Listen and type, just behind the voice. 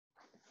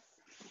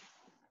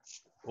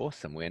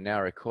Awesome. We're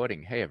now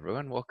recording. Hey,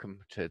 everyone. Welcome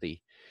to the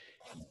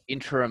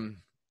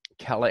interim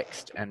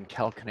CALEXT and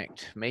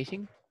CalConnect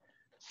meeting.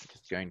 I'm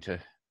just going to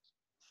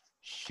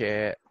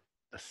share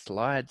the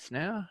slides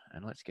now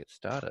and let's get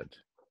started.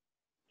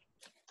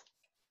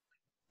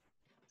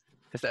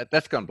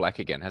 That's gone black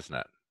again, hasn't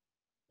it?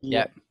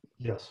 Yeah.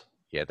 Yes.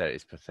 Yeah, that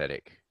is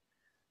pathetic.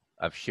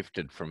 I've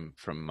shifted from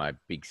my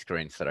big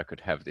screen so that I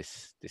could have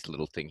this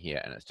little thing here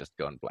and it's just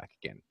gone black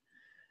again.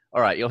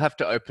 All right, you'll have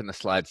to open the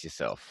slides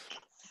yourself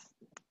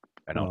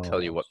and I'll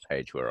tell you what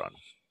page we're on.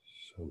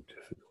 So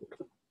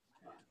difficult.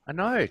 I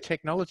know,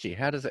 technology,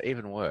 how does it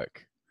even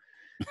work?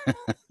 All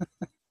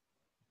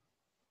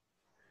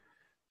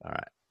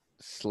right,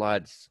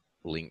 slides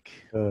link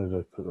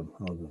I put them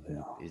over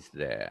there. is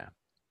there.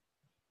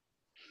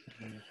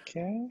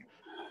 Okay.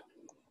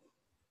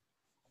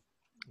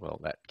 Well,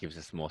 that gives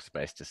us more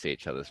space to see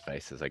each other's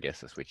faces, I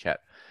guess, as we chat.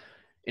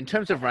 In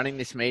terms of running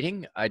this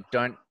meeting, I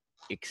don't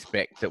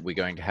expect that we're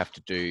going to have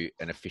to do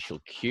an official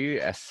queue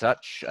as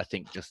such. I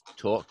think just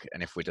talk,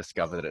 and if we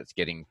discover that it's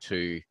getting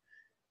too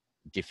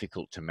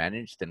difficult to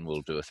manage, then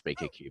we'll do a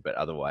speaker queue. But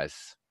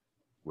otherwise,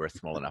 we're a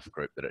small enough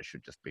group that it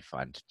should just be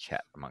fine to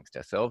chat amongst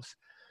ourselves.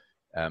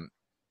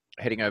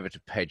 Heading over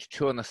to page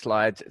 2 on the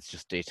slides, it's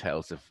just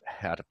details of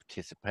how to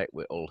participate.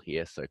 We're all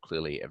here, so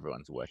clearly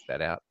everyone's worked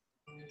that out.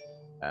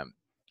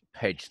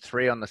 Page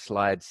 3 on the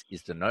slides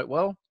is the note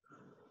well.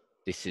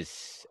 This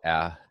is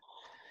an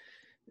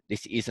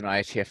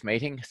IETF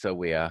meeting, so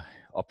we are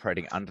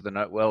operating under the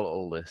note well.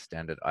 All the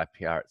standard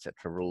IPR,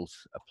 etc.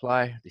 rules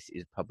apply. This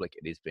is public,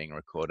 it is being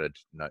recorded,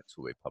 notes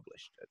will be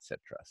published, etc.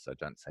 So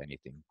don't say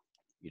anything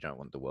you don't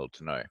want the world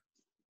to know.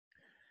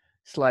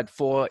 Slide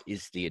 4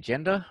 is the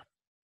agenda.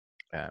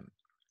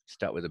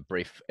 Start with a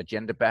brief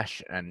agenda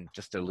bash and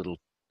just a little,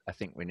 I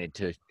think we need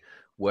to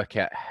work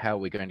out how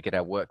we're going to get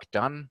our work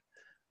done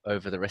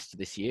over the rest of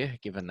this year,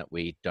 given that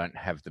we don't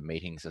have the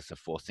meetings as a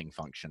forcing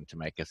function to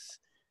make us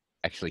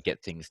actually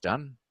get things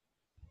done.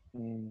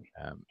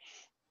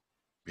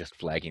 Just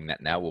flagging that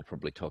now, we'll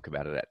probably talk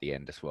about it at the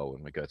end as well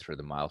when we go through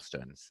the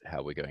milestones,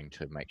 how we're going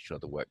to make sure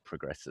the work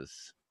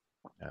progresses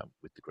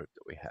with the group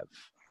that we have.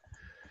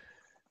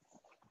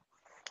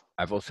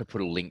 I've also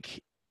put a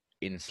link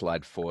in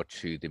slide 4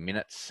 to the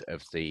minutes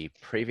of the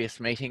previous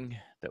meeting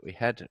that we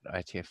had at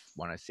IETF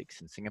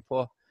 106 in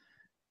Singapore.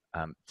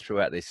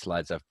 Throughout these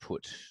slides, I've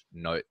put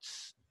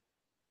notes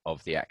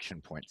of the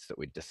action points that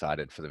we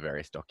decided for the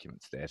various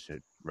documents there to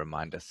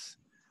remind us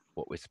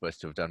what we're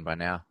supposed to have done by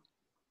now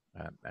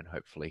and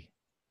hopefully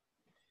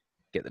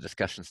get the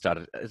discussion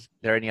started. Is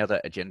there any other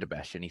agenda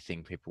bash,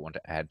 anything people want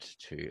to add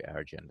to our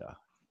agenda?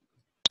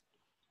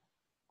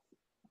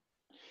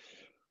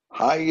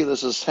 Hi,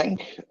 this is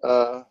Henk.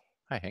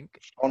 Hi, Henk.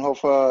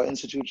 Fraunhofer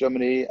Institute,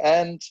 Germany,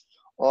 and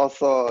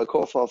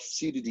co-author of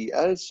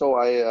CDDL. So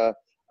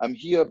I'm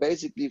here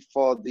basically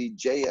for the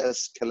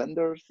JS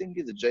calendar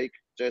thingy, the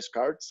JS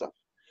card stuff.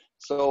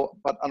 So,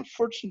 but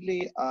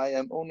unfortunately, I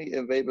am only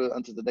available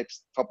until the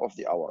next top of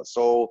the hour.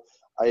 So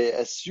I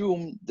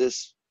assume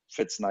this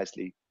fits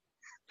nicely.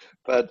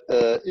 But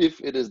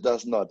if it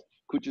does not,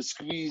 could you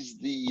squeeze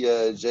the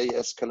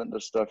JS calendar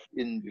stuff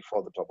in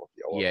before the top of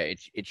the hour? Yeah,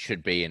 it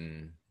should be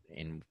in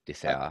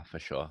this hour for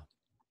sure.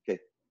 Okay.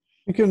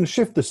 You can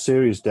shift the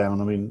series down,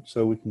 I mean,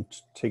 so we can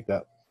take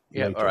that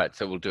Yeah, later. all right,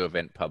 so we'll do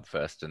event pub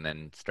first and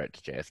then straight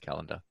to JS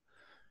calendar.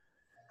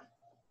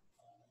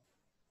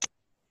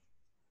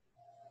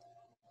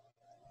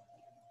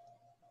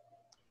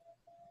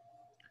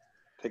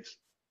 Thanks.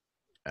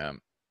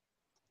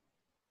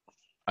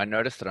 I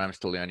noticed that I'm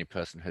still the only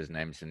person whose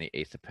name's in the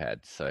Etherpad,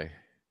 so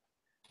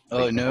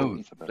Oh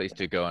no. please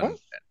do go on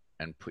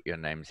and put your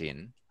names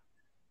in.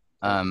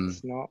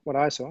 It's not what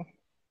I saw.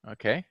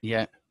 Okay.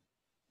 Yeah.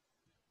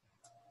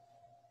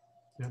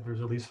 Yeah,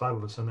 there's at least 5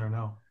 of us in there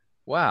now.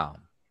 Wow.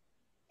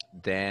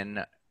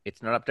 Then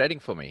it's not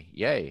updating for me.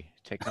 Yay,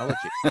 technology.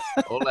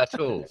 All our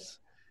tools.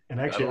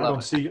 And actually,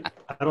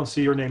 I don't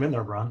see your name in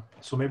there, Bron.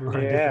 So maybe we're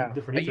on a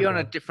different Are you on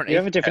a different You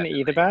have a different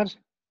Etherpad? Etherpad?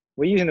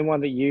 We're using the one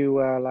that you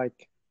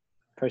like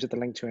posted the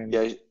link to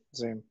in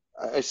Zoom.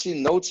 I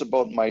see notes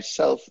about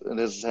myself, and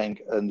this is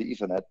Hank and the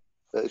Ethernet,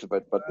 but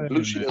the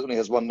blue sheet only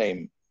has one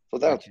name. So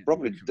that's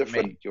probably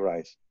different, you're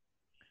right.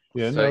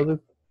 Yeah, So, no,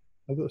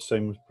 I've got the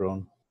same with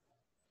Bron.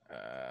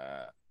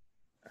 I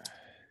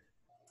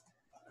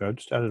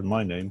just added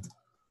my name.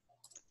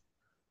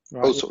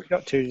 Right, Oh, sorry. we've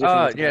got 2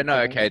 different yeah,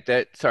 no, Etherpads.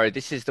 okay. Sorry,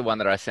 this is the one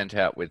that I sent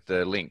out with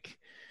the link.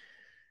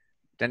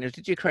 Daniel,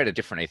 did you create a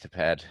different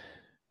Etherpad?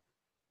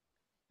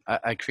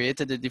 I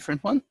created a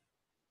different one?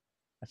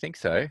 I think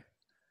so.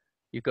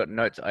 You've got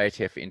notes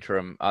IETF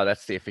interim. Oh,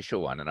 that's the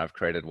official one, and I've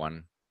created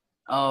one.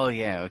 Oh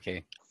yeah,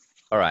 okay.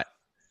 All right.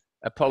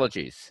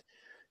 Apologies.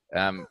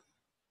 That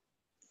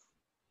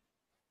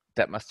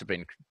must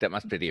be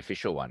the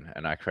official one,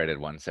 and I created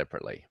one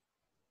separately.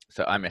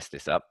 So I messed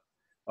this up.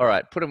 All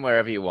right, put them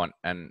wherever you want,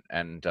 and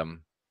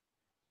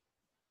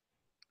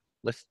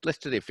let's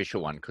do the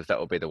official one because that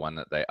will be the one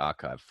that they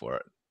archive for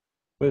it.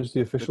 Where's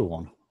the official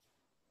one?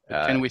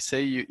 Can we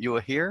say you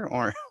are here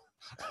or?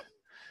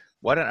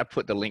 Why don't I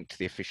put the link to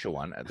the official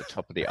one at the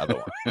top of the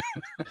other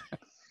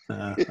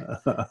one?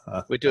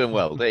 We're doing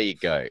well. There you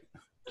go.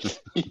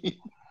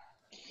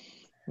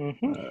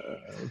 Okay,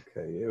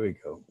 here we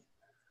go.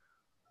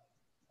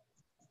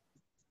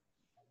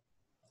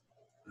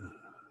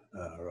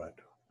 All right.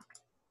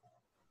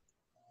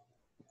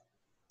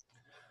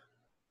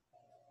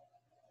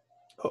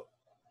 Oh,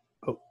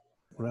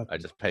 what happened? I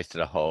just pasted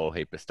a whole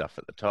heap of stuff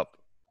at the top.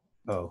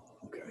 Oh,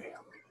 okay.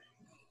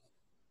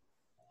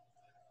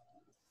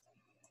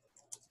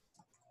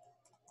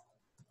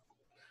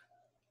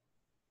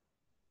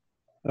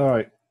 All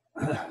right.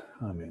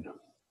 I'm in.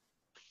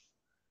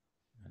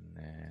 And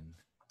then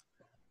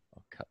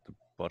I'll cut the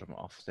bottom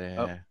off there.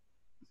 Oh.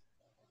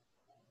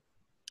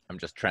 I'm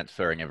just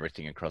transferring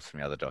everything across from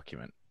the other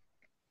document.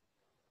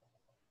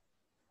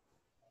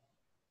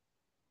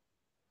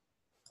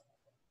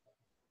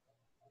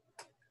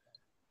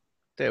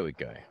 There we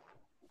go.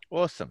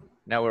 Awesome.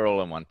 Now we're all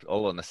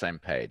on the same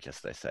page, as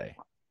they say.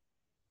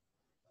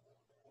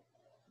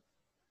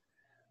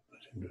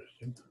 That's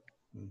interesting.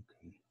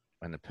 Okay.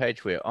 And the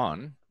page we're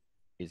on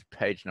is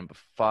page number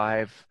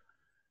 5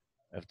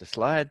 of the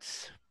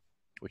slides,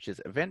 which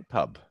is Event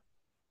Pub.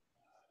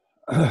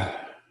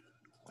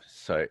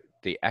 So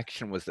the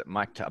action was that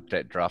Mike to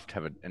update draft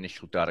have an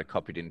initial data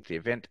copied into the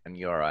event and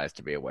URIs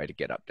to be a way to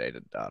get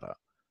updated data.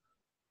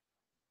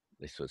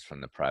 This was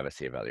from the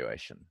privacy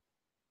evaluation.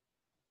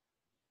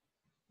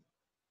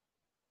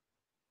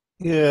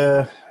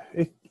 Yeah,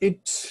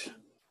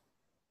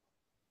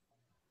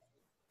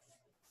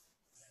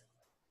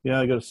 yeah,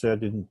 I gotta say I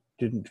didn't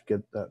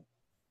get that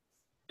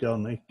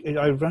done.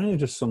 I ran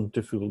into some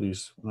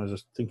difficulties when I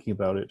was just thinking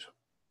about it.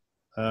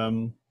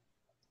 And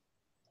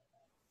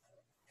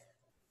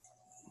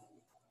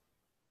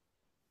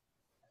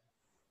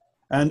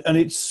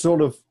it's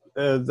sort of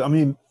I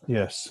mean,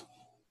 yes,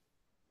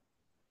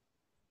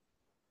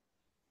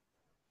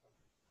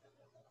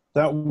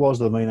 that was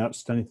the main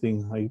outstanding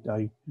thing.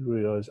 I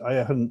realized I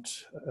hadn't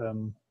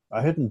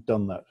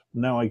done that.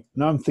 Now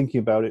I'm thinking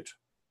about it.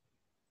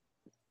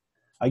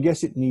 I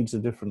guess it needs a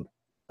different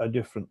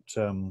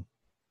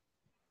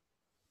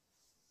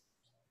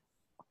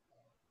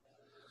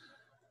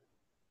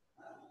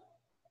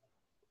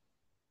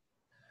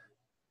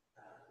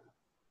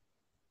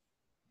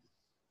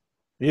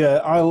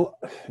yeah,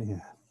 yeah.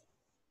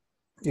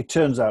 It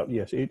turns out,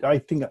 yes. I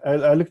think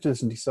I looked at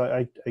this and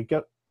decided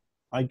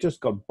I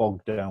just got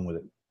bogged down with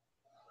it.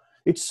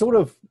 It sort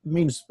of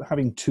means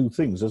having two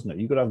things, doesn't it?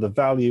 You've got to have the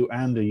value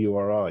and a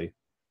URI,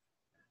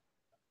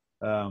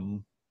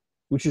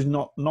 which is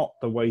not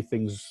the way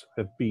things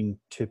have been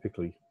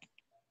typically.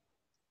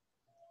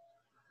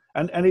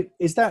 And it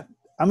is that.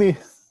 I mean,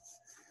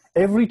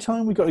 every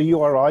time we got a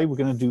URI, we're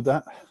going to do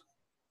that.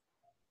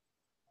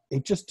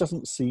 It just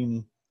doesn't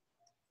seem.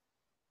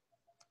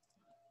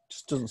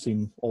 Doesn't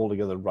seem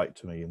altogether right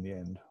to me in the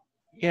end.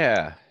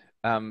 Yeah,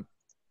 I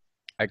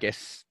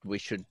guess we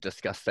should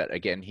discuss that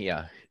again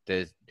here.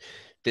 There's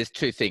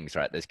two things,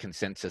 right? There's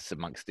consensus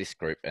amongst this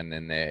group, and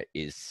then there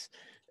is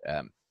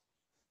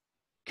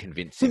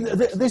convincing.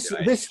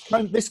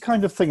 This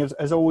kind of thing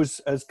has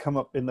always come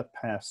up in the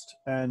past,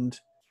 and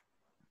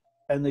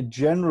the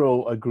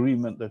general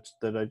agreement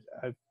that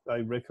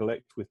I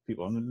recollect with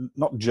people, and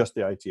not just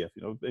the IETF,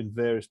 you know, in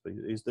various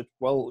places, is that,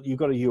 well, you've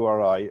got a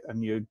URI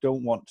and you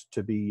don't want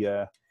to be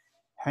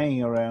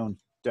hanging around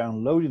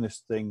downloading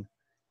this thing.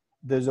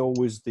 There's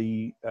always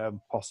the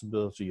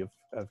possibility of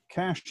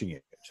caching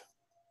it.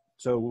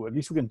 So at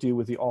least we can deal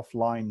with the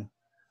offline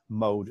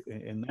mode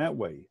in that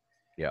way.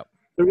 Yeah.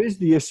 There is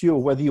the issue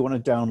of whether you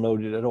want to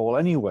download it at all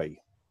anyway.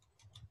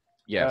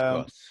 Yeah,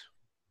 of course.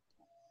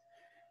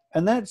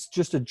 And that's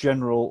just a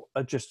general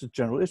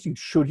issue.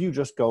 Should you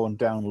just go and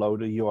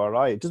download a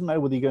URI? It doesn't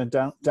matter whether you're going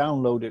to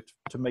download it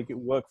to make it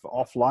work for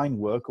offline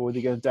work, or whether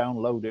you're going to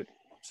download it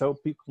so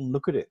people can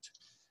look at it.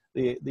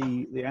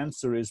 The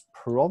answer is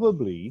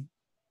probably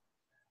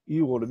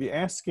you ought to be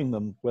asking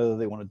them whether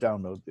they want to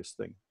download this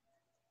thing.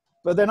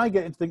 But then I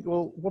get to think,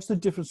 well, what's the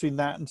difference between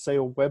that and, say,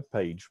 a web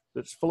page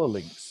that's full of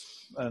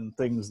links and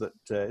things that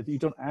you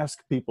don't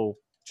ask people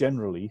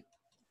generally?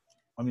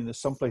 I mean,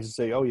 there's some places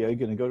say, oh, yeah, you're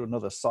going to go to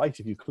another site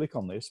if you click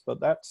on this, but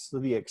that's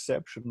the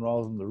exception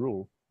rather than the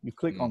rule. You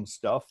click on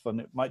stuff and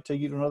it might take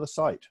you to another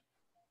site.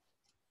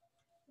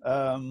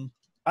 I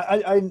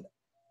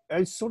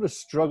sort of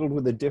struggled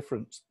with the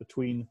difference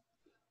between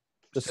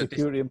the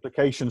security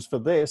implications for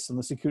this and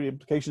the security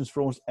implications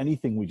for almost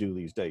anything we do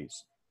these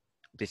days.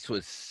 This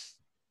was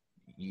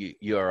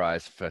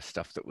URIs for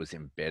stuff that was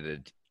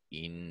embedded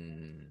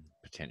in,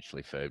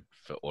 potentially for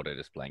auto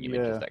displaying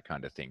images, that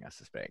kind of thing, I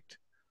suspect.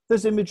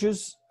 There's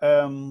images,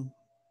 and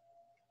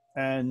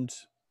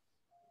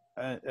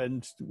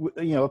you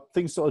know,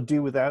 things sort of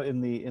deal with that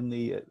in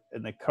the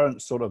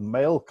current sort of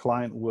mail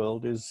client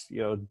world. Is,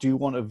 you know, do you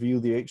want to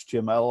view the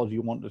HTML, or do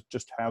you want to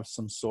just have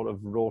some sort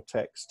of raw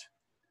text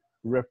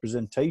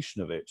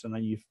representation of it? And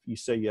then you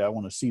say, yeah, I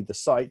want to see the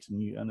site,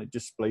 and it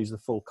displays the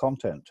full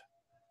content.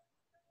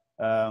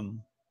 And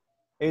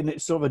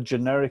it's sort of a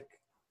generic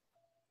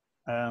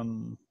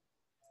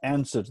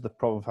answer to the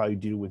problem of how you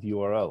deal with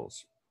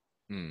URLs,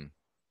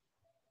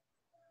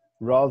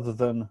 rather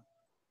than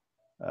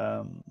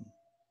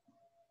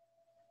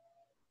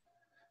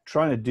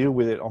trying to deal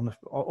with it on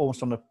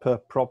almost on a per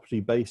property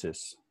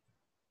basis.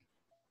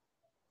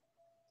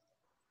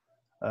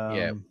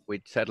 Yeah,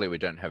 sadly we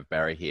don't have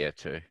Barry here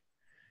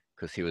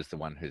because he was the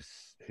one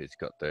who's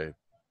got the.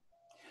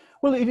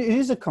 Well, it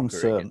is a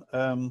concern,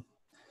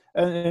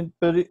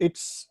 but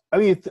it's. I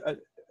mean,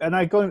 and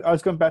I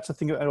was going back to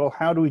think about, well,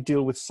 how do we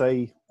deal with,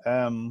 say,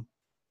 you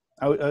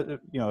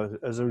know,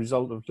 as a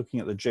result of looking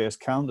at the JS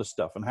calendar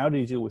stuff, and how do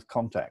you deal with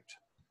contact?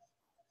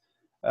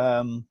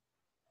 And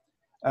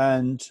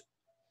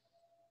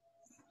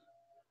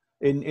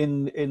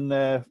in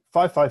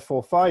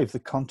 5545, the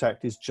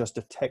contact is just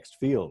a text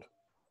field.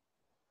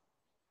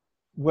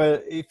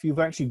 Where if you've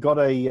actually got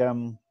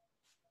a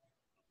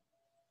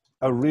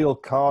real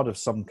card of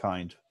some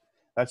kind,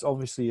 that's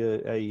obviously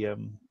a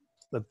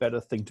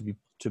better thing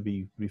to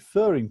be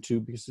referring to,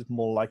 because it's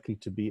more likely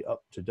to be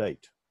up to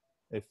date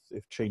if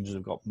changes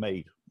have got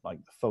made, like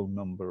the phone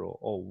number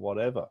or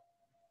whatever.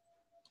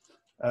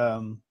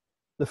 The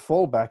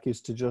fallback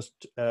is to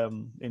just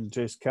in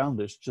JS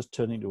calendars just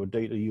turn into a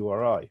data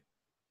URI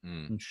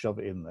and shove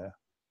it in there,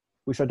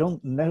 which I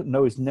don't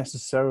know is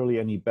necessarily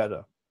any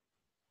better.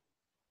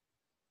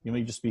 You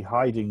may just be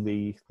hiding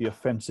the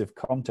offensive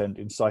content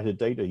inside a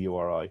data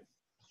URI.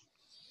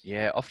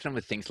 Yeah, often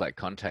with things like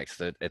contacts,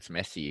 that it's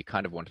messy. You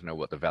kind of want to know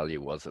what the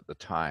value was at the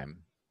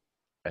time,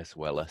 as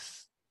well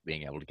as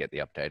being able to get the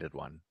updated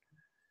one.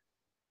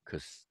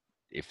 Because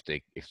if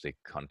the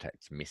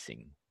contact's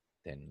missing,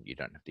 then you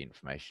don't have the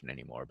information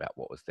anymore about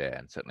what was there.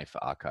 And certainly for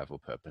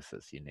archival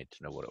purposes, you need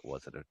to know what it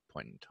was at a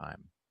point in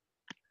time.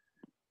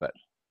 But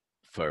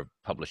for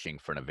publishing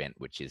for an event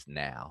which is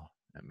now,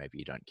 maybe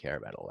you don't care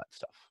about all that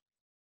stuff.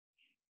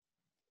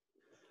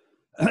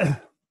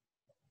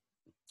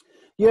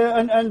 Yeah,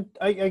 and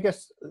I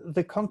guess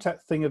the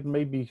contact thing had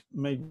made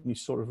me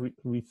sort of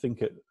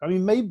rethink it. I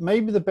mean,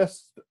 maybe the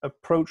best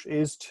approach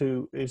is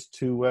to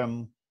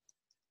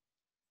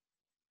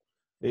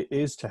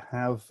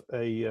have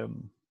a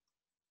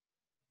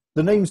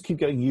the names keep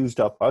getting used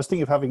up. I was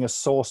thinking of having a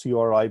source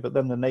URI, but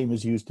then the name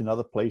is used in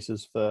other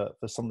places for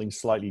something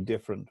slightly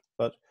different.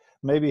 But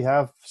maybe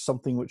have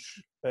something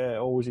which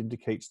always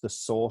indicates the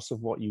source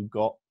of what you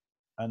got,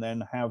 and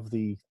then have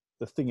the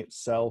thing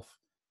itself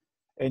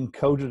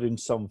encoded in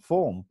some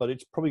form, but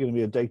it's probably going to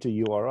be a data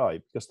URI,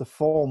 because the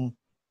form,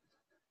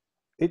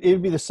 it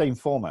would be the same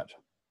format,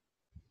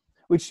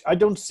 which I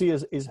don't see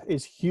as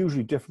is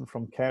hugely different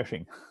from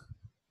caching,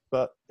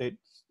 but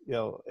it's, you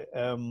know,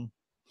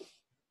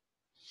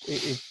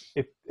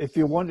 if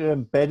you want it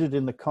embedded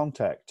in the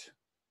contact,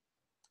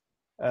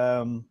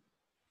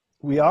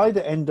 we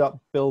either end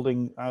up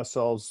building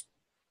ourselves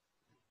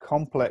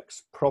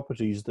complex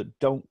properties that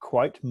don't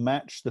quite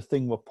match the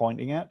thing we're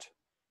pointing at,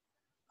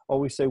 or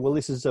we say, well,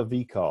 this is a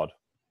V card.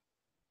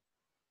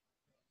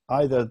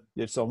 Either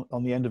it's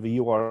on the end of a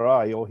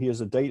URI, or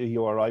here's a data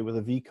URI with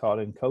a V card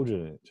encoded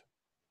in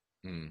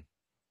it.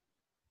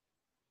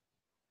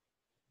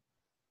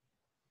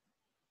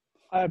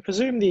 I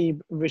presume the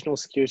original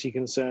security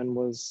concern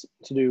was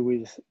to do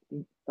with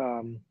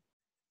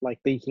like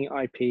leaking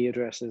IP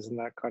addresses and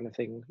that kind of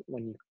thing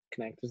when you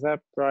connect. Is that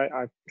right?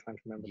 I'm trying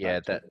to remember. Yeah,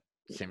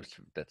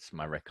 that's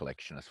my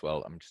recollection as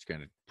well. I'm just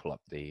going to pull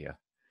up the. I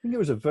think it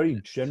was a very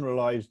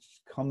generalized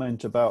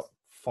comment about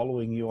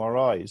following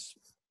URIs.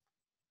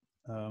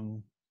 Yes.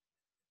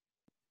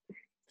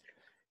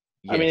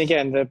 I mean,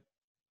 again,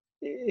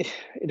 it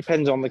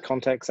depends on the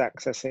context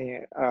accessing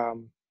it.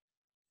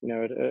 You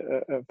know,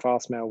 at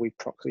Fastmail, we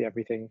proxy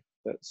everything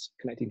that's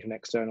connecting to an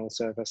external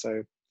server,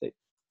 so that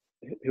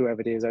whoever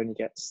it is only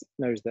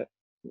knows that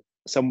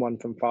someone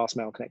from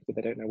Fastmail connected.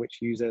 They don't know which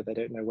user, they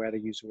don't know where the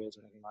user is,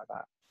 or anything like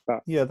that.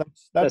 But yeah,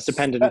 that's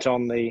dependent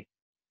on the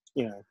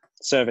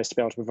service to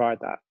be able to provide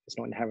that. It's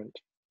not inherent.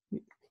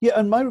 Yeah,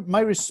 and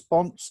my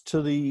response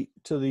to the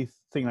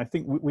thing, I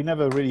think we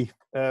never really,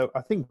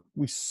 I think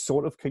we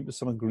sort of came to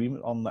some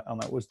agreement on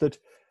that, was that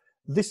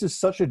this is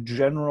such a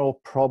general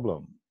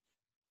problem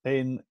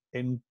in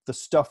the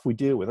stuff we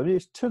deal with. I mean,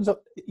 it turns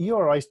up,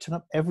 URIs turn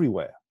up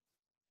everywhere,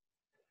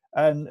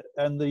 and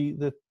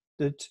the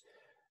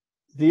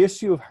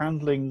issue of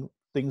handling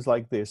things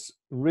like this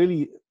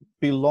really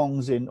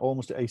belongs in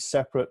almost a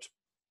separate,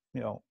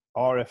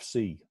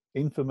 RFC,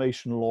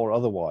 information law or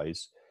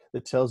otherwise,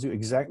 that tells you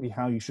exactly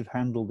how you should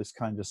handle this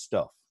kind of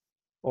stuff,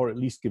 or at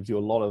least gives you a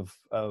lot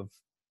of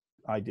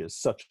ideas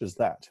such as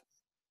that.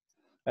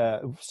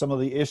 Some of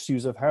the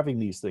issues of having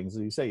these things,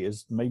 as you say,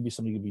 is maybe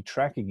somebody could be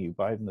tracking you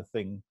by having the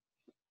thing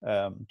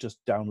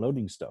just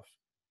downloading stuff.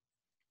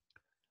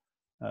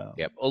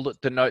 Yeah, all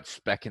the notes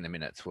back in the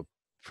minutes were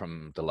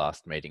from the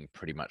last meeting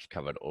pretty much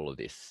covered all of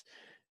this.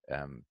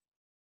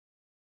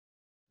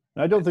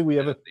 I don't think we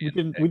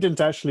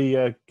didn't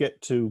actually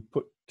get to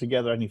put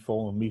together any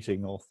form of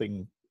meeting or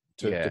thing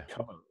to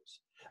cover this.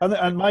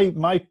 And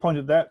my point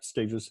at that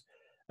stage was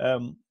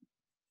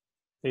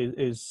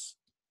is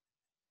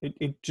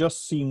it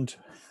just seemed,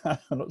 I'm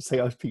not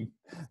saying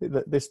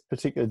that this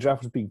particular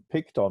draft was being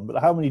picked on,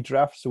 but how many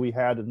drafts have we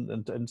had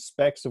and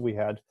specs have we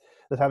had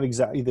that have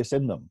exactly this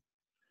in them?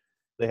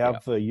 They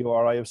have a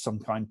URI of some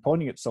kind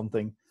pointing at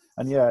something.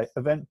 And yeah,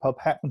 Event Pub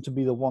happened to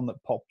be the one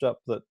that popped up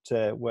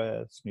that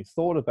where somebody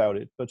thought about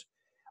it, but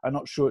I'm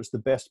not sure it's the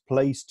best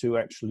place to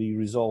actually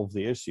resolve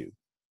the issue.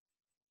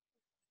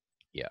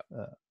 Yeah.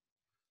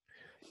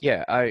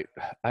 Yeah, I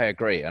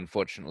agree.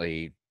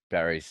 Unfortunately,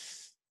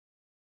 Barry's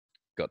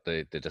got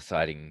the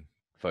deciding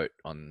vote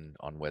on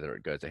whether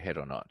it goes ahead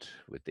or not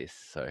with this.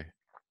 So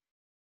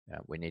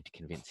we need to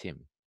convince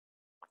him.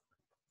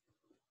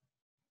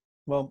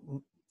 Well,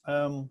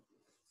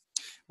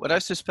 what I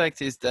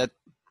suspect is that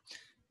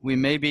we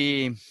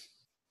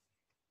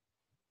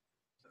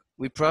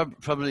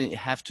probably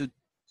have to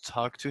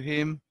talk to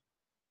him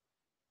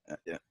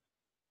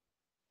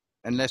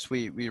unless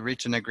we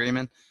reach an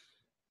agreement.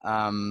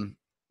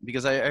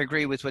 Because I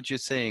agree with what you're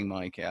saying,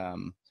 Mike.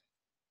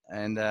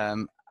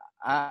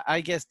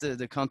 I guess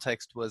the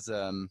context was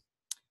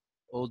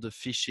all the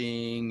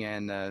phishing,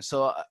 and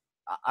so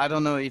I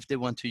don't know if they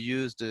want to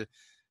use the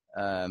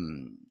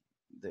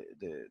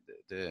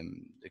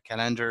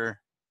calendar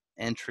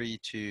entry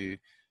to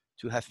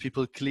have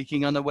people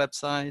clicking on the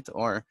website,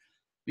 or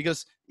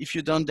because if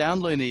you don't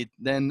download it,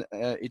 then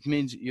it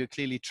means you're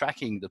clearly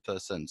tracking the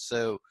person.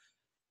 So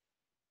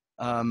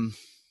I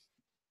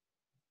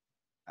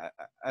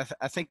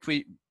think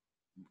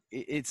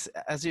it's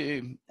as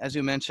you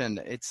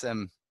mentioned, it's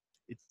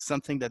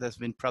something that has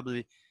been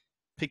probably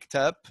picked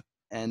up,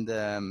 and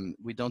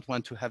we don't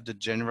want to have the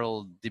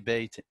general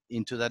debate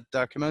into that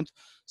document.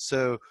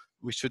 So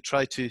we should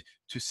try to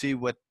see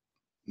what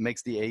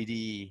makes the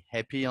AD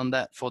happy on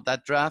that for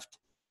that draft,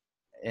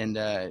 and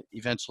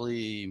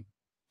eventually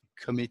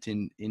commit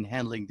in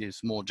handling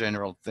this more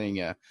general thing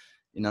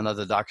in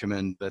another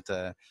document. But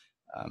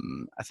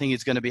I think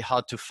it's going to be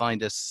hard to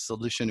find a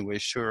solution we're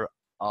sure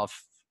of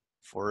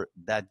for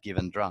that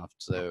given draft.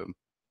 So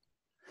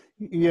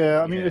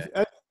yeah, I mean,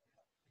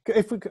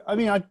 if we, I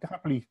mean, I'd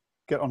happily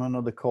get on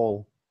another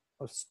call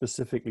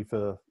specifically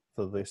for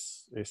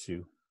this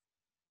issue.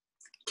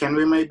 Can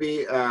we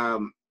maybe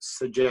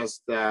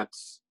suggest that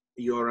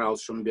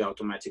URLs shouldn't be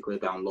automatically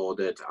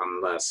downloaded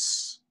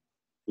unless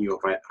you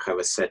have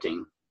a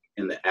setting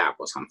in the app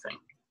or something?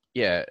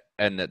 Yeah,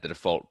 and that the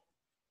default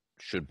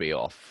should be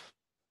off.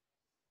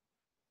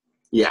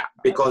 Yeah,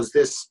 because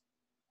this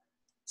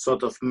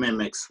sort of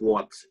mimics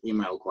what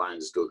email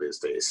clients do these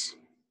days.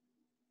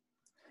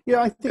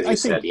 Yeah, I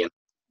think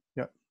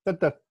yeah,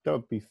 that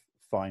would be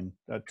fine.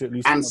 At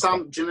least and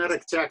some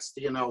generic text,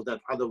 that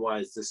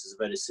otherwise this is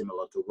very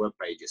similar to web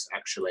pages.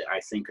 Actually,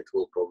 I think it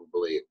will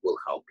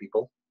help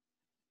people.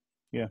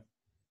 Yeah.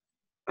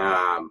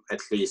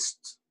 At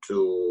least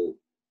to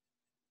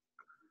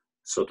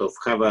sort of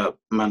have a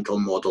mental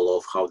model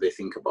of how they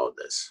think about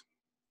this.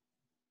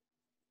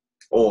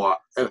 Or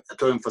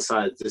to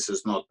emphasize this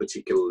is not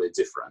particularly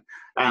different.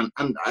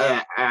 And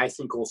I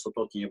think also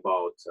talking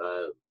about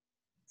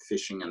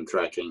phishing and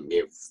tracking,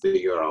 if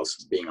the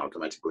URLs being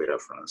automatically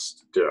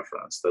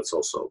dereferenced, that's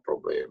also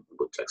probably a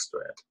good text to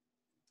add.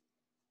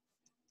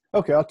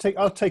 Okay,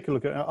 I'll take a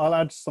look at it. I'll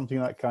add something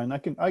of that kind. I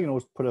can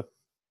always put a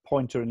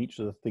pointer in each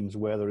of the things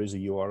where there is a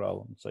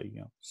URL and say,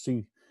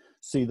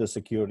 see the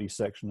security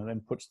section, and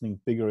then put something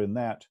bigger in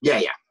that.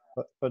 Yeah.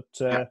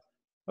 But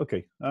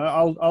okay,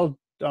 I'll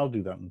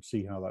do that and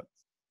see how that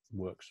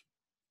works.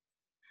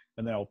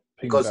 And then I'll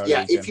ping because Barry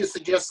again. If you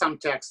suggest some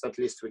text, at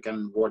least we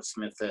can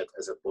wordsmith it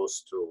as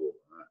opposed to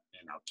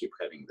keep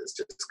having this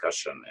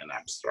discussion in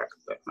abstract.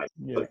 That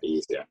might be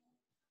easier.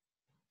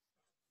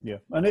 Yeah,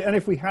 and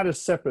if we had a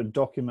separate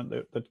document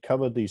that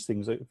covered these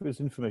things, if it was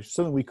information,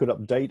 something we could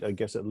update, I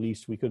guess at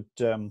least we could,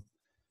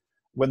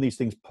 when these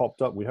things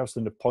popped up, we'd have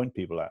something to point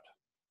people at.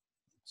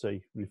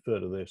 Say, refer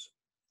to this.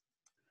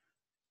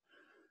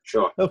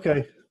 Sure.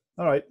 Okay.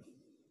 All right.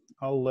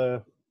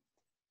 I'll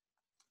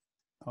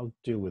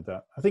deal with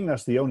that. I think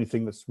that's the only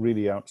thing that's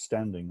really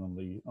outstanding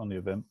on the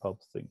event pub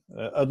thing,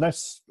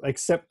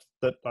 except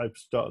that I've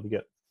started to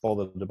get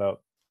bothered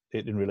about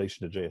it in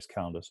relation to JS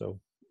Calendar. So.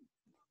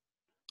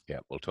 Yeah,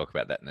 we'll talk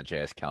about that in the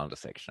JS Calendar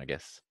section, I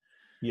guess.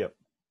 Yep.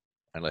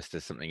 Unless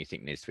there's something you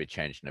think needs to be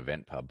changed in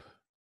Event Pub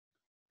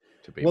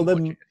to be well, more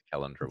then, JS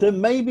Calendar. There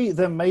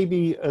may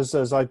be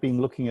as I've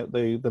been looking at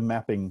the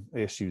mapping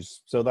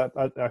issues. So that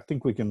I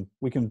think we can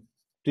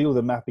deal with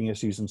the mapping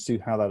issues and see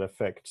how that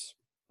affects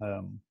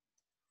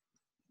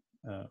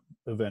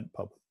Event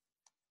Pub,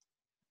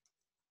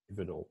 if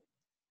at all.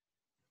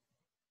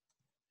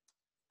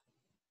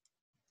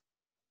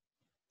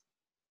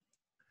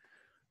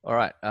 All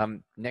right.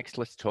 Next,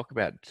 let's talk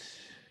about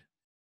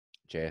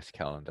JS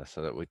Calendar,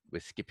 so that we're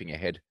skipping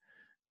ahead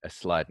a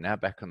slide now.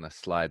 Back on the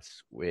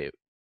slides, we're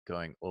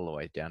going all the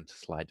way down to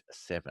slide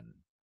 7.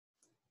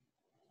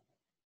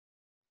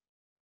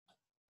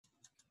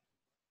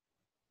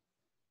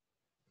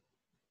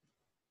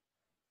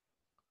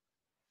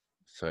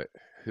 So,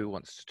 who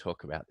wants to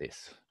talk about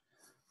this?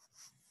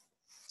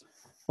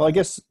 Well, I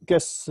guess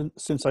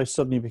since I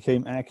suddenly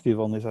became active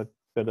on this, I'd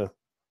better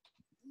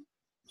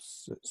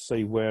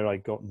say where I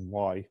got and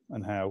why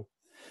and how.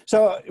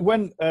 So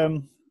when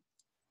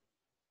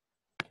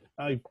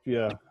I've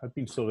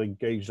been sort of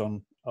engaged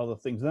on other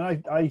things.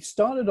 Then I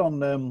started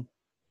on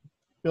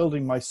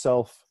building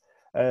myself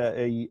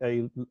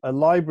a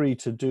library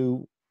to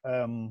do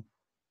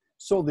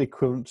sort of the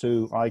equivalent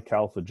to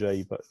iCal for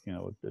J, but you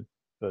know,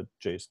 for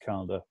JS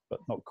calendar, but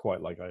not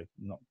quite like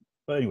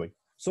but anyway,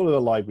 sort of a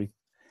library.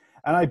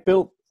 And I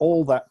built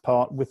all that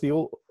part with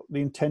the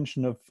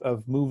intention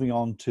of moving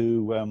on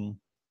to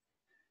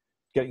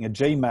getting a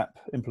JMap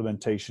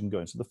implementation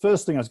going. So the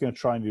first thing I was going to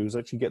try and do is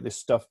actually get this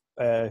stuff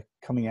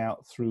coming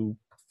out through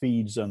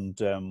feeds and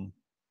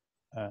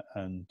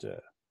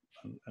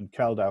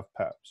CalDAV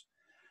perhaps,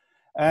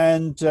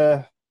 and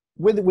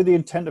with the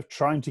intent of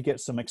trying to get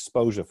some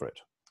exposure for it.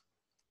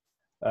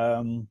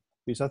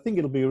 Because I think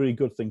it'll be a really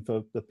good thing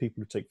for the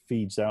people who take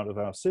feeds out of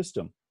our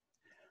system.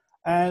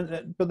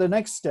 And but the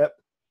next step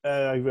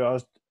I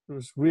realized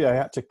was really I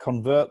had to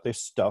convert this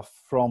stuff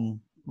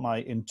from my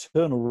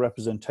internal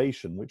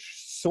representation,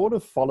 which sort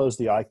of follows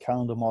the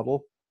iCalendar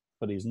model,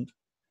 but isn't,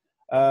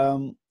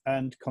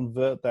 and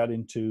convert that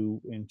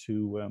into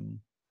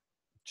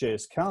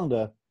JS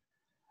Calendar.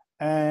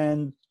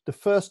 And the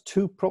first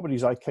two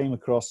properties I came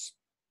across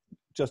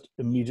just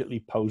immediately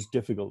posed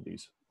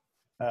difficulties,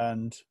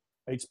 and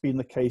it's been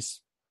the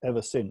case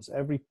ever since.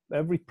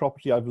 Every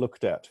property I've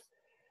looked at,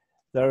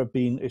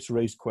 it's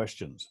raised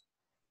questions.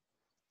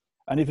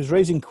 And if it's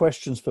raising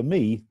questions for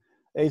me,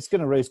 it's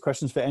going to raise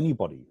questions for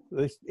anybody.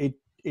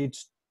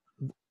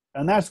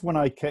 And that's when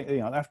I came, you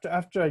know,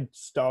 after I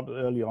started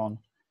early on,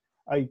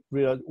 I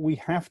realized we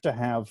have to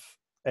have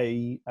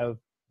a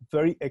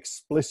very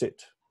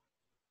explicit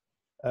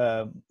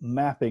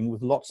mapping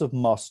with lots of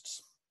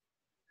musts,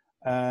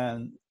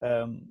 and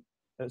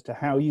as to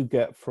how you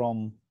get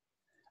from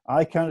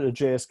iCalendar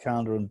to JS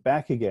Calendar and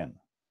back again.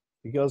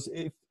 Because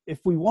if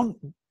we want,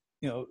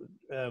 you know,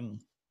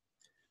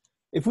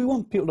 if we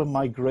want people to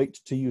migrate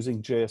to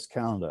using JS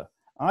Calendar,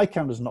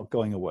 iCalendar is not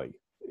going away.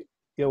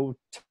 You know,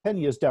 10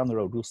 years down the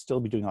road, we'll still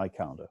be doing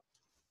iCalendar.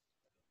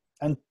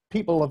 And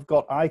people have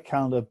got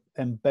iCalendar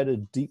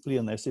embedded deeply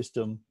in their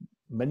system.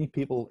 Many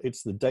people,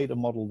 it's the data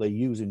model they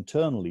use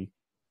internally.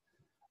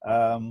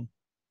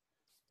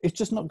 It's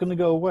just not going to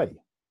go away.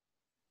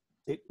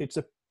 It's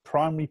a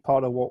primary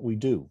part of what we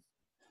do.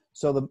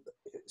 So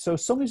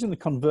somebody's going to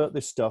convert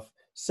this stuff,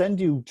 send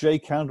you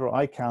JCalendar or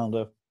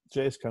iCalendar,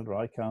 JS Calendar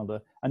or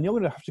iCalendar, and you're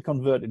going to have to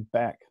convert it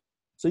back.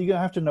 So you're going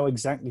to have to know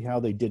exactly how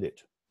they did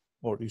it,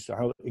 or at least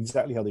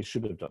exactly how they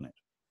should have done it.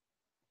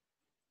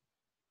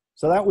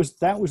 So that was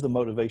the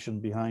motivation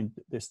behind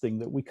this thing,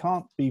 that we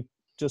can't be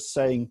just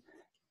saying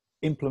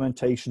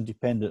implementation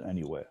dependent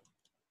anywhere.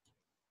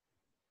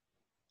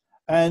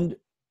 And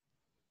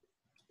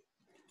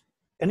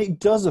it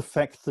does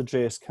affect the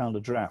JS Calendar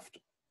draft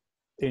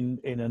in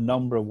a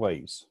number of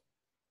ways.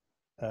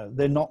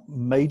 They're not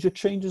major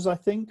changes, I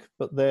think,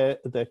 but they're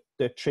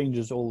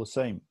changes all the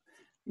same.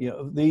 You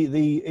know,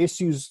 the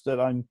issues that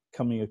I'm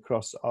coming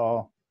across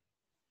are,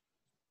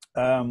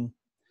 when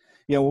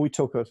we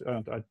talk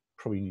about, I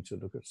probably need to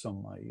look at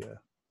some of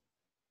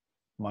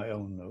my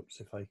own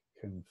notes if I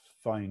can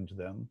find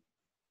them.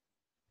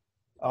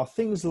 Are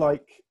things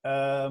like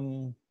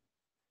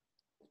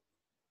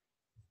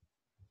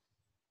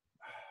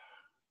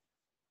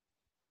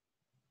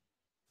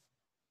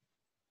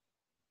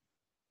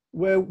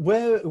where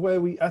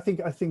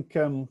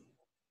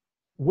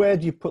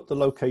do you put the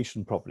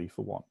location property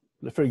for one,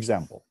 for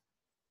example,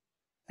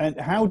 and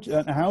how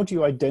do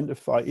you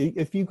identify,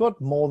 if you've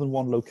got more than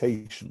one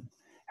location,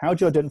 how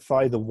do you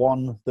identify the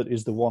one that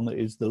is the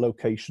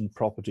location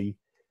property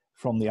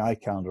from the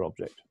iCalendar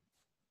object?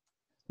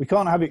 We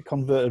can't have it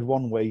converted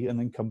one way and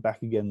then come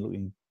back again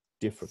looking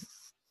different.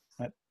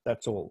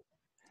 That's all.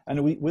 And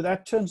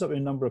that turns up in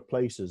a number of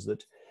places,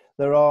 that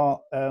there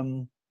are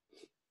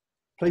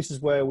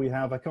places where we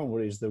have, I can't remember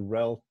what it is, the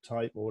rel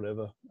type or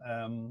whatever.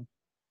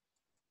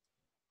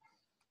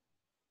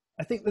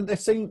 I think that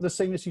the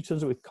same issue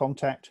turns up with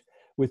contact,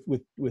 with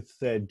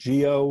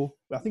geo.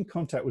 I think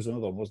contact was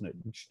another one, wasn't it?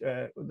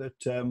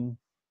 That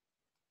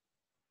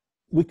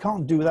we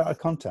can't do without a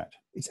contact.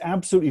 It's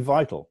absolutely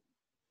vital.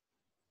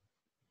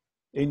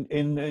 In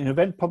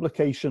event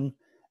publication,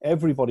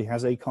 everybody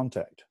has a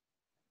contact.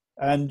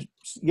 And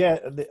yeah,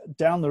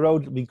 down the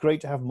road, it'd be great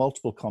to have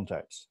multiple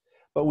contacts,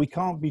 but we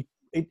can't be,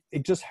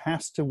 it just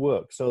has to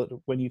work so that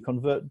when you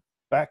convert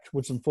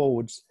backwards and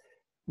forwards,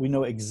 we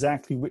know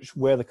exactly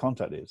where the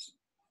contact is.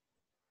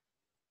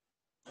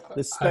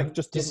 The spec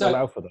just doesn't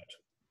allow for that.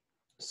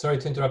 Sorry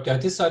to interrupt you.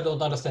 This I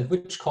don't understand.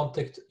 Which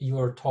contact you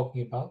are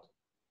talking about?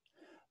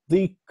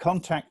 The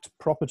contact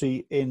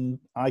property in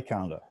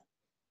iCalendar.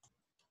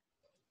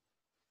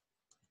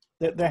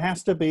 There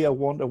has to be a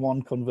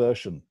one-to-one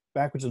conversion,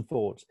 backwards and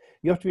forwards.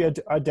 You have to be able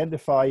to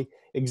identify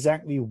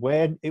exactly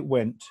where it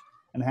went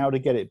and how to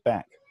get it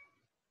back.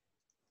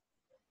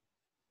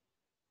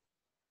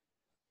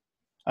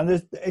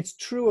 And it's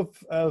true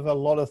of a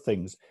lot of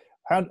things.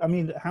 How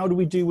do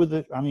we deal with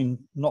it? I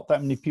mean, not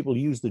that many people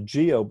use the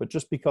geo, but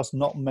just because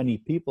not many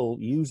people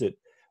use it,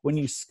 when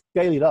you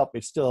scale it up,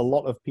 it's still a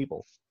lot of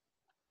people.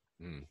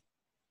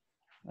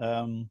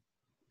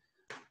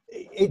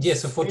 Yeah,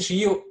 so for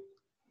Geo,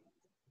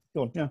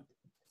 go on, yeah.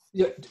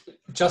 Yeah,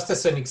 just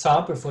as an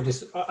example for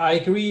this, I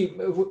agree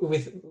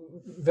with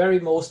very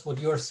most what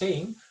you're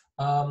saying.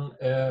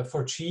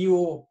 For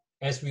Geo,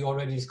 as we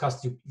already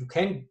discussed, you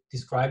can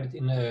describe it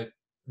in a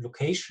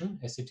location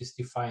as it is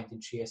defined in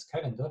JS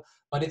Calendar,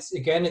 but it's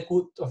again a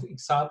good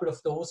example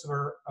of those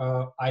where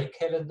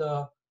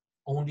iCalendar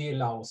only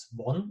allows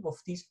one of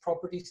these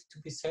properties to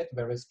be set,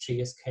 whereas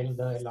JS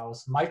Calendar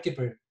allows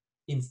multiple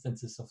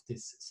instances of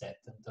this set.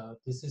 And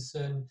this is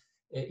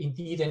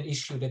indeed an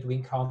issue that we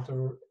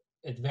encounter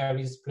at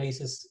various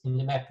places in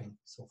the mapping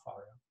so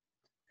far.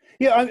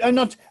 Yeah, I'm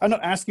not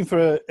asking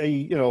for a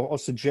you know, or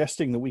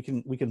suggesting that we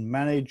can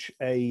manage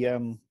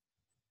a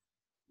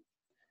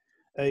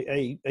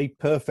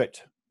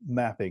perfect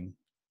mapping.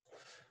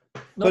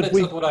 No, but that's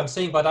not what I'm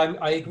saying, but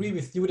I agree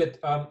with you that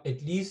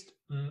at least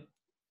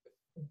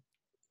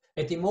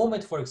at the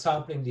moment, for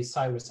example, in the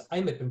Cyrus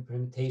IMAP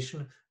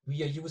implementation,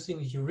 we are using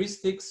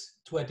heuristics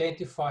to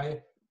identify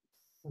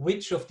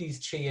which of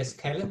these JS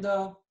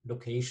Calendar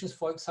locations,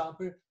 for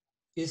example,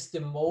 is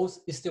the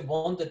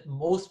one that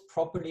most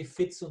properly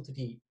fits into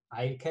the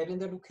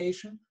iCalendar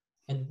location,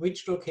 and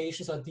which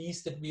locations are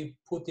these that we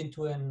put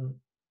into an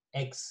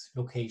X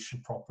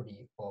location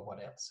property or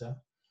what else. Yeah?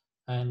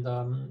 And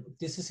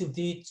this is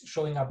indeed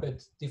showing up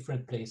at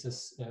different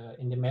places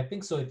in the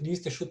mapping. So at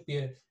least there should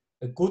be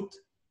a good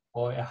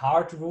or a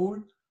hard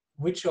rule,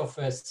 which of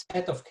a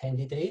set of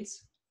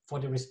candidates for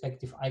the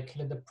respective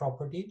iCalendar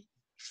property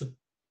should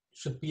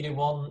be the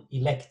one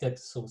elected,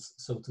 so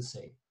to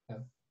say. Yeah.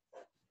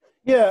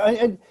 Yeah,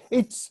 and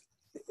it's,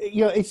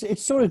 you know,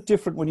 it's sort of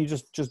different when you're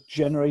just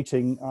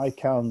generating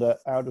iCalendar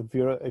out of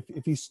your,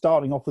 if you're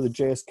starting off with a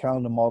JS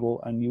Calendar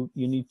model and you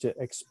need to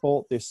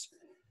export this,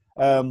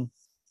 but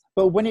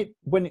when it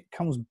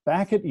comes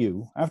back at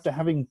you after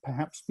having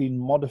perhaps been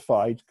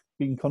modified,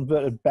 being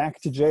converted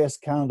back to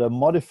JS Calendar,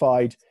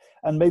 modified,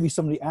 and maybe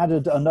somebody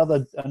added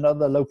another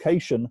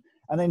location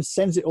and then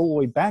sends it all the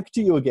way back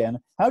to you again,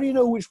 how do you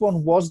know which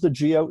one was the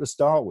geo to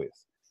start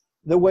with?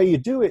 The way you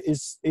do it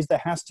is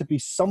there has to be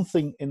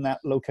something in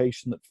that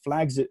location that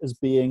flags it as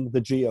being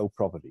the geo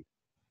property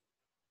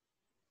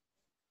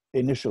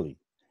initially.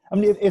 I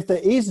mean, if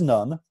there is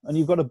none and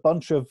you've got a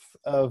bunch of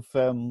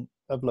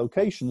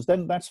locations,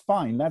 then that's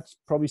fine. That's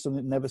probably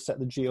something that never set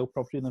the geo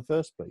property in the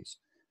first place.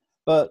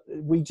 But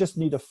we just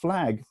need a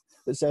flag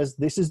that says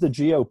this is the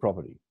geo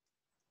property.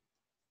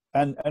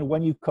 And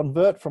when you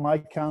convert from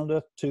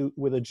iCalendar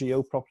with a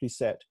geo property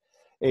set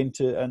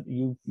into, and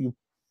you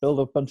build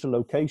a bunch of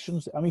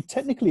locations. I mean,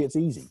 technically it's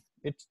easy.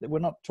 We're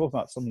not talking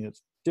about something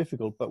that's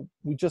difficult, but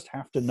we just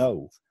have to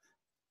know.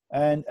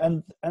 And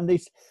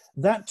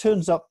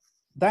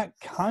that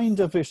kind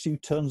of issue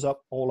turns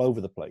up all over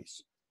the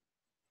place.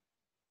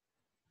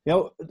 You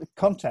know, the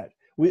contact.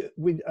 I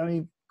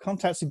mean,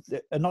 contacts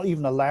are not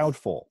even allowed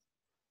for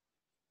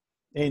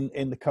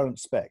in the current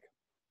spec.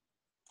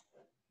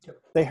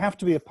 Yep. They have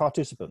to be a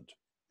participant.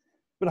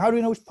 But how do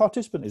we know which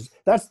participant is?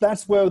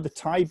 That's where the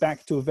tie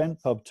back to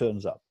event pub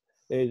turns up.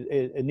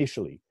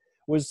 Initially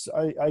was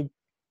how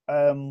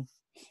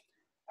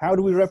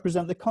do we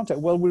represent the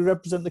contact? Well, we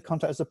represent the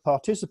contact as a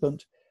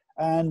participant,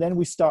 and then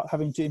we start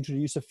having to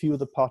introduce a few of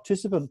the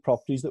participant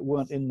properties that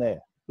weren't in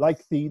there,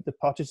 like the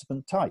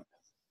participant type.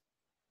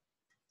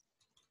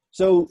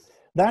 So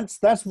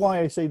that's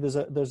why I say there's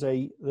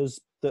a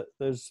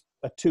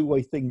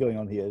two-way thing going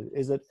on here.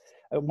 Is that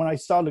when I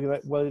started looking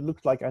at it, well, it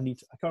looked like I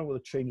can't remember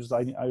what the changes.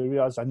 I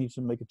realized I need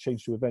to make a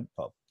change to event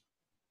pub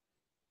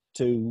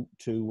to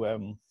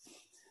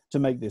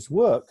make this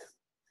work,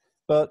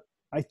 but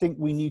I think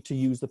we need to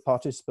use the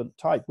participant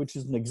type, which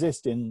doesn't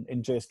exist in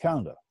JS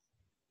Calendar.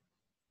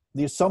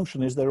 The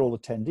assumption is they're all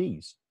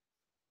attendees.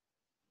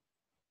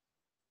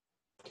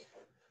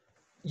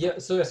 Yeah,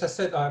 so as I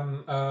said,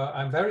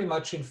 I'm very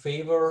much in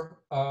favor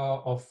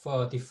of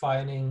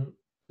defining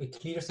a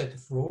clear set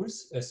of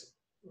rules as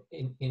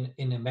in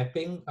a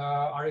mapping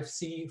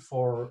RFC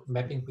for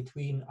mapping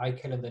between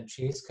iCalendar and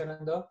JS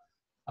Calendar.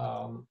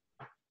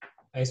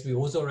 As we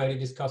also already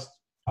discussed,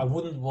 I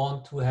wouldn't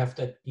want to have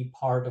that be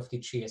part of the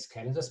JS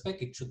Calendar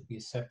spec. It should be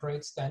a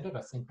separate standard.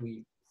 I think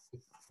we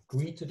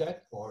agree to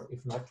that, or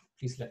if not,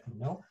 please let me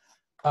know.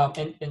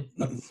 And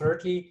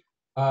thirdly,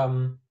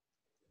 I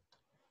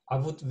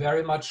would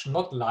very much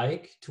not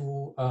like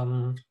to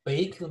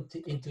bake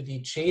into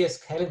the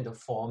JS Calendar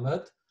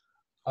format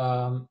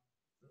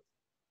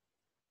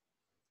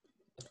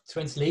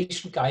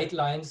translation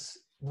guidelines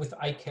with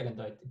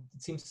iCalendar. It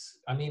seems,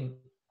 I mean,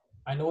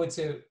 I know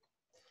the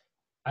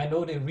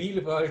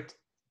real world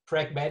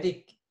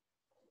pragmatic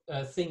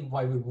thing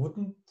why we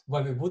would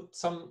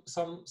some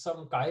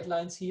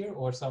guidelines here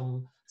or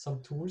some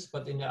tools,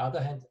 but on the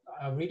other hand,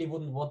 I really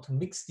wouldn't want to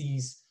mix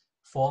these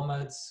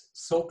formats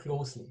so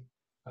closely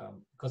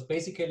because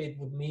basically it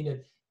would mean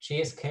that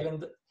JS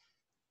Calendar,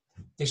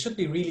 there should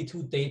be really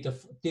two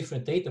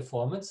different data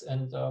formats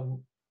and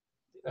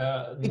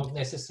not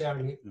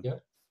necessarily. Yeah.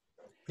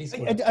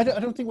 Please. I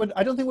don't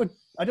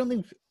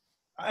think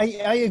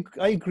I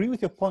agree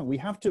with your point. We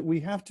have to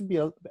be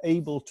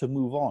able to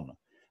move on,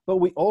 but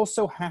we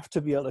also have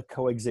to be able to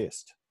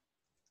coexist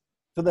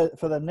for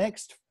the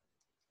next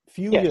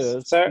few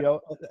years.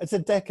 So it's a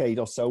decade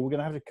or so. We're going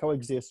to have to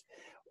coexist,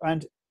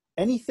 and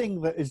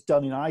anything that is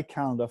done in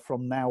iCalendar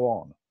from now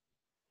on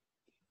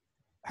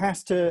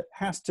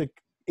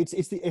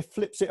it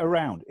flips it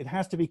around. It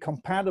has to be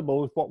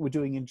compatible with what we're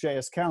doing in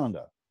JS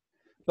Calendar,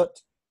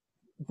 but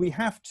we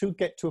have to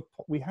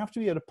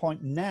be at a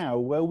point now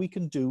where we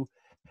can do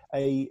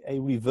a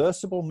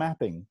reversible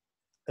mapping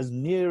as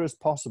near as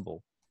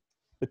possible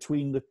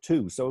between the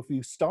two. So if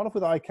you start off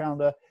with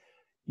iCalendar,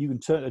 you can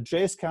turn a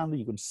JS Calendar,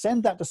 you can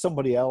send that to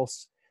somebody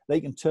else,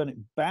 they can turn it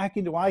back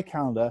into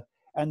iCalendar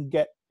and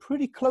get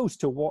pretty close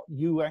to what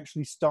you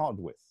actually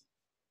started with.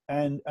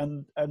 And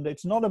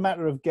it's not a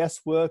matter of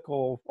guesswork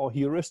or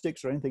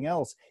heuristics or anything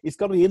else. It's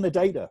got to be in the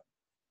data.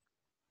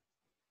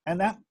 And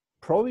that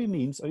probably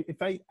means,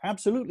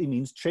 absolutely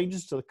means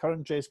changes to the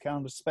current JS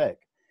Calendar spec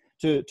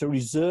to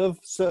reserve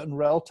certain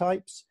rel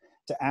types,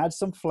 to add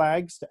some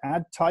flags, to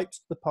add types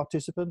to the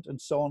participant,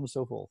 and so on and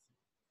so forth.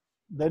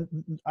 Then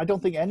I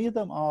don't think any of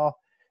them are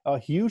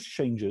huge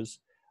changes,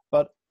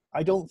 but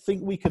I don't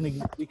think we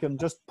can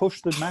just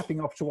push the mapping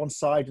off to one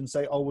side and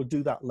say, oh, we'll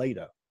do that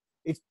later.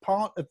 It's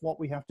part of what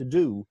we have to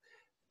do.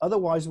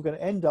 Otherwise, we're going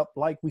to end up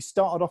like we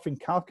started off in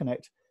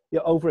CalConnect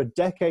over a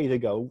decade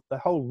ago. The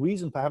whole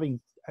reason for having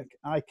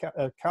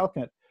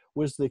CalConnect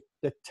was the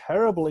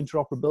terrible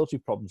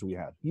interoperability problems we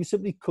had. You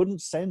simply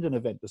couldn't send an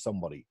event to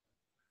somebody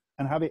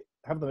and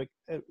have them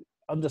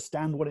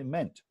understand what it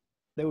meant.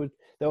 There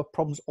were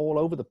problems all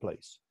over the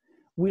place.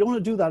 We don't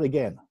want to do that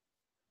again.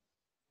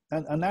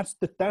 And that's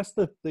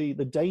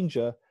the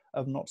danger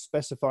of not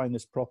specifying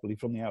this properly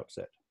from the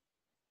outset.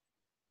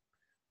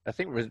 I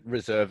think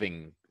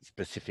reserving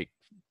specific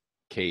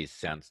keys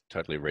sounds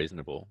totally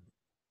reasonable.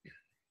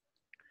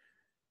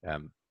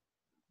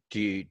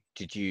 Did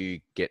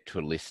you get to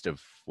a list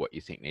of what you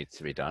think needs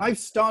to be done? I've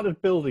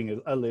started building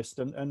a list,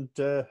 and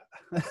the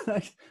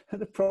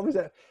problem is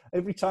that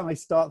every time I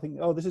start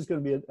thinking, oh, this is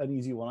going to be an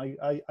easy one,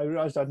 I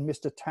realized I'd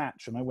missed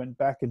attach, and I went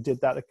back and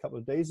did that a couple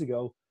of days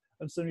ago,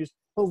 and somebody just,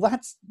 well,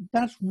 that's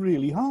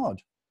really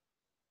hard.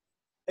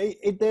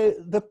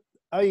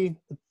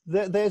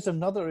 There's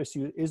another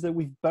issue, is that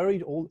we've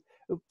buried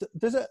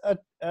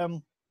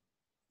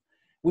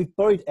we've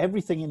buried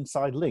everything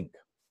inside link.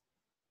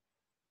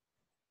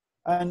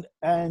 And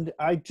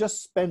I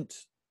just spent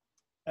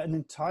an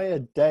entire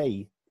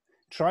day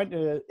trying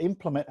to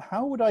implement,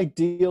 how would I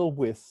deal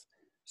with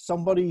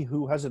somebody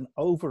who has an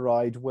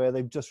override where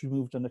they've just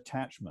removed an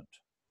attachment?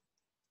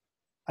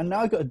 And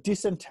now I've got to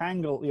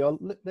disentangle,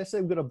 let's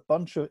say we've got a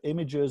bunch of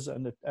images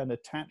and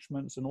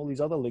attachments and all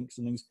these other links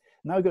and things.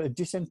 Now I've got to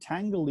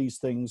disentangle these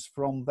things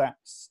from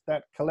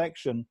that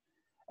collection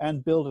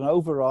and build an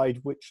override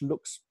which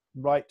looks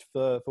right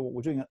for what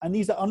we're doing. And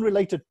these are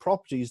unrelated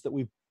properties that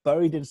we've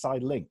buried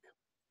inside link.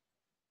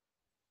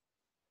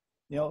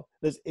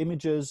 There's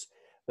images,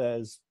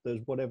 there's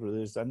whatever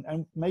it is,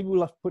 and maybe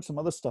we'll have to put some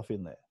other stuff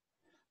in there.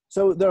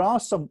 So there are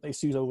some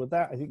issues over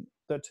that. I think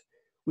that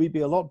we'd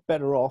be a lot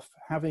better off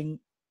having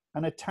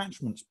an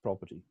attachments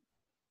property,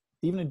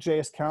 even in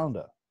JS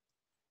Calendar.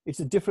 It's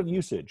a different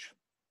usage.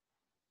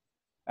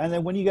 And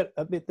then when you get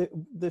a bit,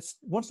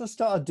 once I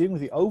started dealing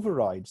with the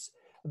overrides,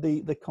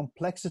 the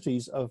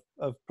complexities of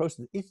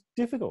processing, it's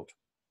difficult.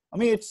 I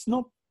mean, it's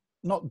not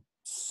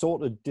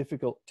sort of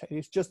difficult.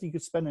 It's just you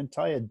could spend an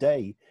entire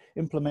day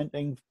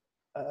implementing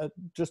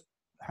just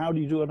how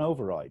do you do an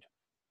override.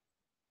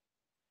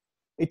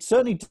 It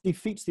certainly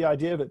defeats the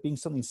idea of it being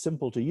something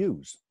simple to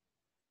use.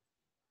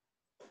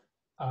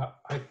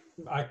 I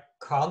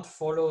can't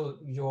follow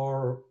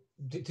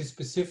the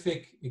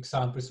specific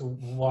example. So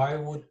why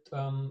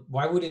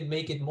would it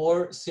make it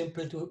more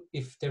simple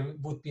if there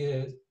would be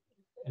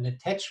an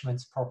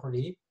attachments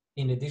property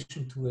in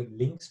addition to a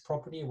links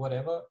property,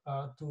 whatever,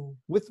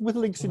 with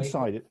links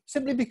inside it,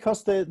 simply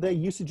because their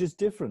usage is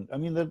different. I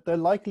mean, the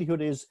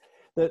likelihood is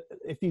that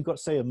if you've got,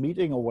 say, a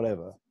meeting or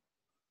whatever,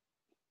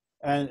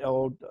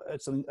 or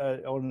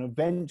an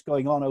event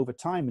going on over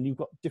time, and you've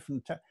got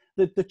different,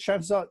 the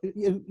chances are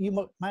you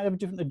might have a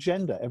different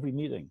agenda every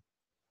meeting.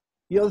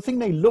 The thing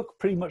may look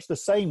pretty much the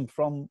same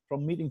from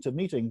meeting to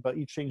meeting, but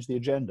you change the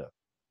agenda.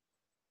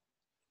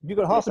 You've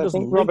got half a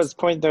dozen. I think Robert's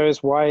point though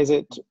is why is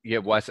it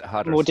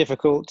harder? More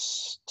difficult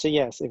to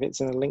if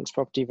it's in a links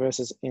property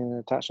versus in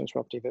an attachments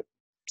property. That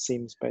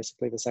seems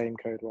basically the same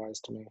code-wise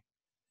to me.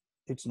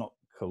 It's not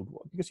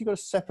code-wise because you've got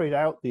to separate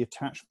out the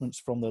attachments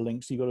from the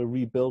links. You've got to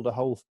rebuild a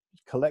whole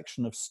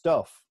collection of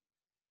stuff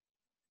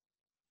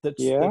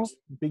that's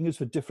being used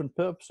for different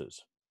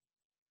purposes.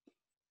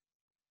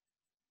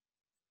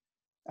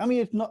 I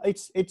mean,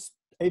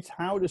 it's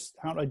how to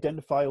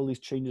identify all these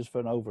changes for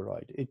an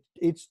override.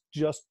 It's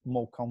just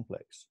more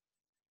complex.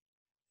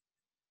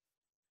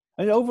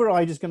 An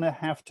override is going to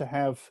have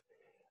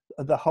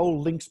the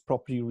whole links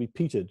property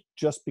repeated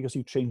just because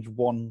you changed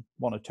one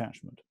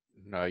attachment.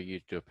 No,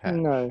 you do a patch.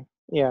 No,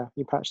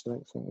 you patch the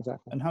link thing,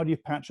 exactly. And how do you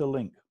patch a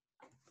link?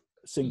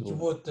 single. You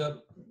would,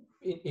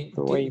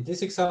 in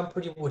this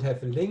example, you would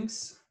have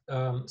links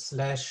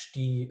slash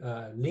the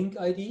link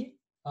ID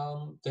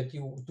that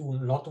you do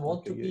not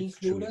want to be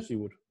included. True, yes, you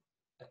would.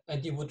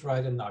 And you would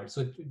write a null,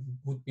 so it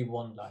would be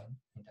one line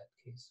in that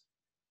case.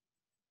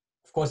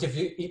 Of course, if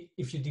you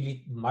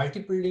delete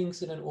multiple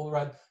links in an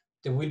override,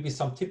 there will be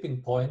some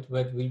tipping point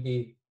where it will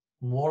be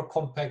more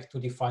compact to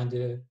define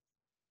the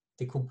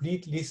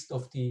complete list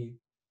of the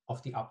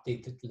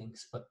updated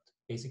links. But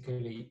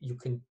basically, you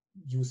can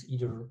use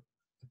either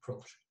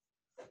approach.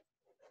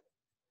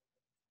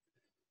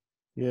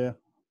 Yeah.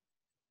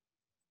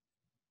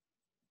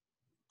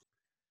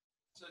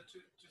 So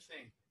two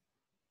things.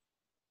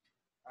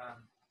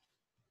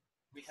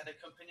 We had a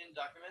companion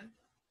document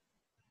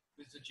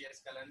with the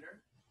JS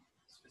calendar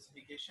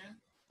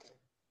specification,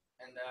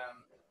 and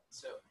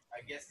so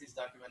I guess this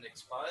document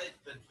expired,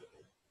 but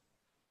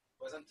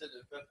wasn't it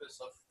the purpose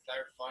of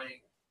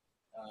clarifying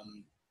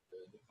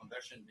the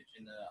conversion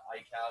between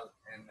iCal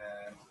and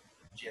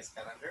JS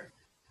calendar?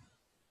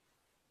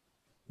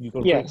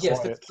 Yes.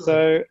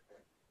 So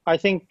I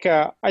think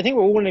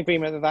we're all in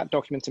agreement that that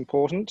document's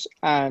important,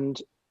 and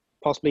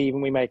possibly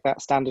even we make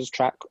that standards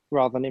track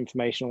rather than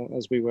informational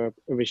as we were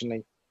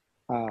originally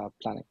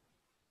planning.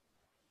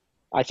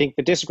 I think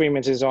the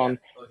disagreement is on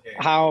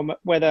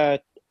whether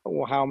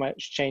or how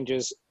much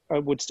changes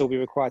would still be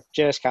required to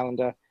JS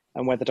calendar,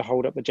 and whether to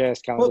hold up the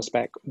JS calendar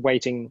spec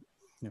waiting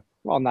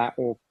on that,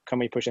 or can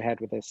we push ahead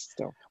with this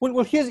still?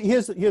 Well, here's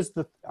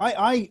the.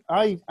 I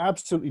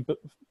absolutely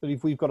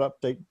believe we've got to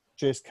update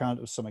JS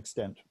calendar to some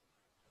extent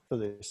for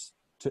this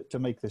to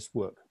make this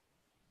work,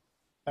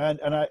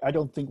 and I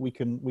don't think we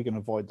can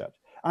avoid that.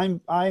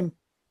 In my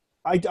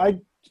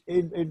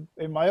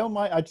own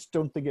mind, I just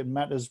don't think it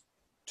matters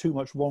too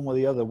much one way or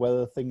the other whether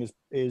the thing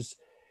is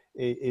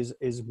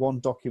one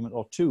document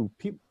or two.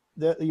 People,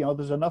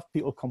 there's enough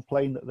people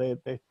complain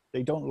that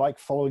they don't like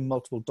following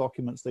multiple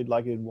documents. They'd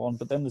like it in one,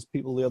 but then there's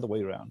people the other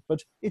way around.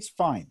 But it's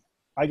fine.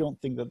 I don't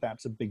think that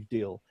that's a big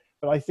deal.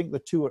 But I think the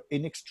two are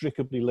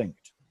inextricably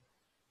linked.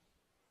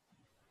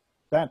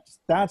 That's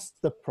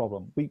the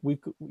problem.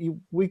 We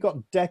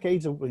got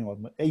decades of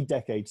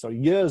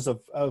years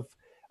of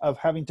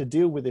having to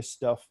deal with this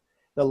stuff.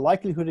 The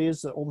likelihood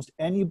is that almost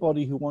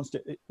anybody who wants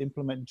to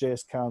implement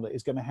JS calendar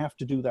is going to have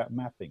to do that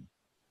mapping.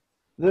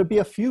 There'll be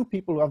a few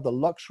people who have the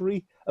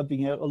luxury of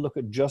being able to look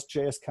at just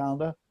JS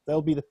calendar.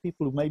 There'll be the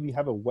people who maybe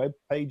have a web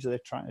page that they're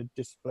trying to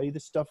display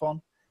this stuff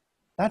on.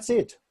 That's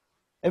it.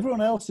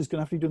 Everyone else is going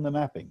to have to be doing the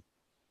mapping.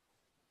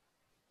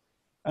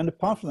 And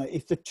apart from that,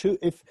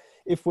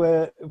 if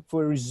we're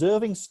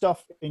reserving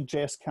stuff in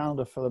JS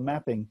calendar for the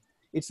mapping,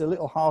 it's a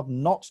little hard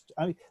not.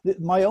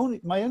 My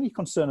only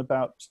concern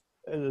about,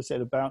 as I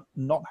said, about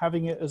not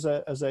having it as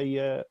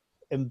a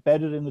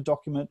embedded in the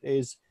document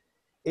is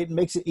it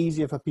makes it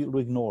easier for people to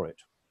ignore it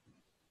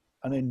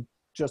and then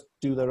just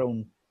do their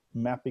own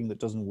mapping that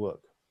doesn't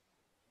work.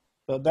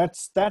 But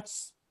that's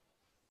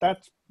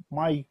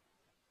my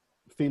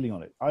feeling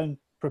on it. I'm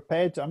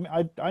prepared to. I'm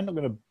not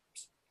going to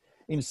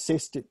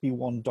insist it be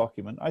one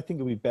document. I think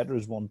it would be better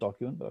as one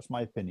document. That's my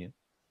opinion.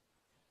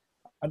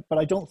 But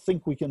I don't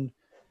think we can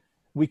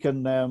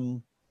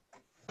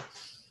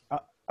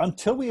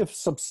until we have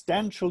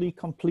substantially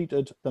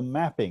completed the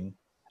mapping,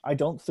 I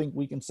don't think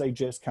we can say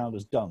JS calendar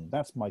is done.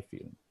 That's my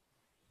feeling.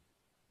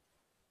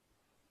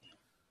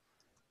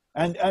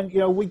 And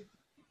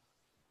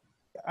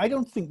I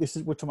don't think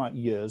we're talking about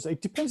years.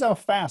 It depends how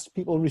fast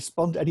people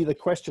respond to any of the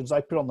questions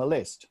I put on the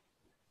list.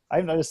 I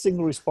haven't had a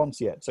single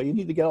response yet. So you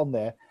need to get on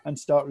there and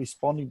start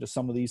responding to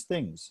some of these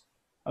things.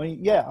 I mean,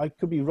 yeah, I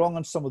could be wrong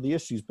on some of the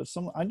issues, but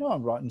I know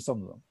I'm right in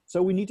some of them.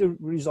 So we need to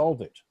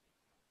resolve it.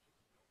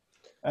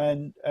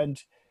 And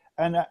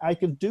I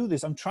can do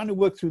this. I'm trying to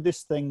work through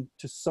this thing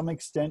to some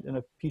extent in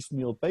a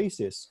piecemeal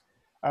basis.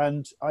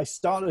 And I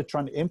started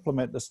trying to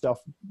implement the stuff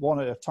one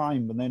at a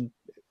time, and then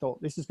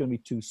thought this is going to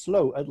be too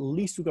slow. At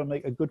least we're going to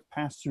make a good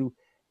pass through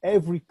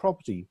every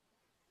property.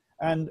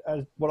 And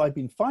what I've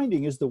been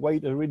finding is the way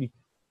to really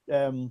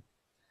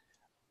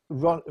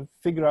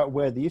figure out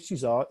where the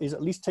issues are is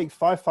at least take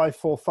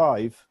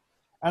 5545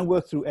 and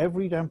work through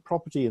every damn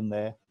property in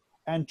there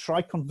and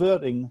try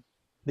converting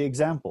the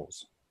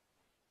examples.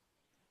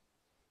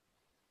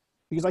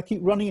 Because I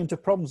keep running into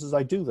problems as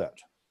I do that.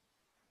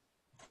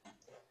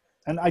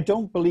 And I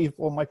don't believe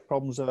all my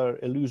problems are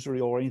illusory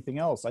or anything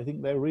else. I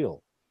think they're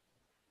real.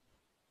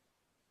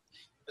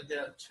 But there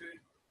are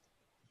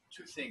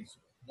two things.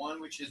 One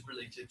which is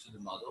related to the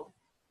model.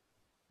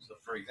 So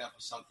for example,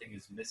 something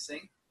is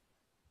missing.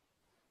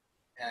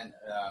 And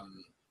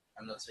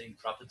I'm not saying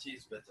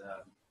properties, but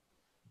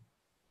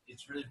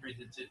it's really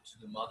related to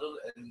the model.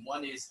 And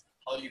one is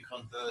how you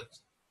convert,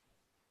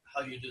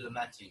 how you do the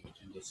matching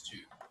between those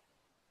two.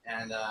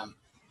 And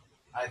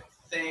I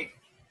think,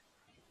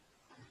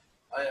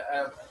 I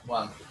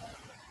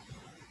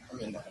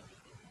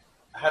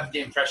have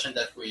the impression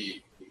that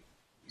we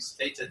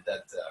stated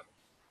that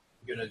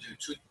we're going to do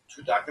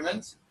two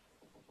documents.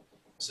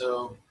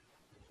 So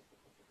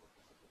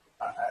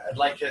I'd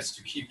like us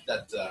to keep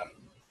that, to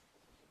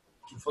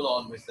follow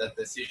on with that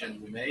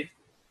decision we made.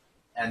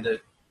 and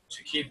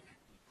to keep,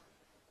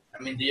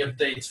 I mean, the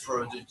updates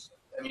for the,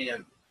 I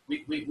mean,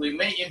 we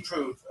may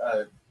improve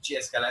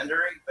GS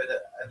calendaring, but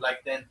I'd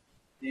like then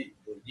the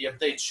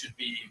updates should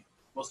be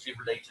mostly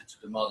related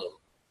to the model.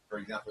 For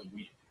example,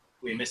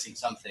 we're missing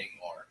something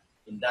or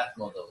in that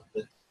model,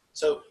 but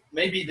so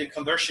maybe the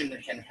conversion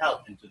can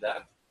help into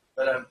that.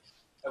 But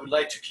I would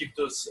like to keep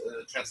those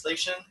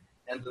translation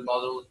and the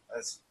model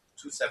as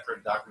two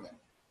separate documents.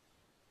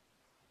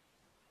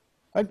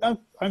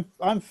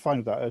 I'm fine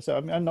with that. So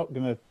I'm not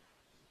going to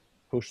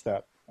push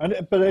that.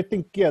 But I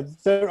think, yeah,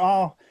 there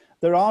are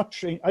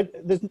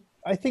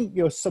I think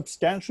your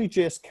substantially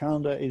JS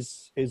calendar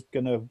is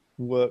going to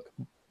work.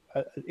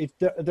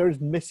 There is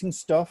missing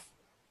stuff,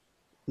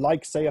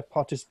 like say a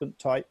participant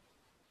type,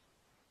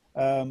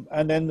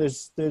 and then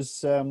there's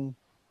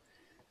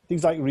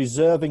things like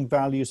reserving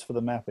values for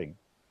the mapping,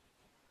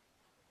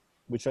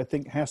 which I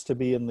think has to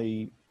be in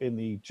the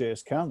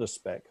JS calendar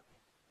spec.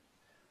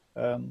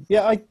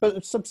 Yeah,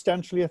 but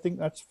substantially, I think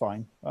that's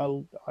fine.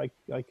 I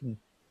can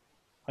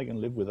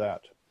live with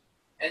that.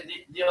 And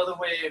the other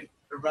way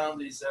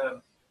around is,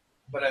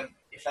 but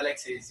if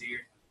Alex is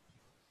here,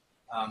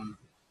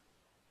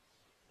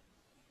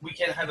 we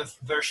can have a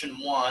version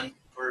 1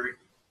 for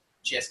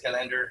GS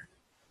calendar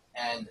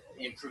and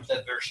improve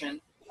that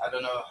version. I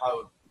don't know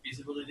how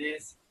feasible it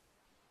is,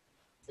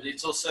 but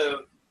it's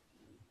also,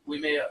 we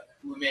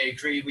may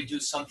agree we do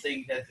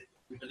something that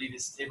we believe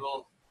is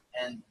stable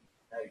and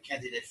a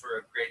candidate for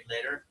a grade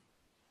later.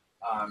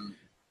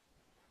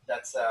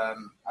 That's I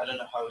don't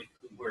know how it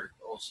could work.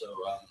 Also,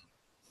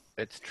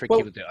 it's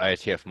tricky with the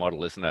IETF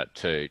model, isn't it?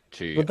 To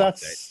but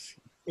that's update.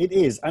 It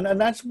is, and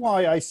that's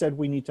why I said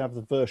we need to have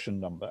the version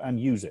number and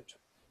use it.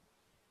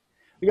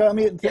 Because, I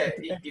mean, yeah,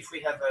 if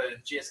we have a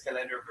GS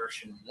calendar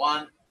version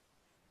 1,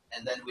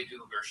 and then we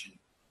do version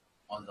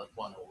 1.1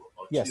 or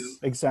 2. Yes,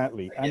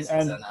 exactly. I guess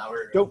it's an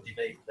hour of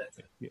debate.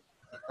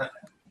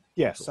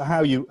 Yes, so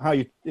how you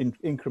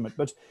increment,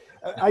 but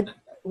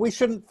we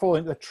shouldn't fall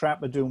into the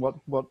trap of doing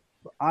what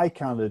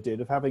iCalendar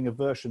did, of having a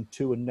version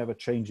 2 and never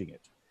changing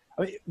it.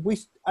 I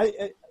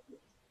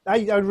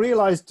mean, I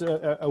realized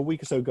a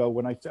week or so ago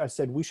when I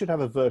said we should have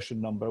a version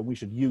number and we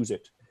should use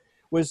it,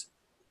 was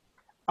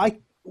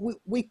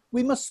we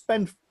must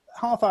spend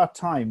half our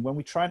time when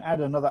we try and add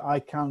another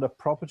iCalendar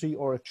property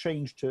or a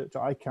change to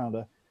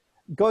iCalendar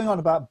going on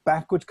about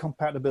backward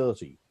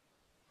compatibility.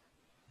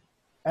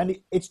 And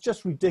it's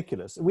just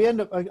ridiculous. We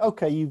end up like,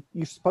 okay,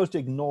 you're supposed to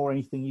ignore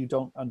anything you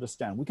don't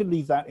understand. We can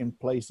leave that in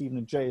place even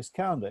in JS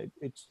calendar.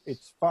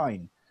 It's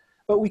fine.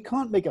 But we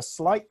can't make a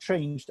slight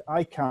change to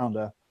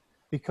iCalendar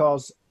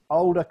because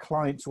older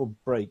clients will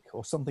break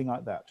or something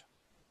like that.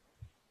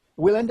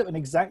 We'll end up in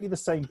exactly the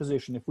same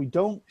position if we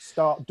don't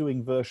start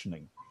doing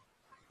versioning.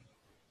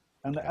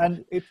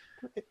 And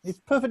it's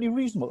perfectly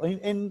reasonable.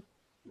 In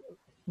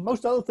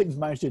most other things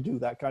manage to do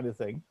that kind of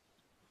thing.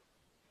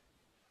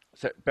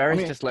 So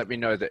Barry's just let me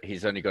know that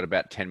he's only got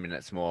about 10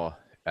 minutes more.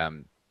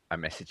 I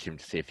messaged him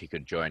to see if he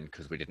could join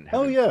because we didn't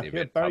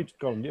have Barry's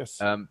gone,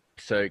 yes.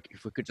 So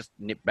if we could just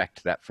nip back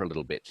to that for a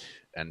little bit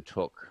and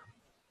talk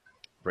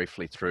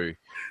briefly through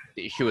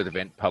the issue with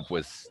Event Pub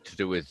was to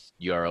do with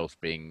URLs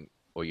being,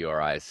 or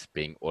URIs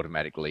being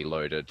automatically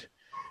loaded,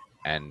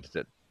 and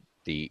that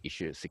the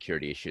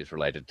security issues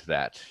related to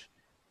that,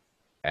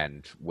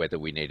 and whether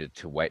we needed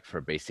to wait for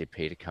a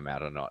BCP to come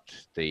out or not.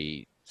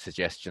 The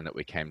suggestion that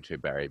we came to,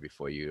 Barry,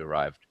 before you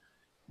arrived,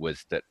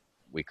 was that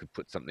we could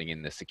put something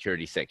in the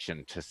security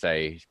section to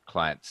say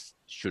clients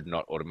should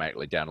not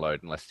automatically download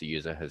unless the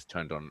user has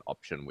turned on an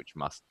option which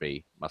must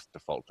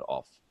default to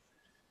off,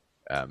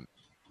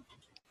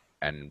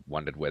 and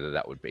wondered whether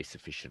that would be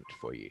sufficient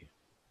for you.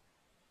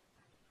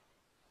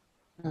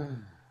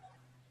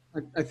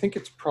 I think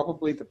it's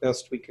probably the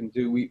best we can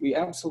do. We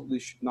absolutely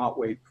should not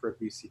wait for a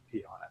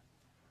BCP on it.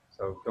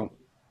 So don't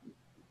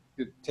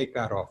take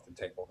that off the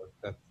table.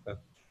 That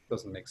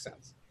doesn't make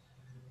sense.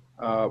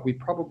 We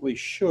probably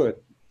should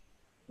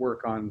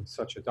work on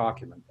such a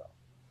document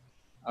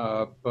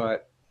though.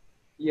 But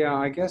yeah,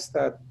 I guess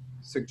that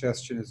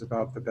suggestion is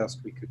about the best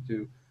we could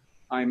do.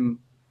 I'm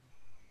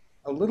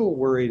a little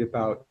worried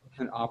about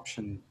an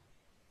option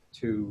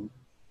to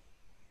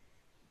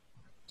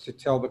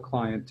tell the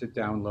client to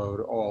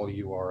download all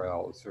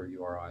URLs or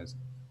URIs.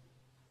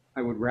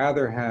 I would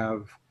rather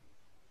have,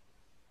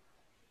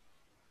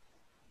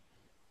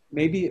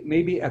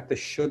 maybe at the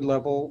should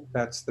level,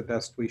 that's the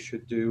best we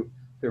should do.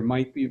 There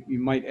might be, you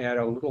might add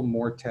a little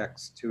more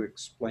text to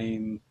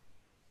explain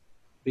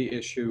the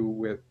issue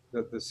with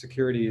the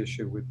security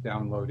issue with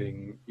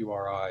downloading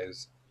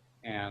URIs,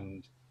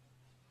 and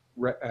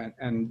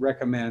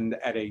recommend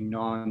at a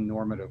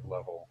non-normative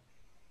level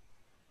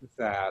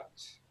that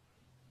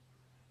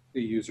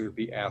the user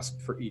be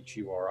asked for each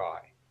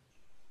URI.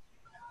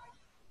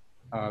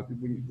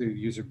 The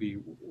user be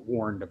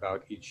warned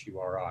about each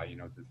URI, you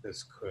know, that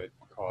this could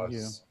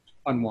cause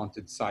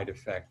unwanted side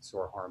effects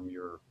or harm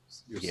your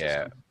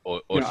system.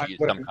 Or to use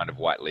some kind of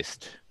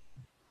whitelist.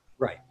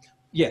 Right.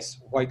 Yes,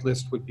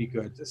 whitelist would be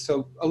good.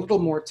 So a little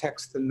more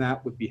text than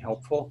that would be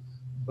helpful.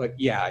 but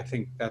yeah, I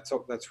think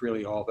that's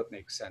really all that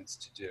makes sense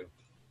to do.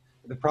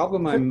 The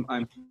problem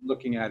I'm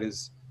looking at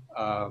is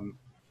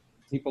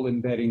people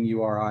embedding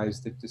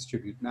URIs that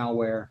distribute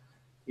malware,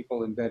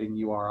 people embedding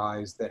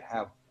URIs that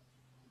have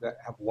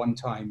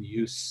one-time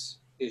use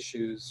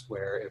issues,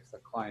 where if the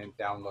client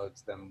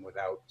downloads them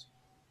without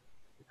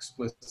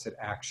explicit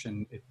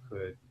action, it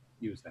could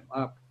use them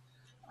up.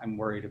 I'm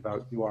worried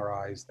about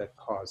URIs that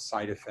cause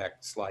side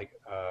effects like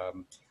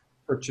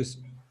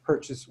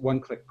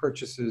one-click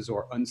purchases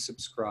or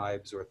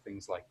unsubscribes or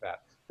things like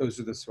that. Those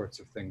are the sorts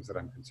of things that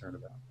I'm concerned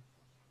about.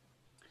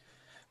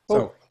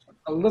 Well, so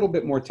a little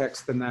bit more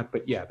text than that,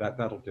 but yeah,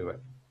 that'll do it.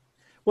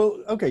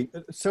 Well, okay.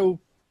 So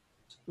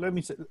let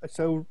me say.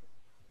 So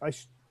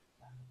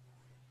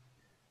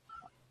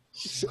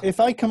if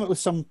I come up with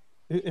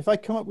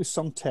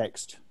some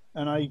text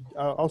and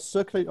I'll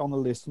circulate on the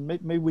list, and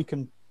maybe it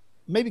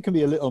can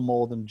be a little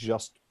more than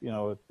just, you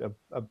know,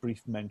 a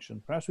brief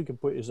mention. Perhaps we can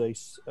put it as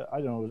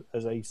I don't know,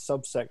 as a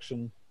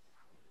subsection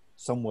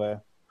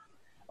somewhere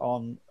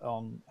on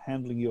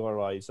handling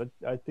URIs.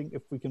 I think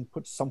if we can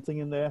put something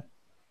in there,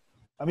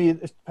 I mean,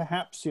 it's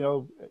perhaps, you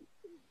know,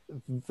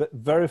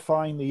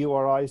 verifying the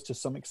URIs to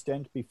some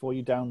extent before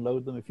you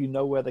download them, if you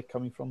know where they're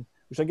coming from,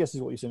 which I guess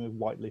is what you're saying with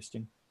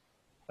whitelisting.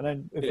 And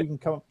then if we can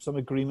come up with some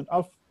agreement,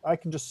 I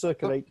can just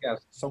circulate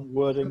some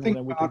wording. I think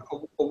and then we can...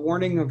 a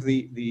warning of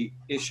the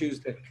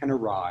issues that can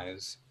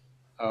arise,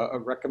 a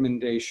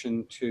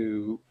recommendation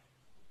to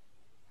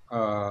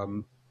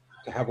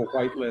have a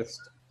whitelist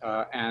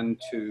and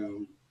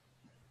to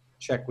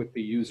check with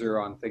the user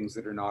on things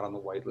that are not on the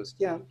whitelist.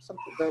 Yeah,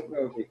 something that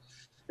would be.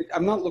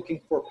 I'm not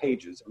looking for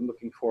pages. I'm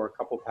looking for a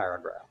couple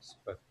paragraphs.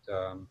 But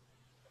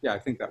yeah, I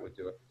think that would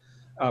do it.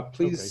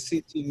 Please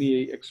CC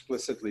me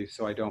explicitly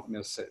so I don't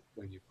miss it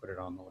when you put it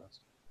on the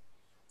list.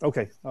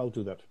 Okay, I'll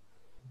do that.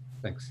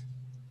 Thanks.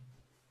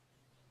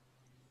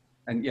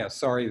 And yeah,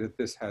 sorry that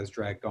this has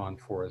dragged on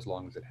for as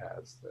long as it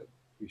has. That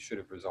we should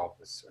have resolved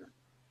this sooner.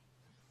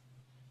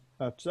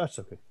 That's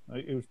okay.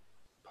 It was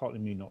partly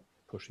me not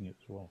pushing it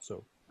as well.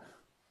 So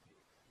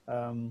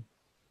I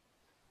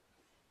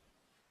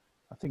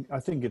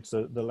think it's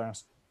the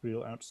last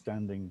real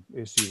outstanding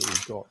issue that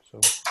we've got. So.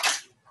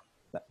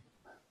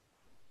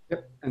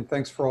 Yep, and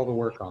thanks for all the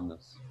work on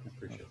this. I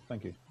appreciate it.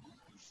 Thank you.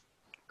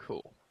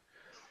 Cool.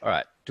 All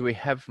right. Do we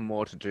have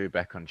more to do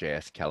back on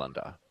JS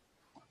Calendar?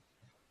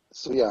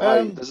 So yeah,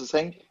 hi, this is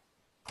Hank.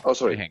 Oh,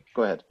 sorry. Hey, Hank.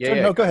 Go ahead. Yeah,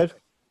 no, go ahead.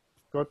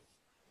 Go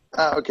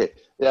ahead. Okay.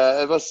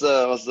 Yeah, it was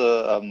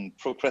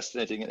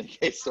procrastinating in any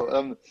case.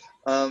 So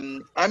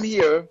I'm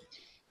here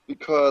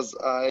because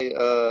I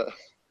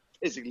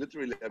basically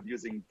literally am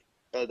using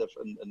CalDev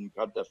and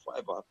CalDev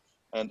forever.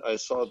 And I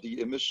saw the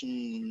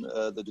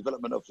the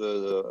development of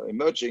the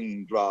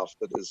emerging draft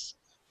that is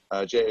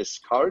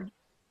JS Card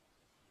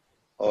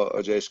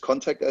or JS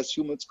Contact, I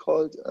assume it's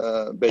called,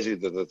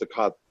 basically the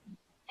card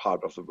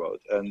part of the world.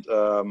 And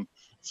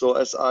so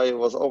as I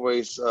was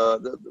always, so a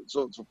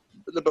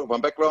little bit of my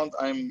background,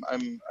 I'm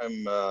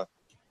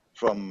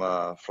from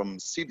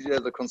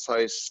CDL, the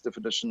concise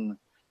definition,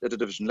 data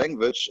definition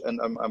language,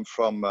 and I'm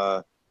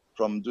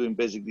from doing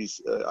basically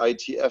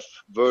IETF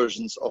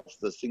versions of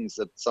the things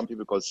that some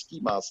people call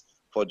schemas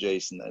for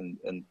JSON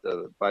and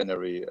the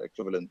binary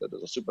equivalent that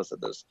is a superset,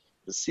 that is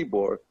the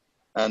CBOR.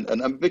 And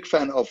I'm a big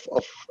fan of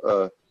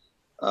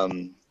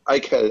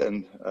iCal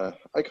and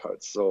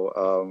iCards. So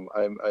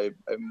I'm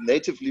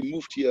natively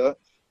moved here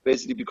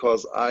basically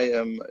because I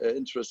am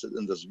interested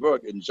in this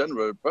work in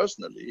general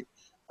personally.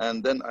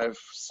 And then I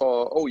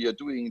saw, oh, you're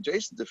doing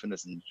JSON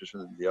definitions,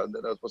 and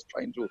then I was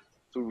trying to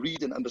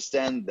read and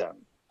understand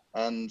them.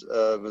 And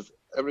with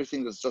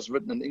everything that's just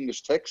written in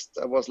English text,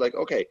 I was like,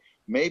 okay,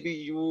 maybe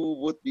you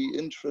would be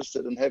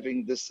interested in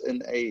having this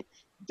in a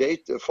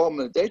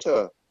formal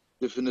data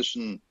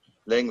definition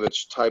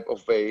language type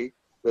of way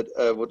that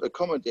would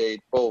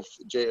accommodate both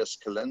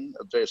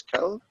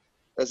JS-Cal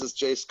as is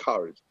JS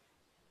Card.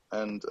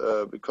 And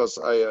because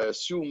I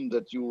assume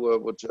that you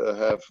would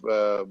have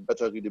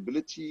better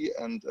readability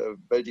and a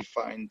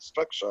well-defined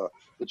structure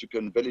that you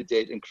can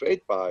validate and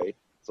create by,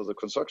 so the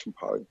construction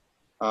part,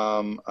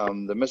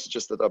 the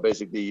messages that are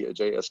basically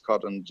JS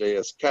Card and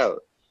JS Cal.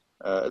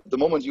 At the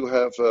moment, you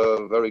have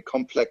a very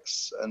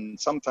complex and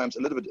sometimes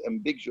a little bit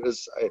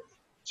ambiguous.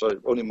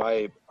 Only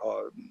my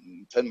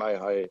 10 my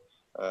high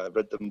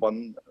read them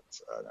one.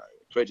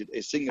 Created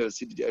a single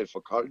CDDL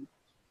for Card,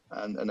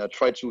 and I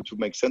tried to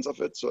make sense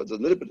of it. So it's a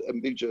little bit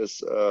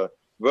ambiguous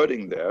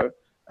wording there.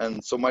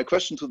 And so my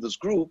question to this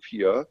group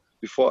here,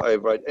 before I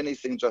write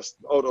anything just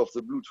out of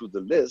the blue to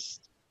the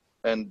list,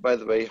 and by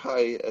the way,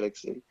 hi,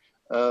 Alexei.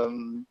 I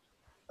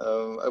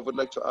would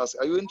like to ask,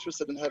 are you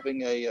interested in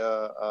having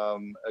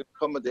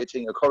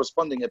accommodating a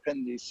corresponding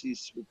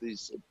appendices with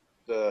these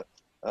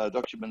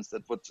documents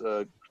that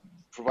would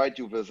provide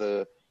you with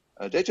a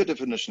data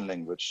definition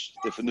language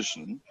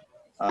definition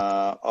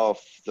of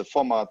the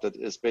format that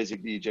is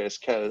basically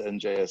JS-Cal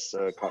and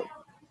JS Card?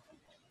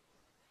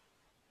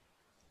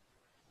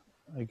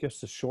 I guess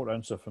the short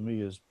answer for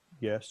me is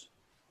yes.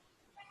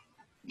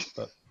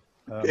 But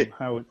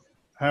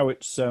how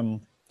it's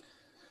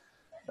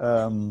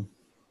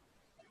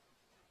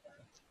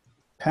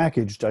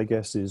packaged, I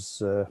guess,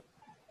 is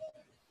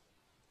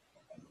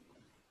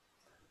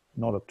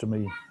not up to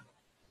me.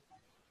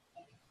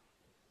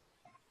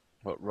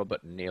 Well,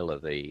 Robert and Neil are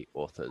the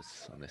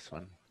authors on this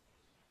one.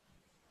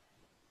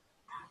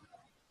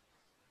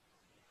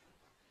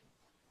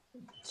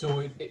 So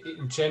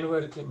in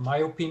general, in my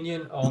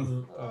opinion,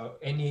 on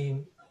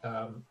any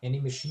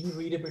machine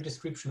readable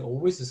description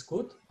always is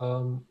good.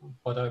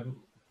 But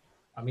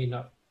I mean,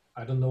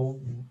 I don't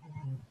know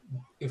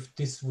if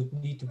this would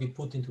need to be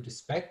put into the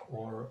spec,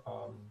 or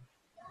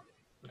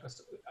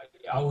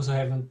I also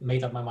haven't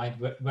made up my mind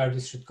where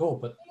this should go.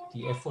 But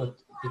the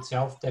effort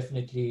itself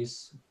definitely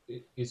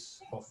is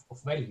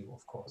of value,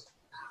 of course.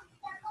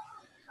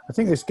 I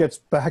think this gets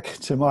back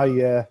to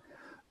my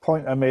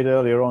point I made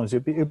earlier on. Is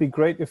it'd be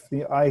great if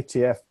the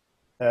IETF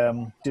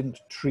didn't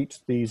treat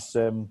these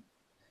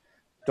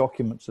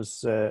documents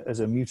as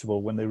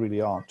immutable when they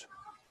really aren't.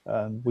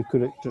 We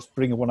could just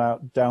bring one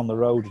out down the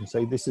road and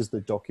say this is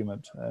the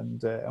document,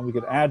 and we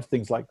could add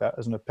things like that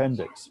as an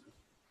appendix,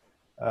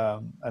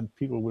 and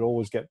people would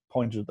always get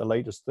pointed at the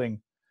latest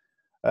thing.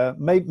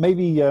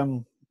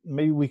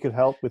 Maybe we could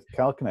help with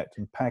CalConnect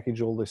and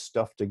package all this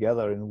stuff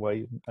together in a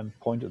way and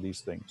point at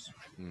these things.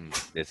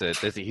 There's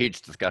a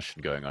huge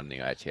discussion going on in the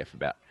IETF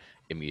about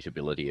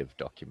immutability of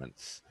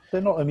documents.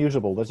 They're not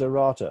immutable. There's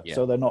errata,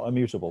 so they're not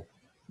immutable.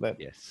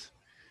 Yes.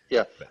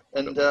 Yeah,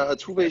 and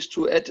two ways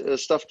to add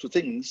stuff to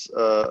things.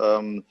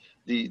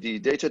 The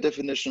data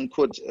definition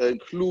could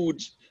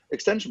include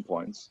extension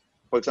points.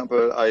 For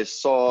example, I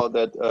saw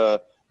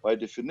that by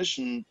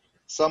definition,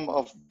 some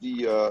of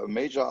the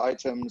major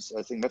items,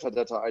 I think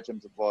metadata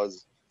items it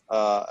was,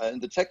 in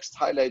the text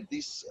highlight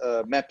these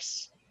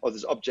maps or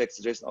these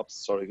objects,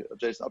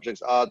 JSON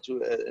objects are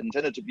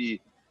intended to be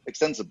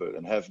extensible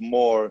and have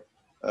more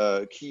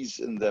keys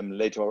in them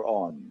later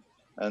on.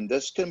 And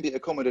this can be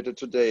accommodated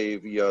today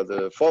via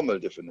the formal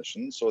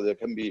definition. So there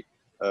can be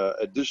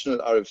additional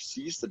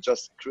RFCs that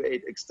just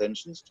create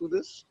extensions to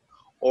this.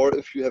 Or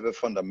if you have a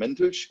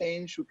fundamental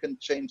change, you can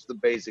change the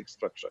basic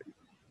structure.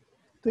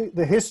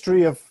 The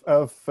history of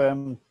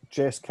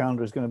JS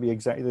Calendar is going to be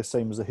exactly the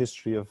same as the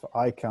history of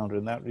iCalendar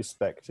in that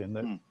respect, in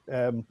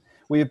that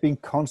we have been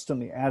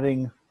constantly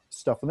adding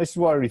stuff. And this is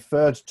what I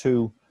referred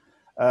to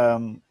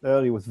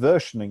earlier with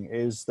versioning,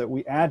 is that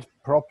we add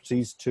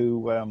properties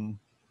to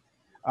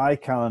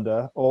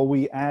iCalendar, or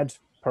we add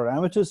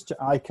parameters to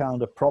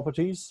iCalendar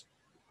properties,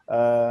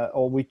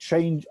 or we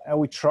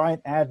try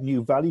and add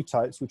new value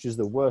types, which is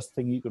the worst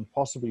thing you can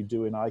possibly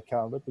do in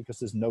iCalendar because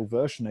there's no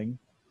versioning.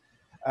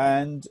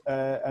 And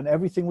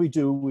everything we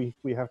do,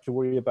 we have to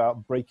worry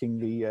about breaking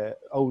the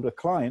older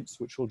clients,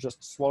 which will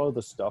just swallow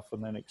the stuff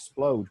and then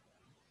explode.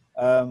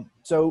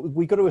 So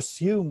we got to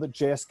assume that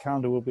JS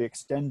Calendar will be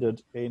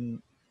extended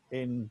in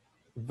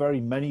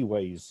very many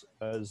ways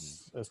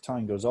as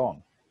time goes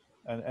on,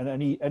 and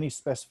any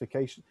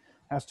specification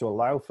has to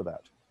allow for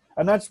that.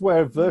 And that's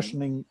where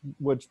versioning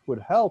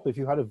would help. If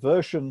you had a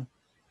version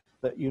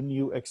that you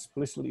knew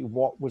explicitly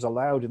what was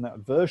allowed in that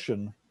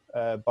version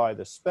by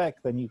the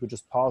spec, then you could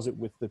just parse it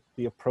with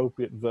the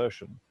appropriate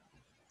version.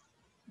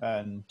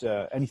 And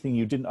anything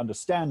you didn't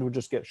understand would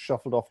just get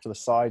shuffled off to the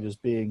side as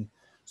being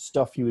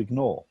stuff you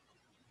ignore.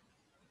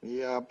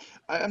 Yeah,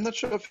 I'm not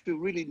sure if you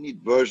really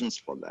need versions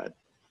for that,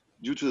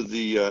 due to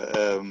the,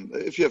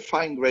 if you have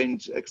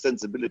fine-grained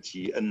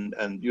extensibility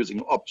and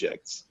using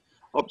objects.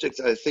 Objects,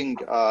 I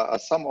think, are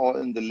somehow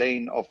in the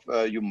lane of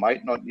you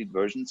might not need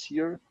versions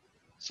here.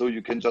 So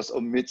you can just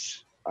omit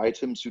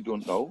items you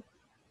don't know.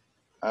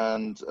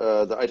 And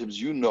the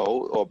items you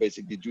know, or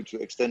basically due to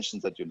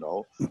extensions that you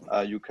know,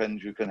 you can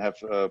have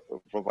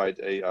provide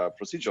a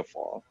procedure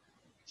for.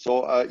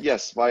 So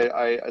yes, while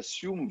I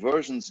assume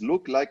versions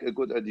look like a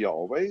good idea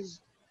always,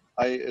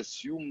 I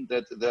assume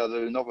that there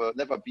will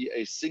never be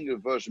a single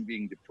version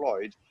being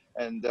deployed,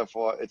 and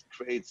therefore it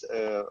creates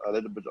a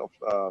little bit of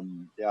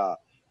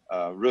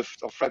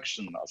rift or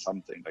friction or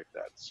something like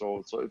that.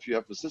 So if you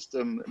have a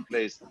system in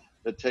place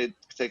that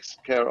takes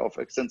care of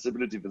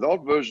extensibility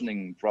without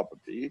versioning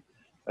properly,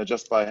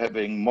 just by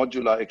having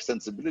modular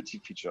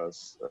extensibility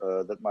features,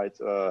 that might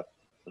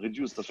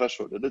reduce the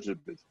threshold a little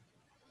bit.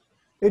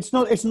 It's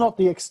not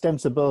the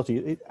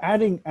extensibility.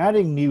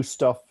 Adding new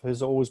stuff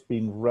has always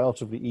been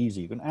relatively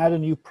easy. You can add a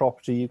new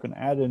property, you can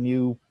add a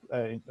new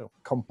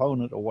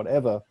component or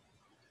whatever.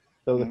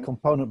 Though the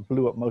component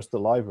blew up most of the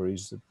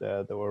libraries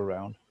that were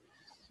around.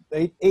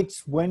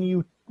 It's when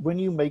you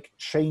make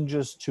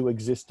changes to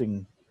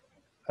existing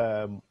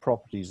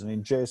properties, and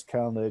in JS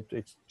Calendar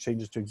it's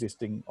changes to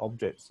existing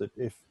objects. That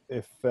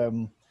if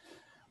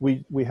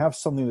we have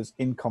something that's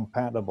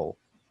incompatible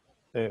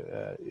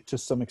to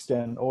some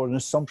extent, or an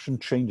assumption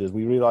changes,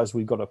 we realize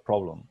we've got a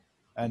problem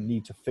and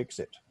need to fix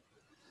it.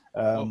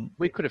 Well,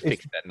 we could have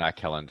fixed that in our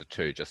calendar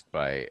too, just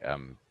by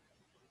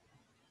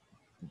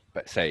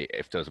but say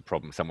if there was a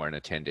problem somewhere in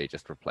attendee,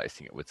 just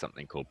replacing it with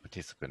something called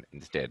participant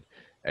instead,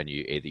 and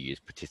you either use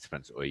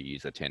participants or you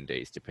use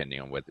attendees,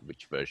 depending on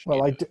which version.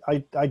 Well,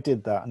 I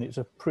did that, and it's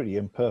a pretty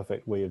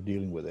imperfect way of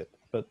dealing with it.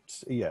 But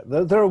yeah,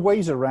 there are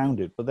ways around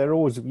it, but you're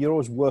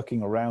always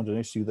working around an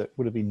issue that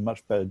would have been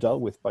much better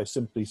dealt with by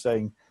simply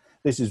saying,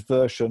 this is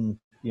version,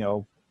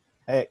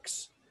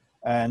 X,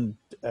 and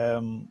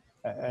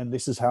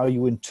this is how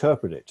you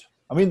interpret it.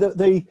 I mean,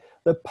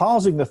 the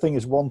parsing the thing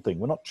is one thing.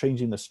 We're not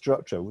changing the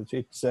structure, which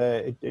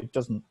it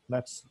doesn't.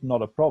 That's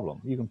not a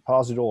problem. You can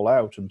parse it all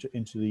out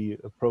into the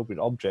appropriate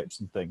objects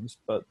and things,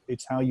 but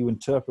it's how you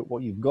interpret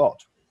what you've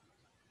got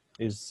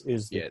is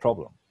the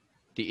problem.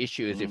 The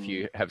issue is if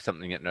you have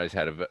something that knows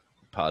how to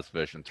parse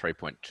version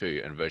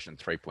 3.2 and version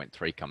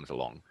 3.3 comes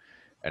along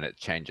and it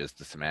changes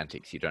the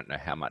semantics, you don't know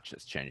how much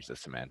it's changed the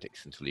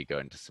semantics until you go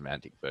into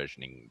semantic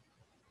versioning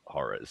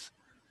horrors.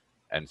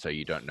 And so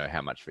you don't know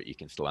how much of it you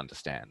can still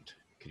understand.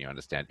 Can you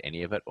understand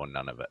any of it or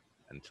none of it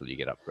until you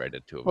get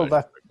upgraded to a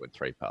version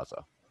 3.3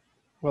 parser?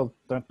 Well,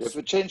 if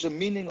you change the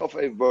meaning of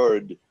a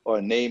word or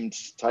a named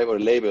type or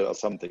label or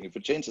something, if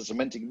you change the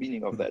semantic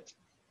meaning of that,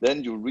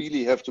 then you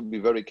really have to be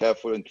very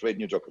careful and create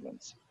new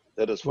documents.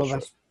 That is for sure.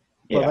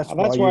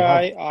 That's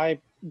why I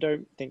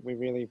don't think we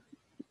really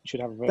should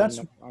have a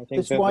version. I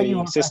think that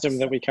the system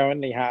that we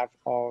currently have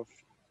of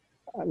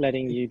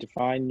letting you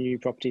define new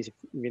properties if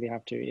you really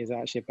have to is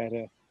actually a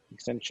better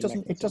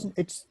extension.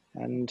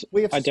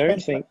 I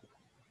don't think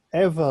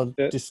ever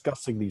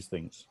discussing these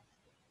things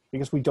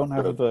because we don't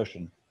have a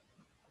version.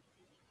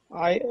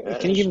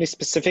 Can you give me a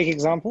specific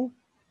example?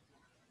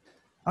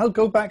 I'll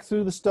go back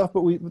through the stuff,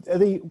 but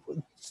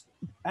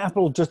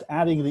Apple just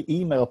adding the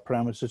email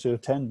parameter to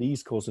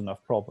attendees caused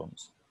enough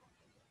problems.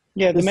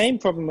 Yeah, the main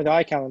problem with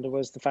iCalendar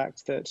was the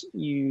fact that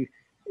it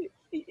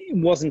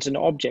wasn't an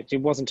object,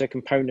 it wasn't a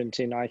component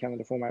in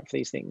iCalendar format for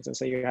these things, and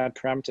so you had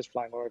parameters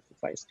flying all over the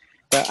place.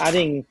 But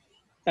adding,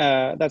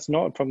 that's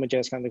not a problem with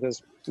JS Calendar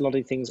because a lot of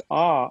these things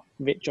are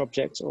rich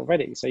objects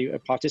already. So a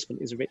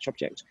participant is a rich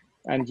object.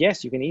 And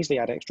yes, you can easily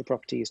add extra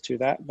properties to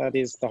that. That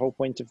is the whole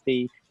point of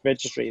the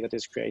registry that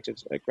is created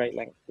at great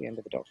length at the end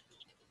of the doc.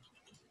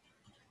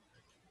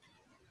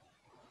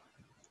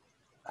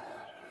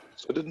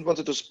 So I didn't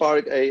want to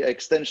spark a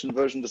extension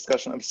version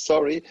discussion. I'm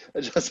sorry. I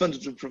just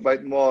wanted to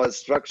provide more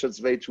structured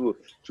way to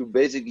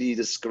basically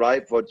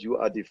describe what you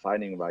are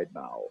defining right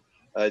now.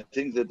 I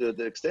think that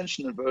the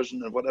extension and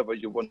version and whatever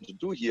you want to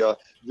do here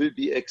will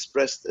be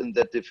expressed in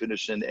that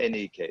definition in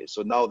any case.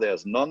 So now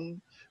there's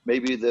none.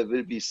 Maybe there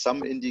will be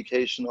some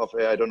indication of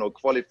a, I don't know,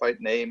 qualified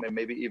name and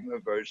maybe even a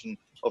version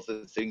of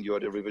the thing you are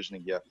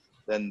revisioning here.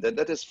 Then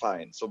that is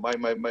fine. So my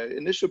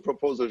initial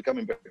proposal,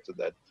 coming back to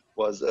that,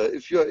 was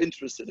if you are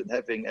interested in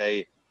having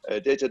a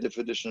data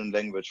definition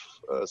language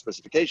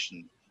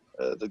specification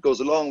that goes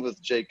along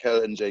with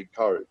JCal and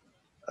JCARD,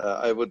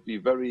 I would be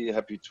very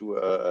happy to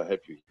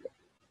help you here.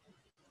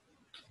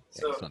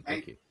 So excellent,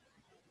 thank you.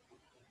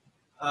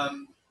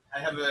 I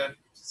have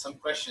some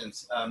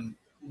questions.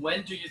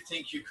 When do you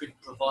think you could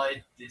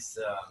provide this,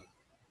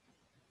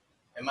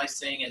 am I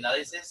saying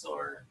analysis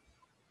or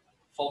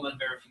formal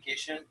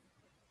verification?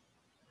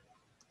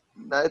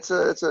 No, it's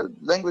a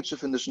language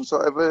definition. So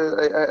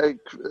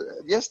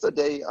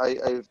yesterday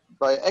I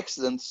by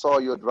accident saw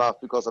your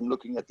draft because I'm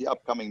looking at the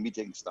upcoming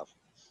meeting stuff.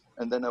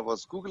 And then I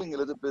was Googling a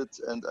little bit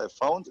and I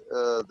found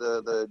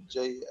the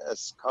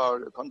JS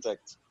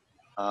contact,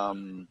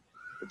 the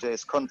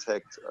JS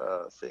contact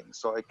thing.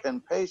 So I can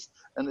paste,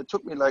 and it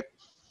took me like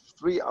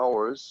 3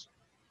 hours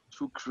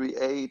to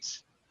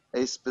create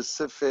a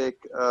specific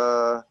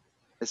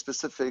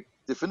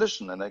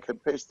definition, and I can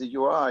paste the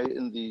URI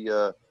in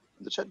the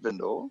chat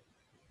window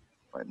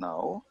right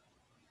now.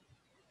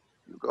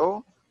 You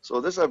go. So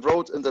this I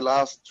wrote in the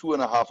last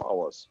 2.5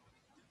 hours,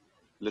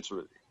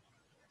 literally.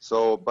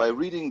 So by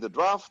reading the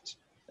draft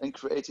and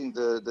creating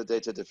the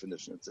data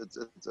definition,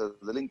 the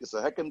link is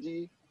a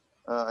HackMD.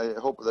 I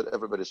hope that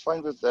everybody's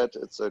fine with that.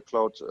 It's a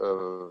Cloud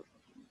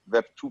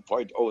Web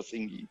 2.0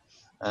 thingy,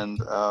 and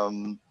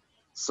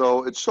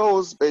so it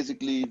shows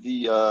basically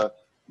the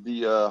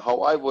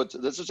how I would.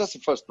 This is just the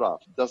first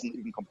draft; it doesn't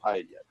even compile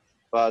yet,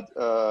 but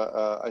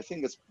I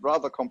think it's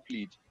rather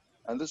complete.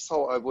 And this is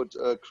how I would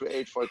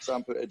create, for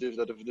example, a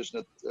data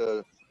definition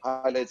that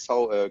highlights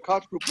how a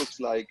card group looks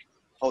like,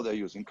 how they're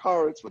using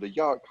cards, what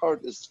a card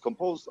is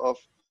composed of.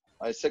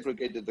 I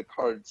segregated the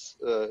cards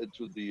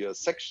into the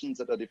sections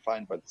that are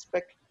defined by the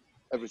spec.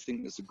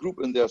 Everything is a group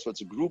in there, so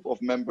it's a group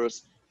of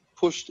members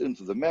pushed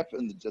into the map,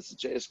 and just a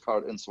JS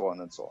card, and so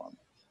on and so on.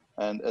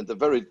 And at the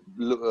very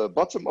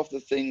bottom of the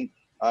thing,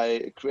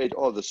 I create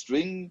all the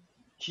string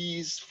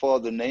keys for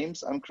the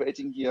names I'm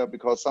creating here,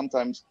 because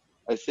sometimes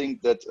I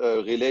think that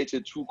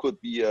related to could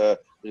be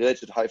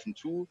related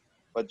 -2,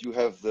 but you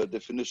have the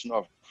definition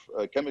of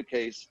camel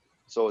case,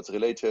 so it's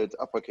related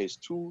uppercase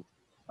 2.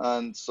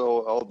 And so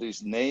all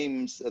these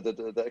names that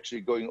are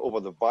actually going over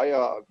the wire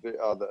are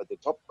at the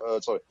top,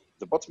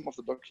 the bottom of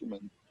the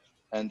document.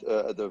 And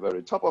at the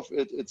very top of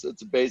it, it's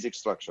a basic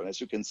structure. And as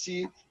you can see,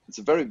 it's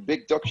a very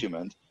big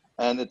document,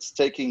 and it's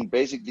taking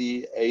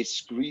basically a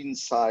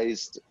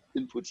screen-sized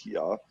input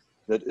here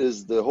that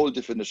is the whole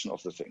definition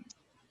of the thing.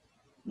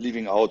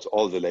 leaving out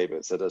all the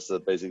labels. That is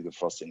basically the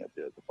frosting at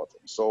the bottom.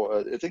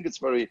 So I think it's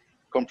very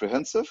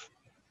comprehensive,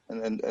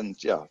 and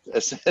yeah,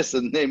 as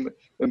the name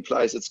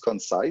implies, it's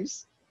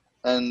concise,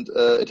 and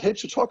it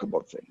helps you talk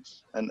about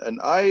things. And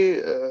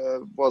I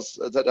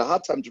had a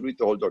hard time to read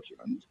the whole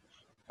document,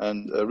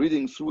 and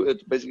reading through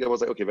it, basically I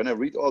was like, okay, when I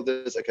read all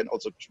this, I can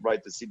also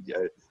write the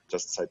CDL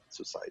just side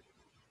to side,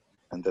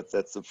 and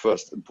that's the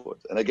first input.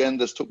 And again,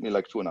 this took me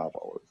like 2.5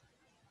 hours.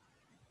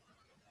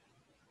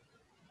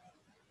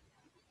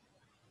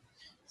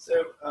 So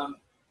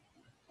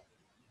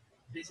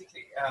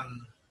basically,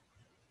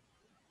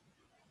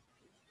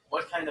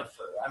 what kind of,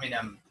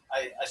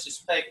 I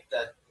suspect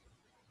that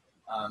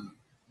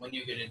when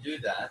you're going to do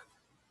that,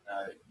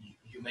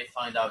 you may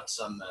find out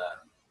some,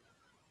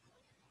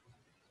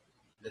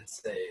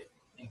 let's say,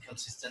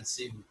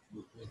 inconsistency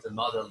with the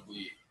model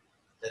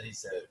that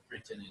is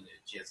written in the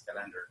JS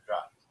calendar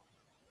draft.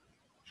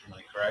 Am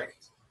I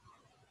correct?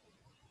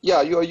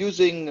 Yeah, you are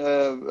using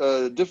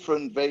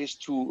different ways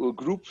to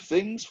group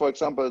things. For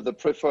example, the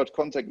preferred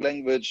contact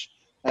language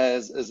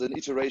is an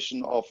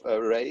iteration of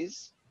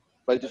arrays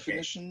by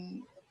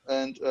definition,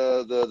 and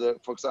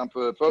for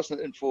example,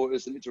 personal info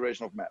is an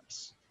iteration of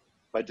maps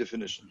by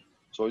definition.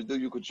 So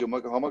you could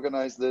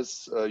homogenize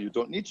this. You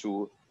don't need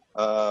to,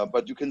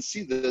 but you can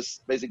see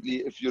this basically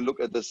if you look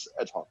at this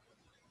ad hoc.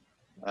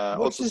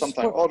 Also,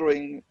 sometimes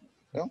ordering.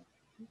 Yeah?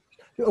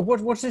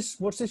 What's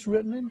this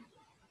written in?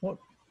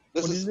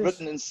 This is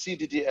written in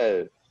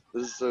CDDL.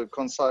 This is a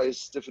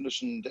concise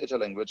definition data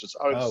language. It's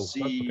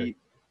RFC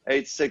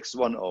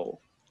 8610.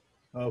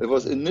 Okay. It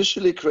was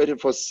initially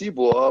created for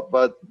CBOR,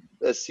 but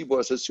as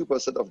CBOR is a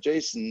superset of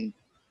JSON,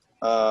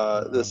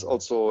 this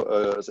also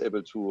is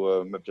able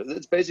to map.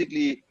 It's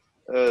basically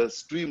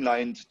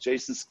streamlined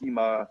JSON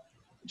schema.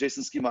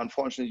 JSON schema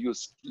unfortunately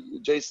uses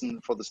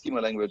JSON for the schema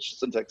language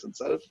syntax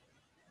itself,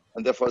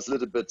 and therefore it's a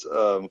little bit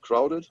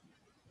crowded.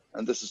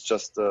 And this is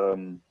just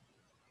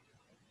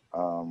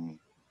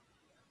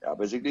yeah,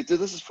 basically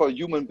this is for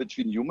human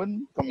between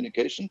human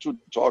communication, to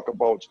talk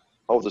about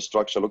how the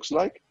structure looks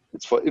like.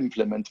 It's for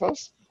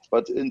implementers,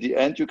 but in the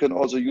end you can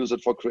also use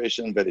it for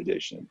creation and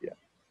validation in the end.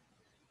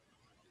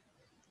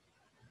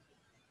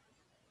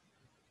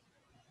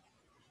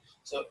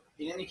 So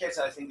in any case,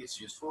 I think it's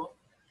useful.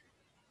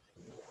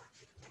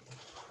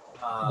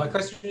 My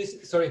question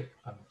is, sorry.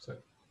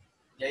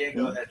 Yeah,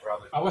 go ahead,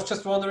 Robert. I was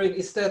just wondering,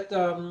 is that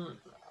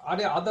are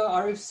there other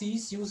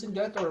RFCs using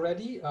that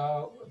already?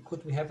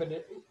 Could we have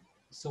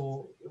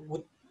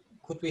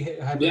could we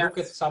have a look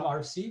at some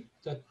RFC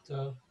that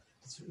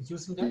is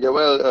using that? Yeah,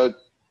 well,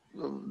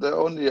 the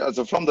only,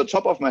 from the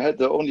top of my head,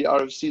 the only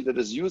RFC that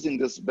is using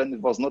this, when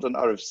it was not an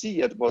RFC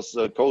yet, was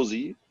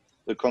COSI,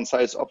 the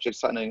concise object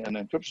signing and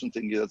encryption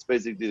thingy. That's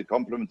basically the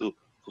complement to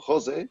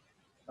Jose.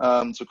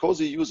 So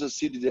COSI uses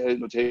CDDL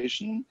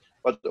notation,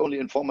 but only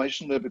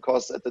informational,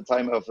 because at the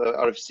time of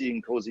RFC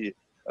in COSI,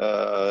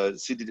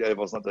 CDDL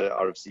was not a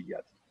RFC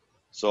yet.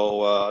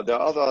 So there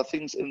are other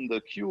things in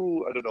the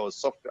queue. I don't know,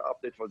 software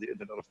update for the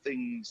Internet of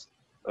Things,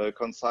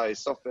 concise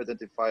software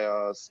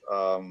identifiers,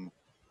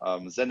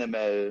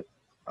 ZenML.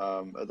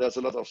 There's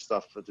a lot of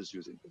stuff that is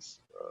using this.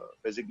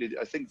 Basically,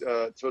 I think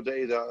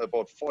today there are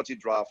about 40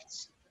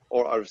 drafts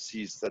or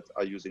RFCs that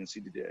are using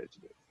CDDL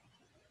today.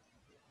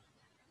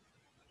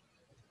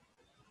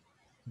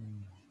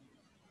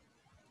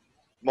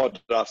 More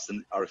drafts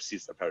than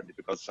RFCs apparently,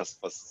 because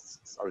just was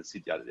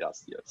RFC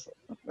last year. So.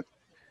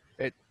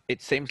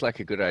 It seems like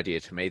a good idea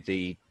to me.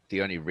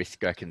 The only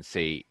risk I can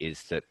see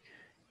is that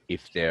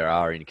if there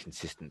are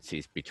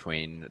inconsistencies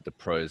between the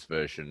prose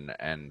version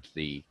and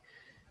the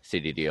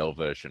CDDL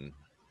version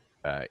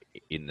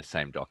in the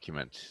same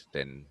document,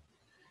 then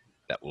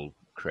that will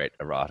create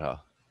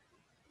errata.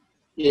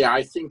 Yeah,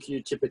 I think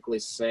you typically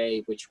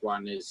say which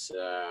one is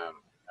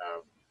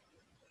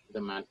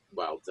the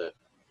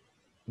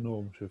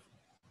normative.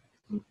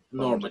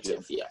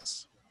 Normative,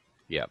 yes.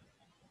 Yeah.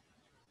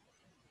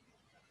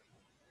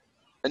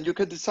 And you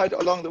can decide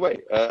along the way.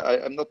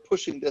 I'm not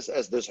pushing this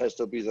as this has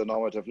to be the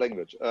normative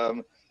language.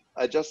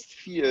 I just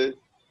feel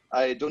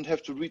I don't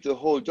have to read the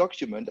whole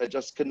document. I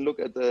just can look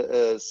at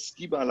the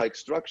schema-like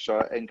structure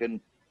and can,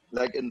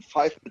 like in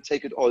 5 minutes,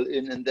 take it all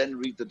in and then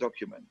read the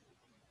document.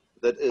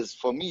 That is,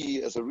 for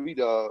me as a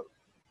reader,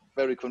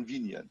 very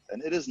convenient.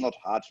 And it is not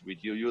hard to read.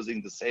 You're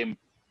using the same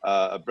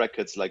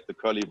brackets, like the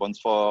curly ones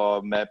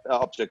for map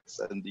objects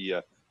and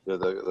the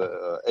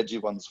edgy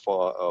ones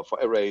for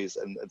arrays,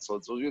 and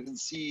so you can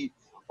see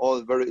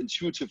all very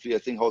intuitively, I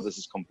think, how this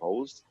is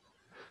composed,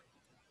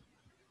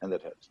 and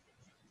that helps.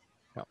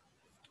 Yeah.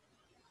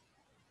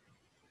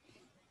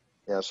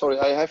 Yeah. Sorry,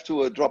 I have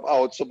to drop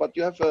out. So, but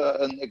you have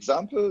an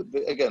example.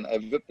 Again, I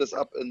whipped this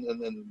up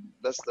in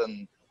less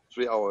than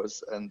 3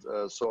 hours, and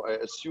so I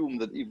assume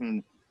that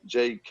even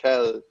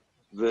JCal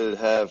will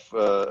have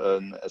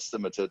an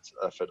estimated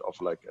effort of,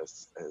 like, I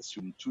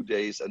assume 2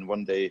 days and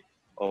 1 day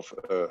of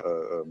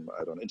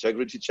I don't know,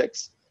 integrity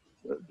checks,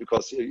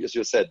 because as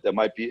you said, there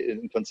might be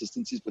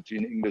inconsistencies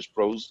between English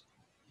prose,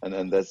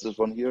 and that's this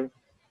one here.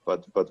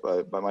 But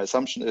my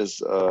assumption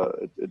is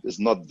it is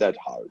not that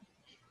hard.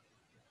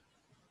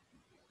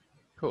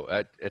 Cool.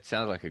 It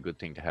sounds like a good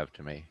thing to have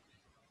to me.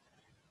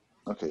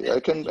 Okay, I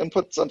can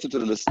put something to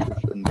the list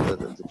in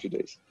a few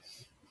days.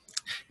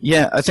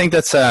 Yeah, I think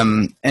that's.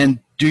 And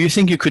do you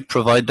think you could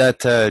provide that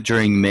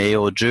during May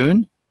or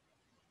June?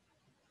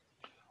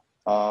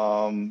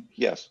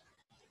 Yes.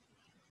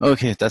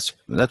 Okay,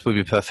 that would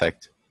be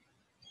perfect.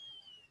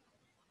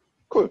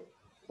 Cool.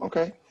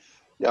 Okay.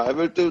 Yeah, I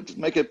will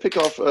make a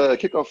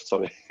kickoff.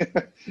 Sorry,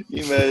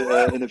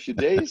 email in a few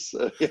days.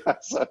 Yeah,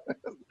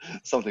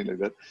 something like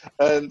that.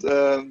 And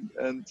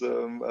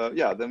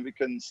yeah, then we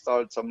can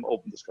start some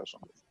open discussion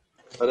on this.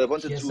 But I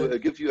wanted to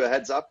give you a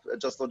heads up. I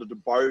just wanted to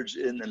barge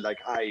in and like,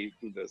 hi,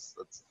 do this.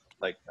 That's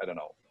like, I don't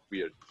know,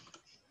 weird.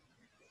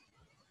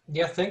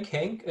 Yeah, thank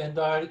Hank. And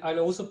I'll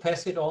also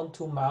pass it on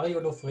to Mario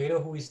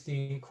Lofredo, who is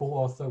the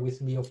co-author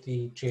with me of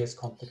the JS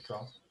contact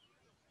draft.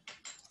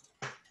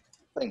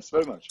 Thanks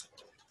very much.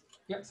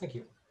 Yeah, thank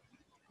you.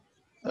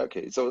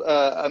 Okay, so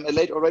I'm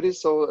late already,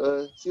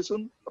 so see you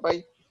soon.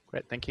 Bye-bye.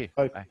 Great, thank you.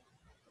 Bye. Bye.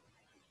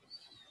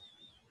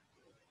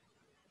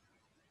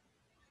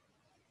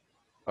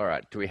 All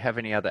right, do we have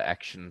any other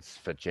actions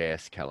for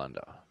JS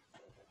calendar?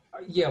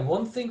 Yeah,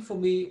 one thing for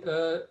me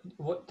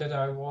that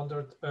I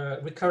wondered,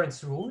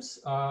 recurrence rules.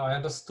 I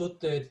understood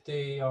that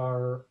they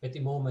are, at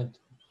the moment,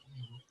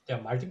 there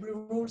are multiple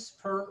rules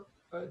per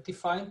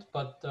defined,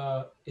 but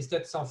is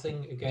that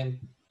something, again,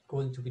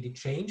 going to be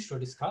changed or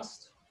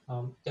discussed?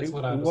 That's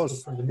what I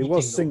understood from the meeting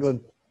notes.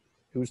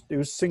 It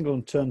was single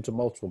and turned to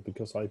multiple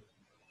because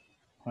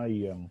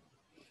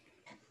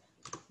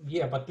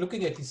Yeah, but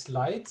looking at the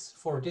slides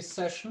for this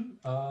session,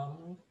 I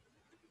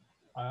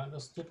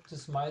understood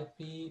this might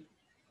be.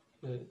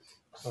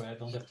 Sorry, I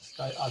don't have the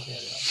slide. Ah, there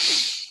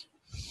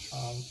they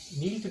are.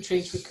 Need to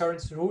change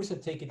recurrence rules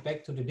and take it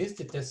back to the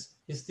list. Is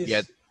this?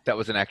 Yeah, that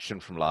was an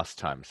action from last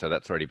time, so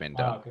that's already been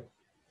done. Ah, okay.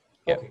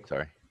 Yeah, Okay.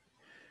 sorry.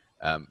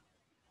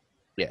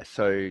 Yeah,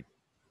 so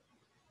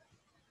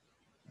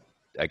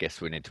I guess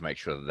we need to make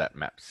sure that that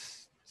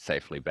maps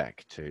safely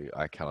back to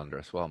iCalendar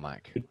as well,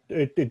 Mike.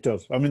 It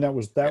does. I mean, that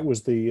was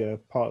the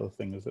part of the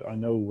thing is that I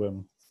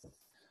know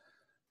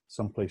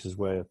some places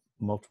where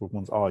multiple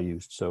ones are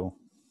used. So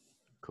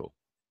cool.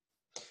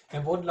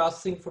 And one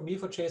last thing for me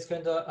for JS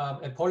Calendar.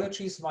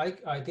 Apologies,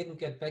 Mike, I didn't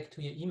get back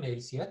to your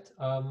emails yet.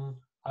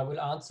 I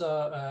will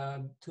answer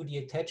to the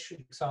attached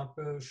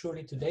example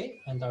surely today,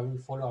 and I will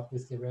follow up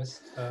with the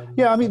rest.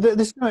 Yeah, I mean,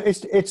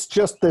 it's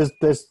just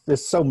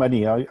there's so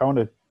many. I want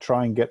to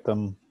try and get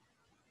them.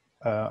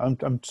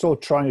 I'm sort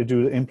of trying to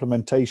do the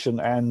implementation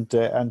and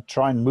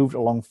try and move it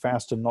along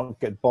fast and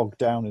not get bogged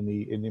down in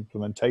the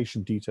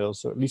implementation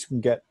details. So at least we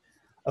can get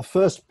a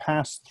first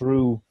pass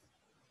through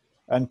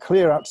and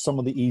clear out some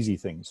of the easy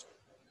things,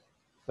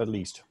 at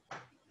least.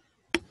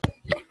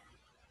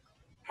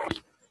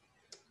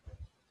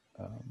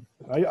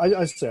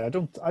 I say I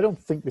don't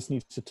think this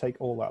needs to take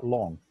all that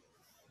long,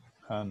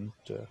 and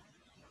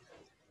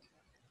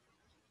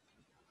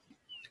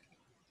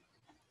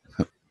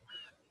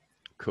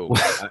cool.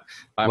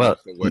 I'm well,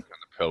 also working on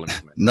the Perl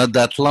implement. Not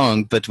that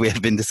long, but we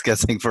have been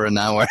discussing for an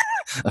hour.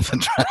 That's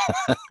true.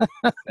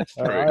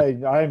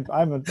 I'm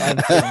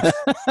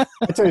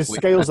I'd say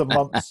scales of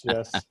months.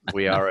 Yes,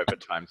 we are over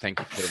time. Thank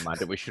you for the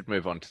reminder. We should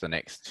move on to the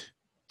next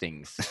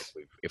things.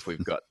 If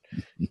we've got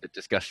the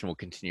discussion, will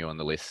continue on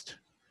the list.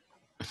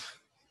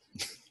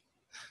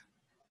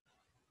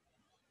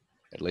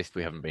 At least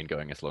we haven't been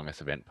going as long as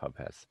EventPub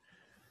has.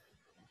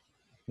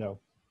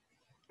 No.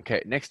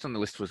 Okay, next on the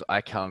list was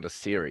iCalendar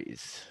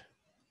series.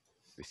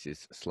 This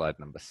is slide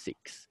number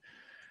 6.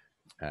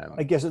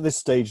 I guess at this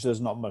stage,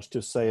 there's not much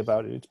to say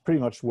about it. It's pretty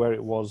much where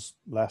it was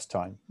last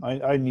time.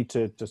 I need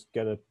to just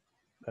get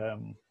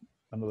another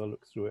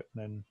look through it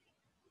and then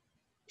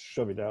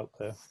shove it out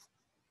there.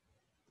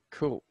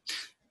 Cool.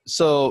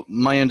 So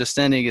my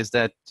understanding is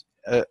that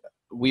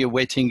we are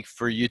waiting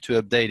for you to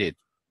update it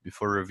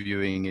before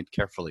reviewing it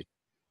carefully.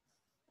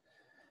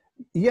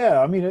 Yeah,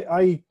 I mean,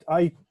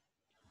 I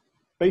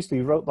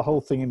basically wrote the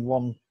whole thing in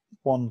one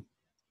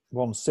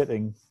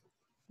sitting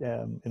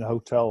in a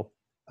hotel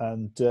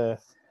and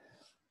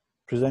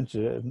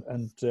presented it,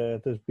 and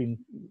there's been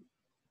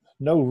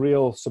no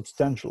real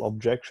substantial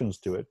objections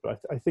to it.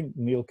 But I think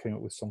Neil came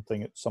up with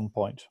something at some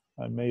point.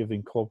 I may have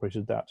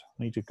incorporated that.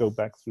 I need to go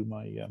back through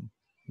my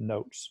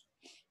notes,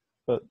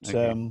 but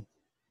okay.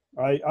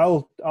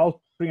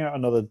 I'll bring out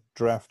another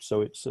draft so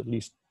it's at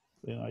least,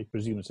 I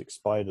presume it's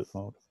expired at the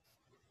moment.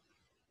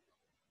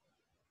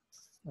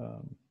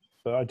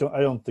 But I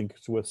don't think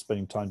it's worth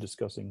spending time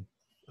discussing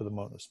at the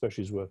moment,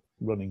 especially as we're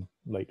running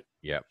late.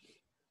 Yeah.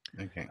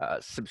 Okay.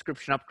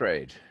 Subscription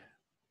upgrade.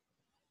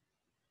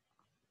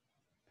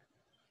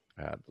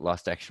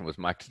 Last action was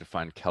Mike to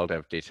define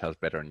CalDev details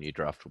better. A new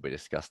draft will be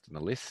discussed in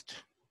the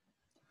list.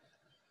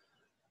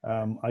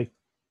 I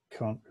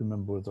can't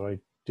remember whether I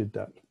did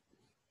that.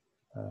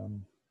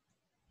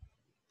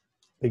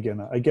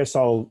 Again, I guess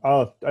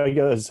I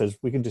guess it says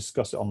we can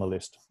discuss it on the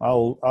list.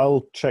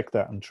 I'll check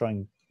that and try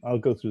and I'll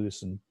go through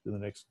this in the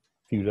next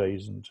few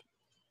days, and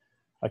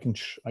I can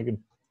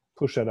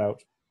push that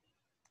out.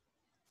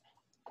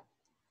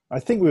 I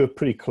think we were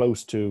pretty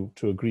close to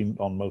agreement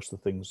on most of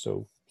the things.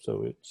 So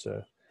it's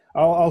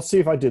I'll see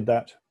if I did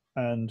that,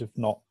 and if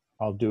not,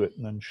 I'll do it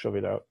and then shove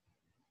it out.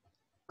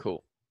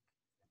 Cool.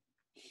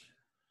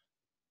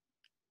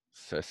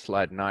 So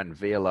slide 9,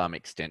 VAlarm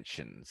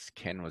extensions.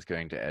 Ken was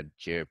going to add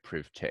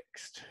geo-approved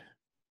text.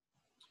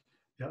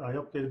 Yeah, I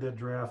updated that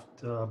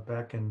draft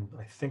back in,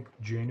 I think,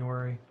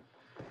 January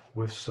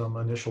with some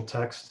initial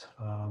text.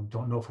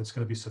 Don't know if it's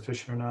going to be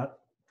sufficient or not,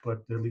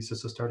 but at least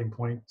it's a starting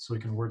point so we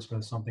can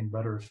wordsmith something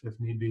better if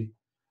need be.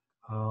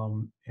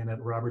 And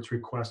at Robert's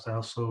request, I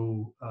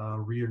also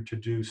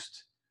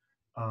reintroduced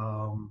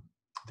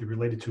the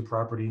related to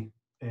property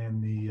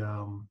and the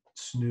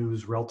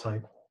snooze rel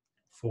type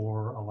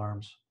for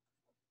alarms.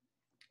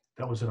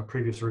 That was in a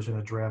previous version of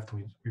the draft.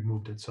 We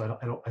removed it, so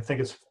I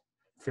think it's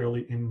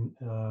fairly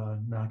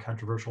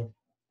non-controversial.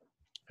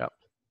 Yep.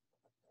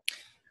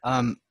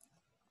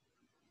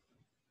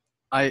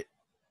 I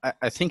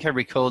think I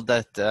recall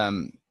that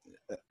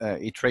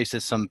it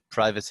raises some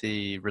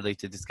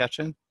privacy-related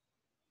discussion.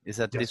 Is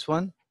that this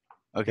one?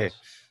 Okay. Yes.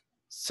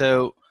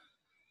 So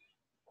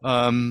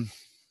I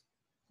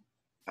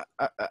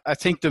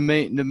think the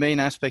main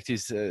aspect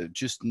is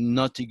just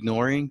not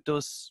ignoring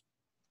those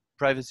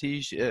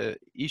privacy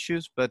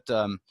issues, but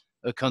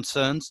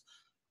concerns.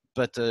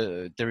 But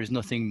there is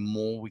nothing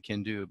more we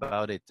can do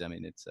about it. I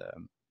mean, it's.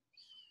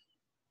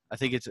 I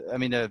think it's. I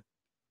mean,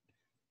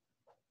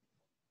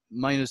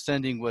 my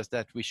understanding was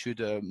that we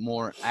should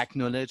more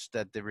acknowledge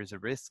that there is a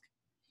risk,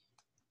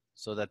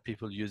 so that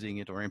people using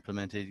it or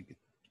implementing it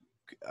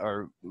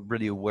are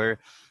really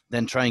aware,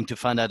 than trying to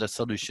find out a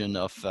solution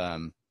of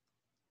a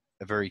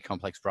very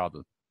complex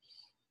problem.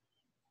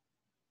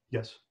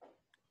 Yes.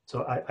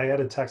 So I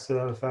added text to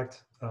that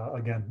effect.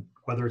 Again,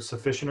 whether it's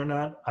sufficient or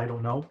not, I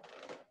don't know.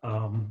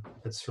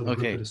 It's for the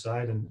group to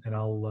decide, and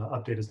I'll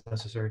update as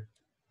necessary.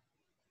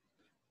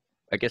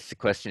 I guess the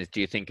question is, do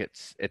you think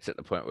it's at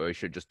the point where we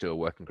should just do a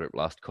working group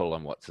last call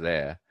on what's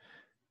there?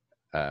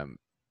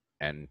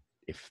 And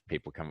if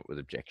people come up with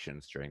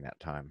objections during that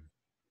time?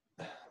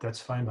 That's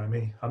fine by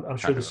me. I'm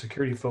sure the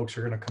security folks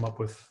are going to come up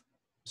with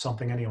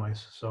something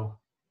anyways. So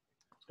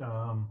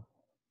yeah,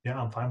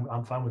 I'm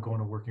fine with going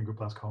to working group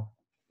last call.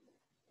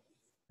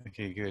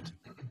 Okay, good.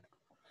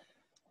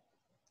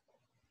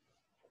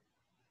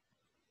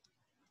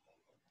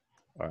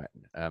 All right.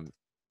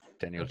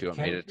 Daniel, do you want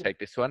me to take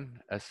this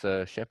one as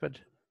a shepherd?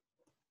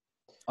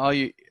 Oh,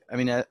 I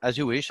mean, as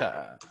you wish.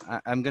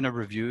 I'm going to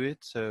review it.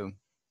 So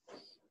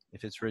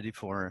if it's ready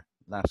for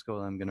last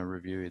call, I'm going to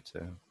review it.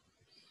 So.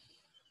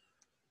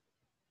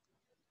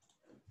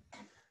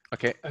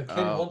 Okay.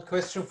 Ken, one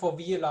question for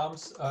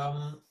VAlarms.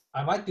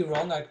 I might be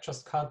wrong. I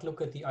just can't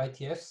look at the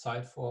IETF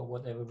site for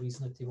whatever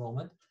reason at the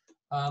moment.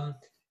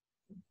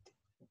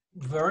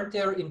 Weren't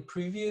there in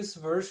previous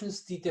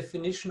versions the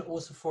definition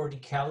also for the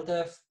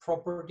CalDev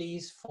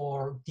properties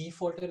for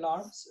default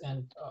alarms?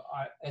 And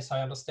as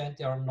I understand,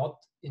 they are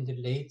not in the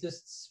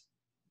latest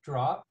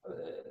draft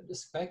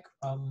spec.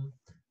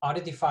 Are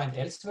they defined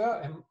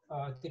elsewhere?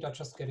 Did I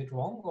just get it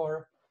wrong,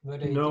 or were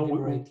they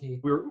deliberately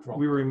dropped?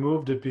 We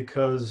removed it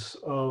because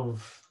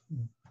of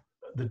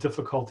the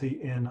difficulty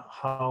in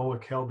how a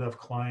CalDev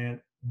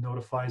client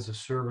notifies a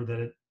server that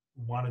it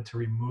wanted to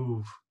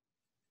remove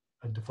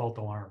a default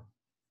alarm.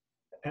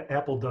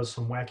 Apple does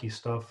some wacky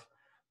stuff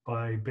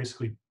by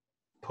basically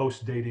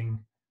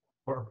post-dating,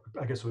 or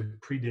I guess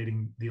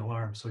predating the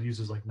alarm. So it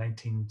uses like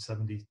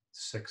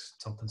 1976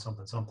 something.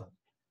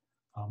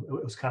 It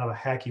was kind of a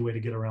hacky way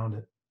to get around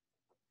it.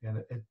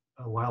 And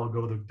a while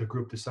ago, the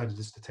group decided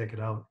just to take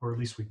it out, or at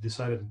least we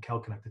decided in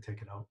CalConnect to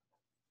take it out.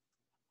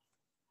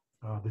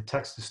 The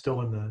text is still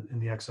in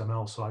the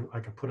XML, so I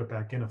can put it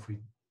back in if we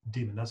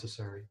deem it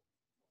necessary.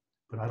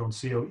 But I don't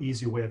see an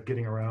easy way of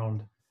getting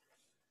around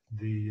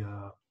the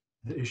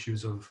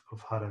issues of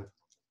how to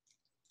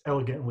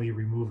elegantly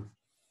remove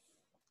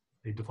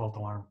a default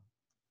alarm.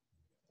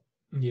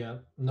 Yeah,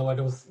 no, I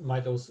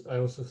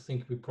also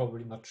think we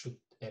probably not should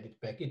add it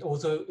back. It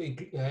also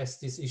has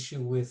this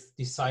issue with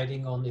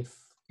deciding on if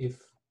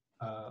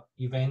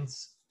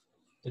events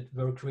that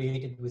were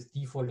created with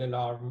default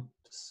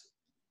alarms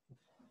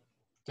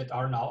that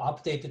are now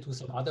updated to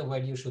some other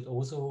value should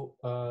also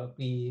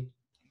be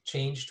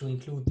changed to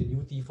include the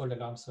new default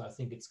alarm. So I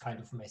think it's kind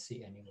of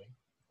messy anyway.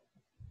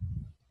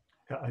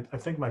 Yeah, I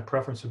think my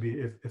preference would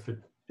be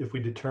if we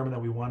determine that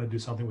we want to do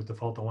something with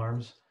default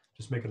alarms,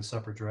 just make it a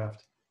separate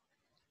draft.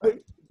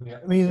 Yeah,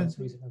 I mean,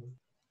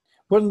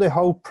 wasn't the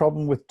whole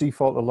problem with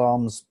default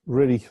alarms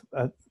really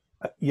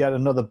yet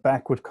another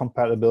backward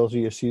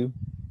compatibility issue?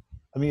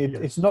 I mean,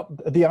 it's not,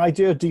 the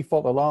idea of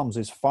default alarms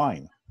is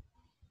fine,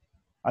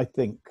 I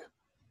think.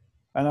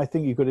 And I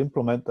think you could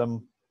implement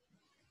them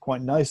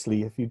quite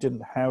nicely if you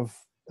didn't have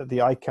the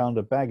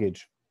iCalendar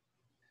baggage.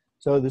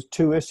 So there's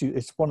two issues.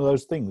 It's one of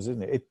those things,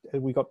 isn't it?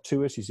 We got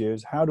two issues here.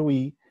 Is how do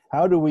we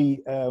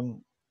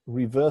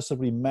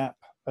reversibly map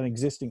an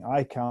existing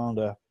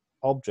iCalendar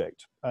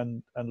object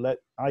and let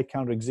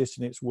iCalendar exist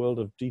in its world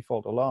of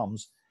default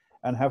alarms,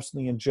 and have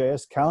something in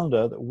JS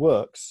Calendar that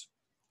works,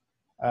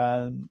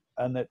 and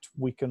that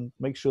we can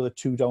make sure the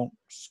two don't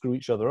screw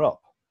each other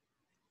up.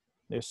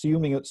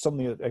 Assuming that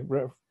something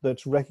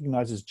that's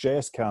recognized as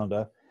JS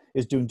calendar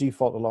is doing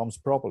default alarms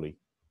properly.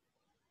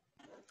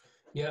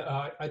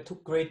 Yeah, I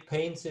took great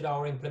pains in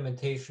our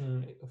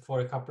implementation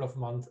for a couple of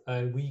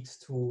weeks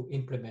to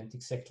implement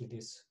exactly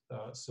this.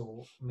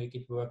 So make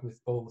it work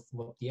with both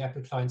what the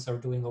Apple clients are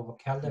doing over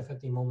CalDev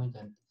at the moment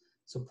and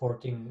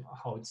supporting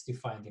how it's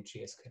defined in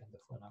JS calendar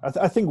for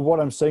now. I think what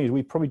I'm saying is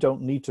we probably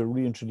don't need to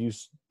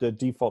reintroduce the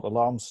default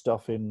alarm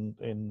stuff in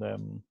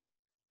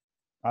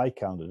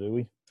iCalendar, do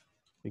we?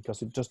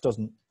 Because it just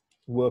doesn't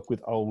work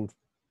with old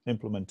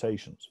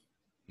implementations.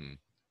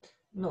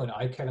 No, in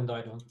iCalendar,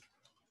 I don't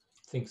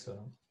think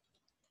so.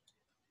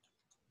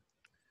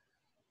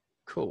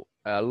 Cool.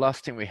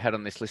 Last thing we had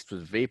on this list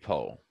was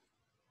vPoll.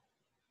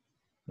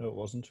 No, it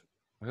wasn't.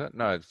 Was it?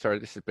 No, sorry.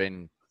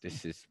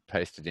 This is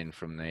pasted in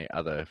from the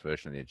other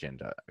version of the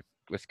agenda.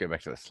 Let's go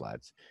back to the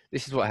slides.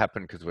 This is what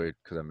happened because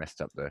I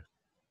messed up the.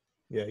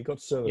 Yeah, you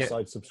got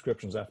server-side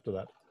subscriptions after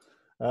that,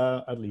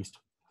 at least.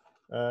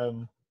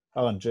 And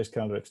JS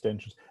calendar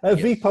extensions. Yes.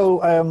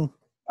 vPoll.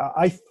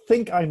 I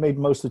think I made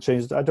most of the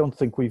changes. I don't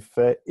think we've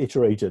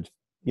iterated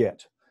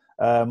yet.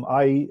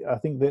 I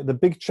think the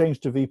big change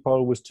to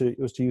vPoll was to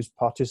use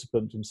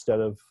participant instead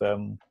of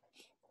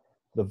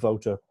the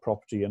voter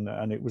property,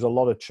 and it was a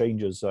lot of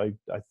changes. I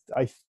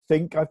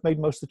think I've made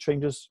most of the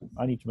changes.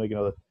 I need to make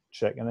another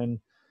check, and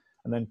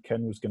then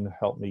Ken was going to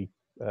help me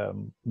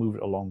move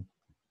it along.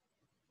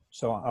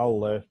 So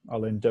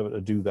I'll endeavour to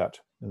do that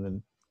in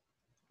the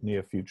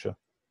near future.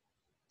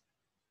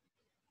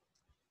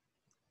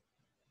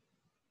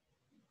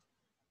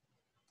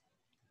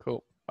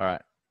 Cool. All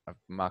right, I've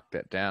marked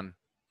that down.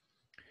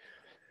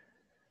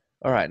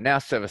 All right, now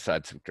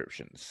server-side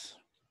subscriptions.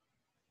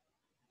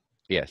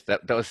 Yes,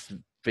 that was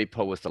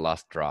vPoll was the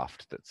last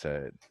draft that's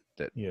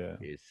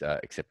is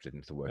accepted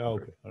into the working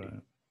group. Okay, all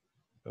right.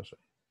 That's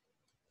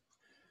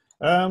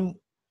right.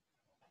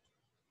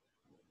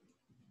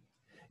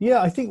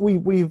 Yeah, I think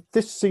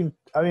this seemed.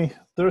 I mean,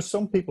 there are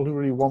some people who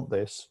really want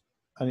this,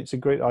 and it's a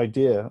great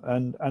idea,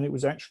 and it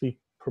was actually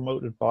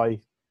promoted by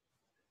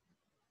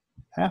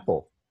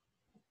Apple.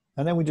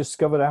 And then we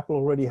discovered Apple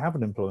already have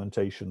an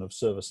implementation of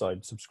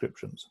server-side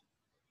subscriptions.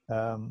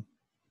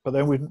 But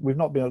then we've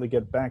not been able to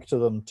get back to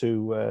them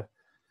to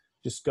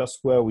discuss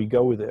where we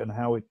go with it and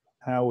how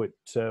it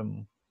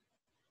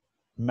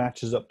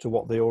matches up to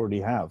what they already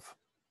have.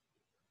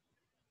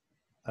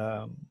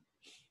 But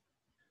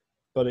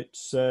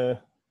it's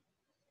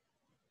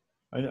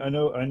I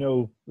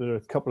know there are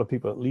a couple of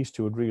people at least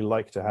who would really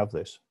like to have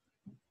this,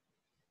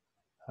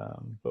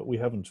 but we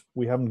haven't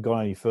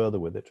gone any further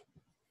with it.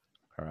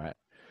 All right.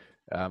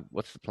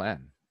 What's the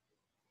plan?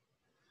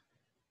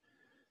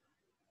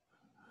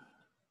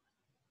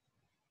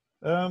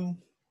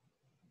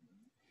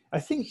 I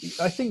think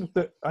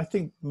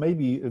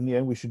maybe in the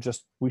end we should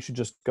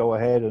just go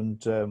ahead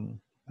and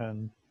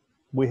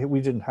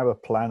we didn't have a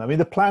plan. I mean,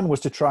 the plan was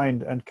to try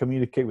and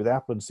communicate with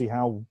Apple and see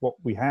how what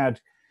we had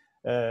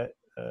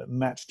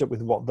matched up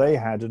with what they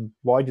had, and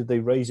why did they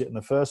raise it in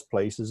the first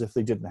place as if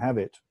they didn't have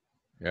it.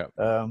 Yeah.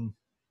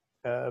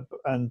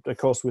 And of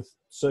course, with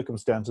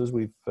circumstances,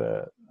 we've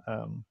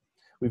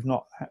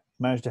not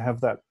managed to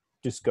have that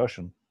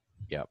discussion.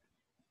 Yeah.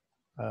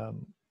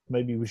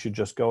 Maybe we should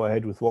just go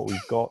ahead with what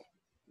we've got.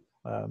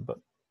 But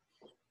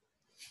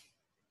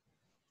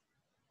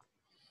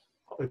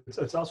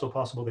it's also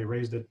possible they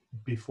raised it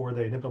before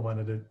they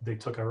implemented it. They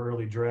took our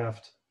early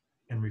draft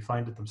and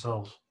refined it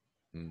themselves.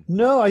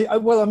 No,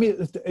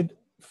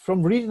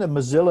 from reading the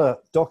Mozilla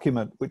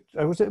document, which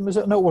was it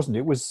Mozilla? No, it wasn't.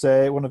 It was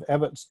one of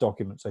Everett's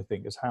documents, I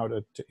think, is how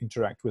to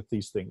interact with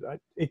these things.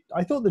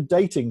 I thought the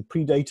dating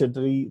predated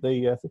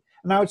the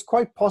now it's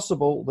quite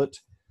possible that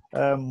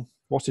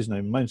what's his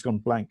name? Mine's gone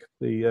blank.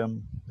 The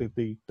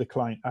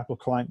client, Apple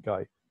client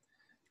guy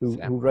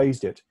who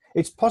raised it.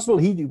 It's possible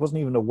he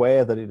wasn't even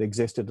aware that it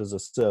existed as a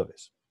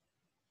service.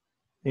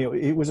 You know,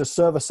 it was a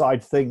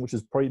server-side thing, which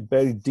is probably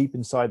buried deep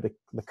inside the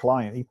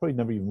client. He probably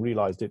never even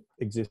realized it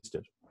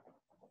existed.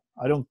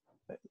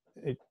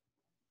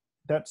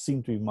 That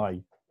seemed to be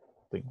my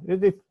thing.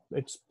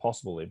 It's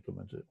possible to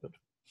implement it, but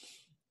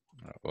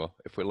well,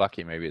 if we're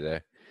lucky, maybe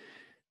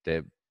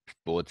they're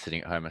bored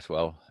sitting at home as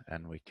well,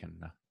 and we can.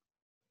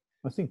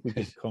 I think we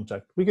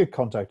could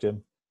contact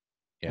him.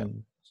 Yeah.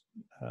 And,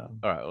 all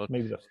right. Well,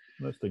 maybe that's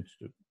thing to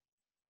do.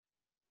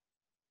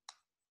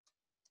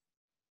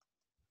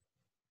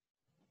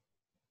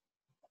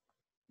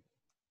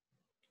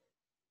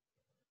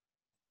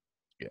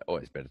 Yeah,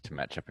 always better to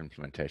match up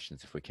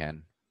implementations if we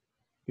can.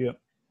 Yeah.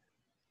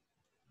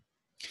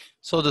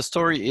 So the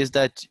story is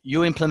that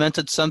you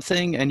implemented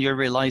something and you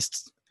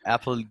realized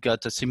Apple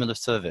got a similar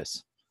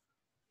service.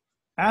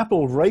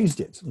 Apple raised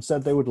it and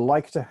said they would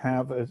like to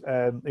have,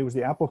 it was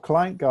the Apple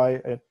client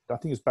guy, I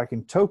think it's back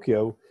in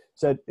Tokyo,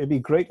 said it'd be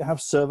great to have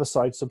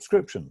server-side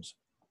subscriptions.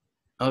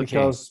 Okay.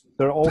 Because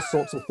there are all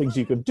sorts of things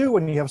you can do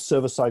when you have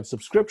server-side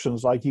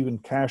subscriptions, like you can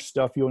cache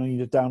stuff, you only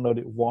need to download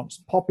it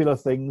once. Popular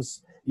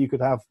things, you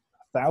could have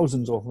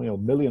thousands or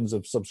millions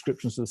of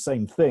subscriptions to the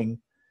same thing,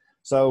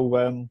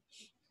 So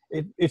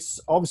it's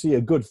obviously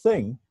a good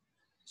thing.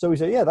 So we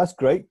say, yeah, that's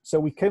great. So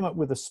we came up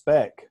with a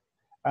spec,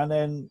 and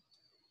then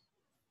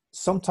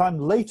sometime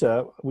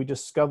later we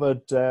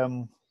discovered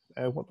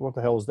what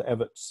the hell is the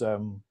Everts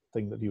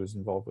thing that he was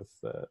involved with?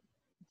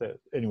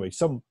 Anyway,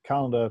 some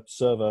calendar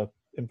server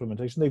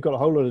implementation. They've got a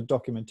whole lot of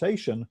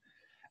documentation,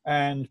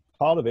 and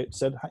part of it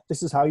said,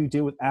 this is how you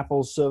deal with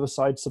Apple's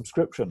server-side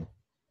subscription.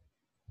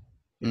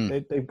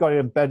 They've got it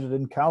embedded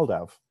in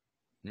CalDAV,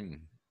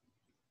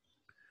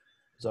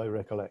 as I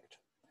recollect.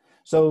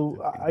 So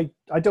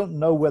I don't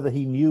know whether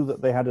he knew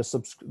that they had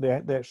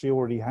they actually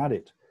already had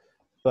it,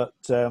 but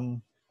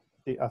I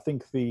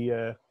think we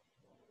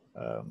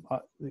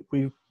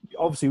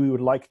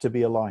would like to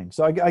be aligned.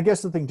 So I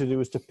guess the thing to do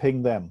is to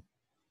ping them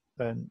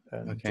and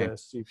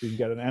see if we can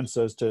get an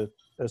answer as to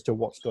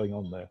what's going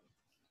on there.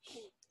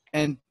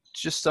 And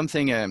just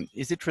something,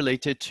 is it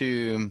related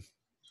to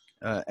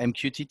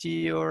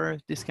MQTT or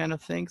this kind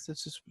of things?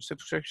 It's a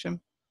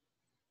subscription?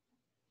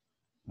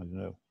 I don't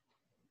know.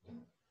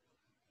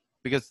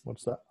 Because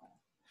what's that?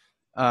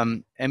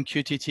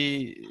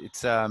 MQTT,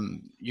 it's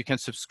you can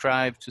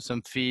subscribe to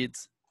some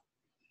feeds.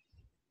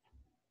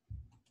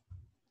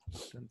 I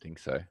don't think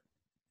so.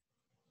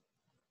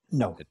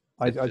 No,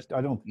 I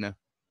don't. No.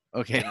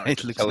 Okay, No,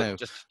 it looks no.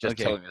 Just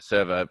okay. telling the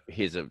server,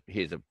 here's a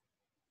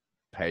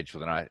page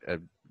with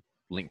a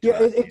link to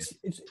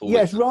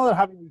yeah, it's rather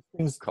having these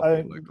things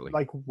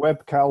like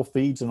webcal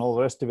feeds and all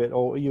the rest of it,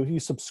 or you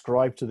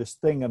subscribe to this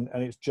thing and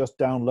it's just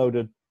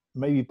downloaded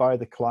maybe by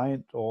the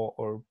client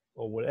or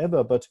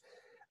whatever. But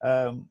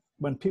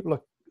when people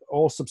are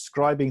all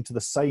subscribing to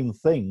the same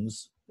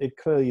things, it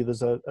clearly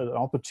there's an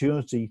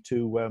opportunity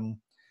to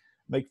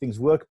make things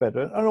work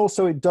better. And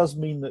also it does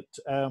mean that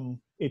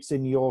it's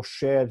in your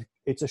shared,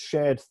 it's a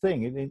shared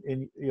thing.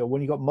 In you know,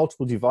 when you've got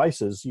multiple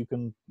devices,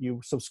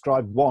 you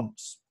subscribe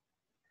once,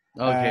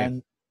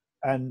 and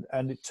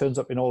it turns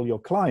up in all your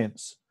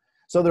clients.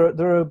 So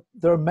there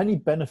are many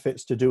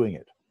benefits to doing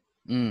it.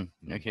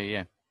 Okay,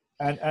 yeah.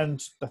 And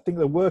I think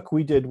the work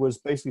we did was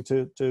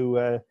basically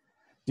to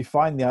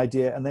define the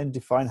idea and then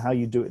define how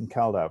you do it in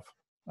CalDAV.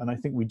 And I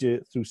think we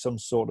did it through some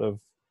sort of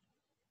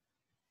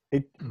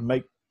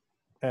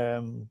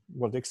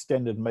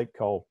extended make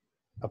call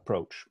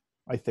approach,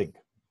 I think.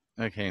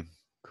 Okay,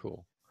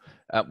 cool.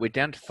 We're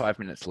down to 5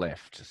 minutes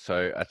left,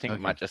 so I think we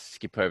might just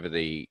skip over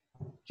the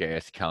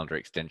JS calendar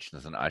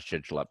extensions and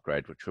iSchedule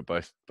upgrade, which were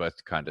both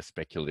kind of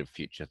speculative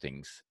future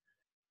things,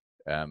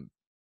 and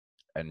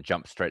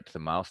jump straight to the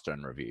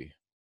milestone review.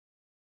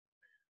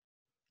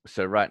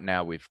 So right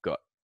now we've got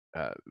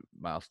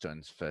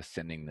milestones for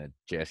sending the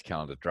JS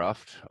calendar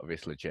draft.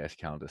 Obviously, JS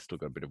calendar's still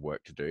got a bit of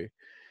work to do.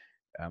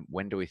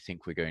 When do we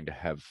think we're going to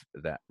have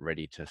that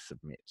ready to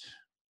submit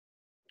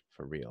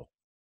for real?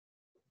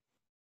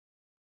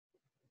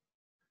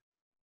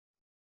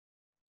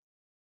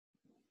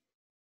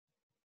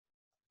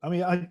 I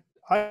mean,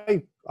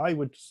 I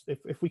would,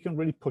 if we can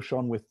really push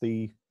on with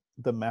the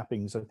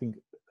mappings, I think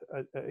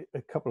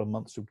a couple of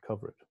months would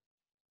cover it.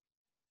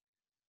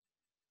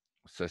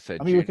 So say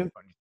I mean, June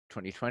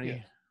 2020?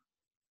 Yeah.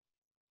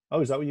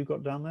 Oh, is that what you've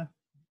got down there?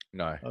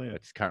 No, oh, yeah.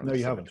 It's currently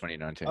you haven't.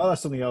 2019. Oh,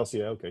 that's something else.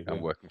 Yeah, okay.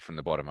 I'm working from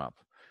the bottom up.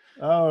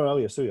 Oh,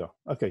 yeah, so yeah,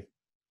 okay.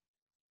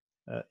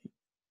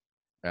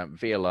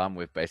 VLARM,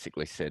 we've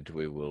basically said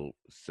we will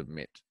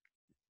submit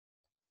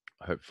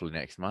hopefully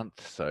next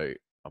month. So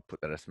I'll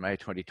put that as May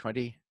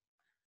 2020.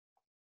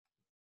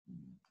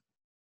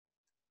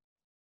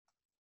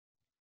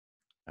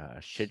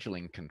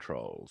 Scheduling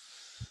controls.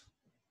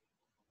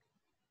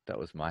 That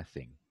was my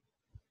thing.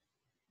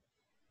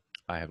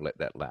 I have let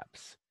that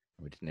lapse.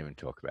 We didn't even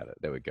talk about it.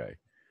 There we go.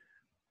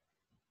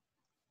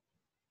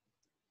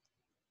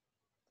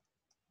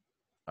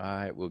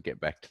 I will get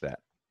back to that.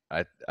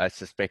 I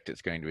suspect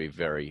it's going to be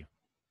very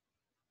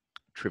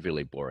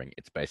trivially boring.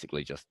 It's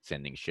basically just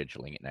sending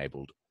scheduling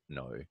enabled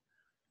no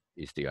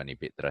is the only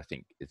bit that I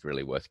think is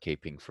really worth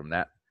keeping from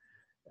that.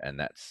 And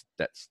that's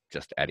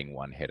just adding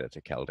one header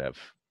to CalDAV.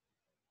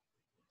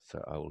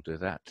 So I will do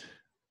that.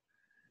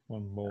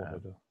 One more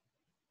header.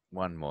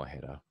 One more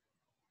header.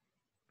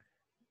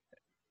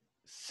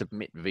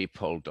 Submit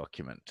vPol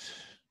document.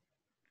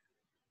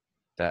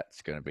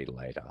 That's going to be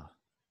later.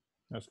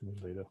 That's going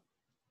to be later.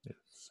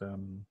 It's What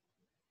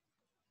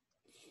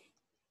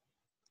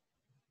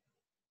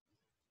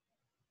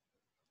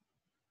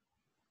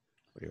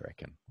do you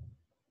reckon?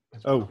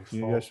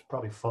 It's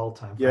probably fall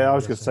time. Yeah, I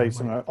was going to say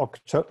something like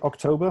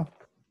October.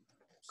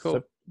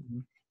 Cool.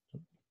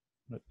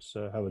 Let's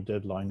have a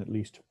deadline at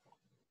least.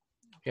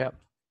 Yep.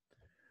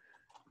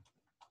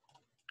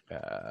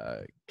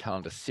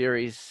 Calendar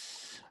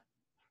series.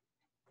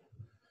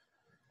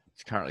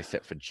 It's currently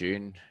set for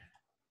June.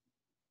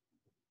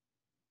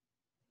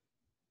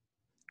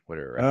 What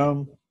do you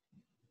reckon?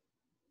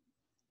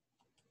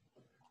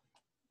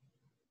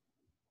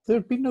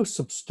 There'd be no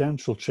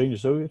substantial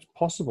changes, so it's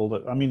possible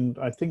that, I mean,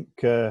 I think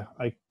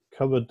I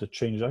covered the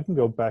changes. I can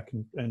go back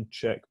and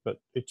check, but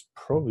it's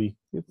probably,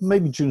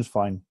 maybe June's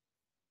fine.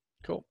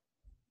 Cool.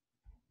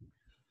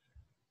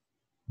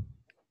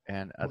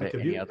 And are Mike,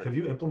 there any other? have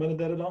you implemented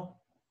that at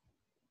all?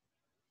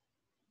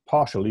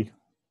 Partially.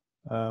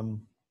 So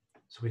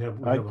we have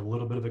a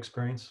little bit of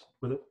experience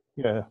with it.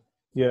 Yeah,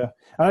 yeah.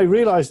 And I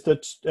realized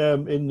that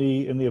in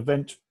the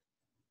event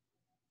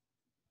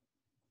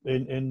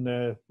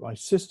in my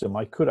system,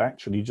 I could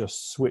actually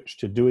just switch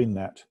to doing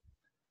that.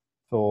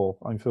 For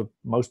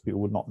most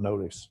people would not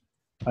notice.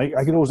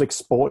 I could always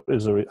export it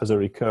as a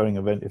recurring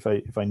event if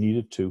I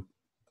needed to.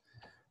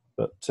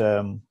 But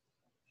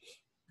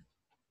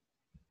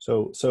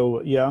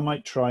so yeah, I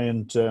might try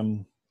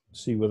and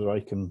see whether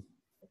I can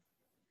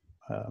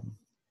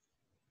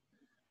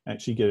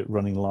actually get it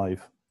running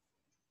live.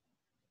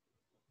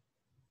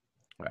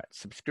 Right,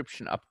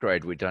 subscription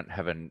upgrade, we don't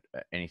have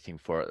anything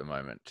for at the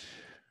moment.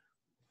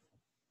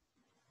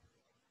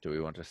 Do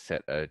we want to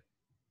set a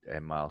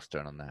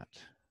milestone on that?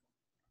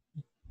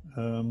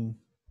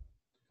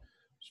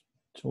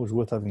 It's always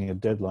worth having a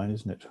deadline,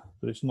 isn't it?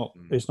 But it's not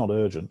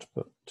urgent.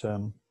 But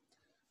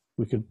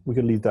we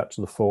could leave that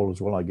to the fall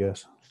as well, I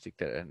guess. Stick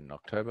that in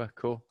October,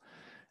 cool.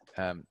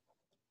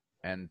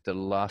 And the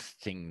last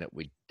thing that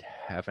we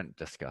haven't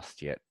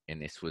discussed yet in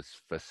this was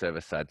for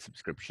server-side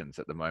subscriptions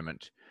at the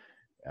moment.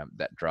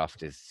 That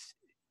draft is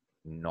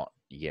not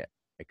yet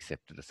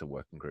accepted as a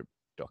working group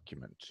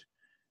document.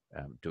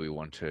 Do we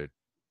want to?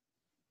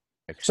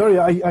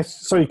 Sorry,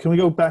 sorry. Can we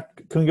go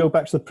back? Can we go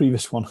back to the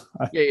previous one?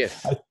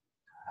 Yes.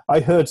 I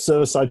heard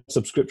server-side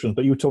subscriptions,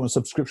 but you were talking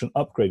subscription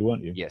upgrade,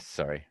 weren't you? Yes.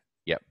 Sorry.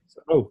 Yep.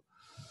 Oh.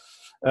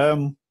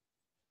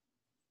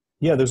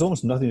 Yeah. There's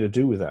almost nothing to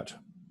do with that.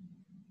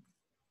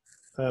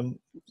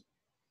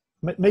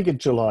 Make it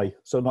July,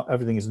 so not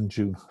everything is in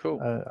June.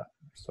 Cool.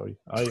 Sorry,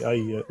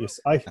 yes,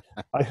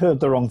 I heard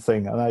the wrong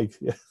thing, and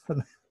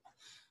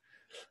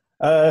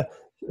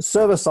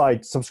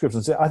server-side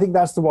subscriptions. I think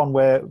that's the one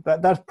where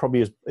that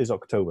probably is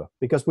October,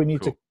 because we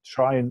need to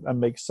try and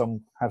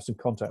have some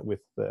contact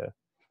with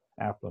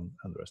Apple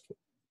and the rest of it.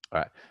 All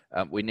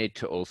right. We need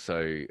to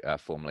also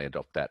formally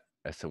adopt that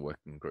as a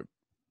working group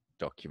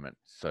document.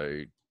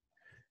 So,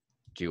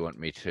 do you want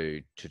me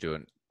to do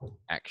an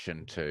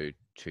action to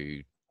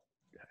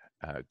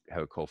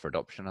have a call for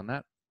adoption on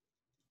that?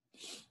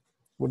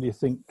 What do you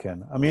think,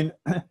 Ken? I mean,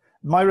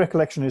 my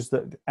recollection is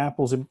that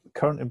Apple's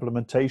current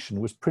implementation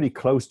was pretty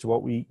close to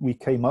what we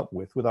came up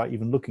with without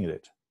even looking at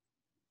it.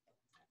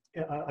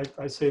 Yeah,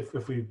 I say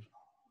if we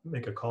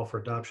make a call for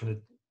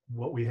adoption,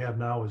 what we have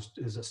now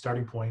is a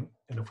starting point,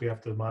 and if we have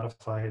to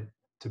modify it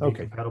to be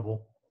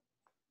compatible,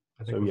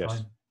 I think we're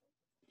fine.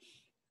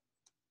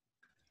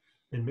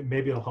 And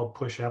maybe it'll help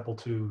push Apple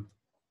to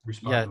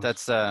respond. Yeah,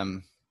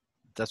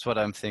 that's what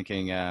I'm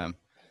thinking.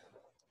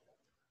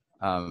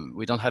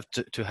 We don't have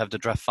to have the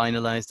draft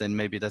finalized, and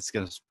maybe that's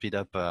going to speed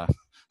up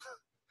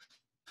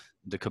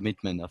the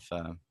commitment of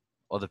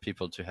other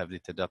people to have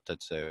it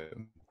adopted. So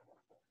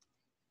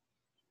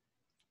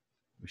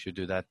we should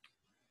do that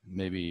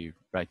maybe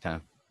right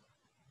now.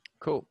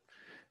 Cool.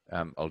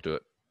 I'll do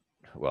it,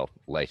 well,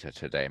 later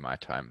today, my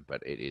time,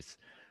 but it's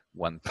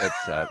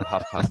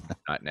 1:30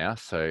 midnight now.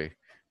 So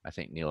I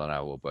think Neil and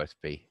I will both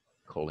be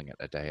calling it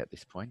a day at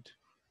this point.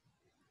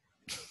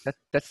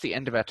 That's the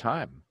end of our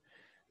time.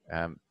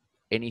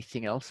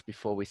 Anything else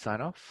before we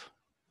sign off?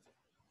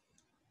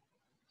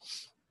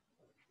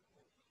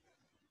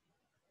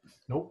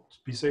 Nope.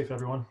 Be safe,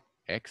 everyone.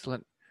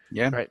 Excellent.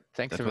 Yeah. Great.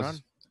 Thanks,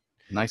 everyone.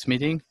 Nice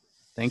meeting.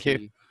 Thank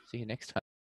you. See you next time.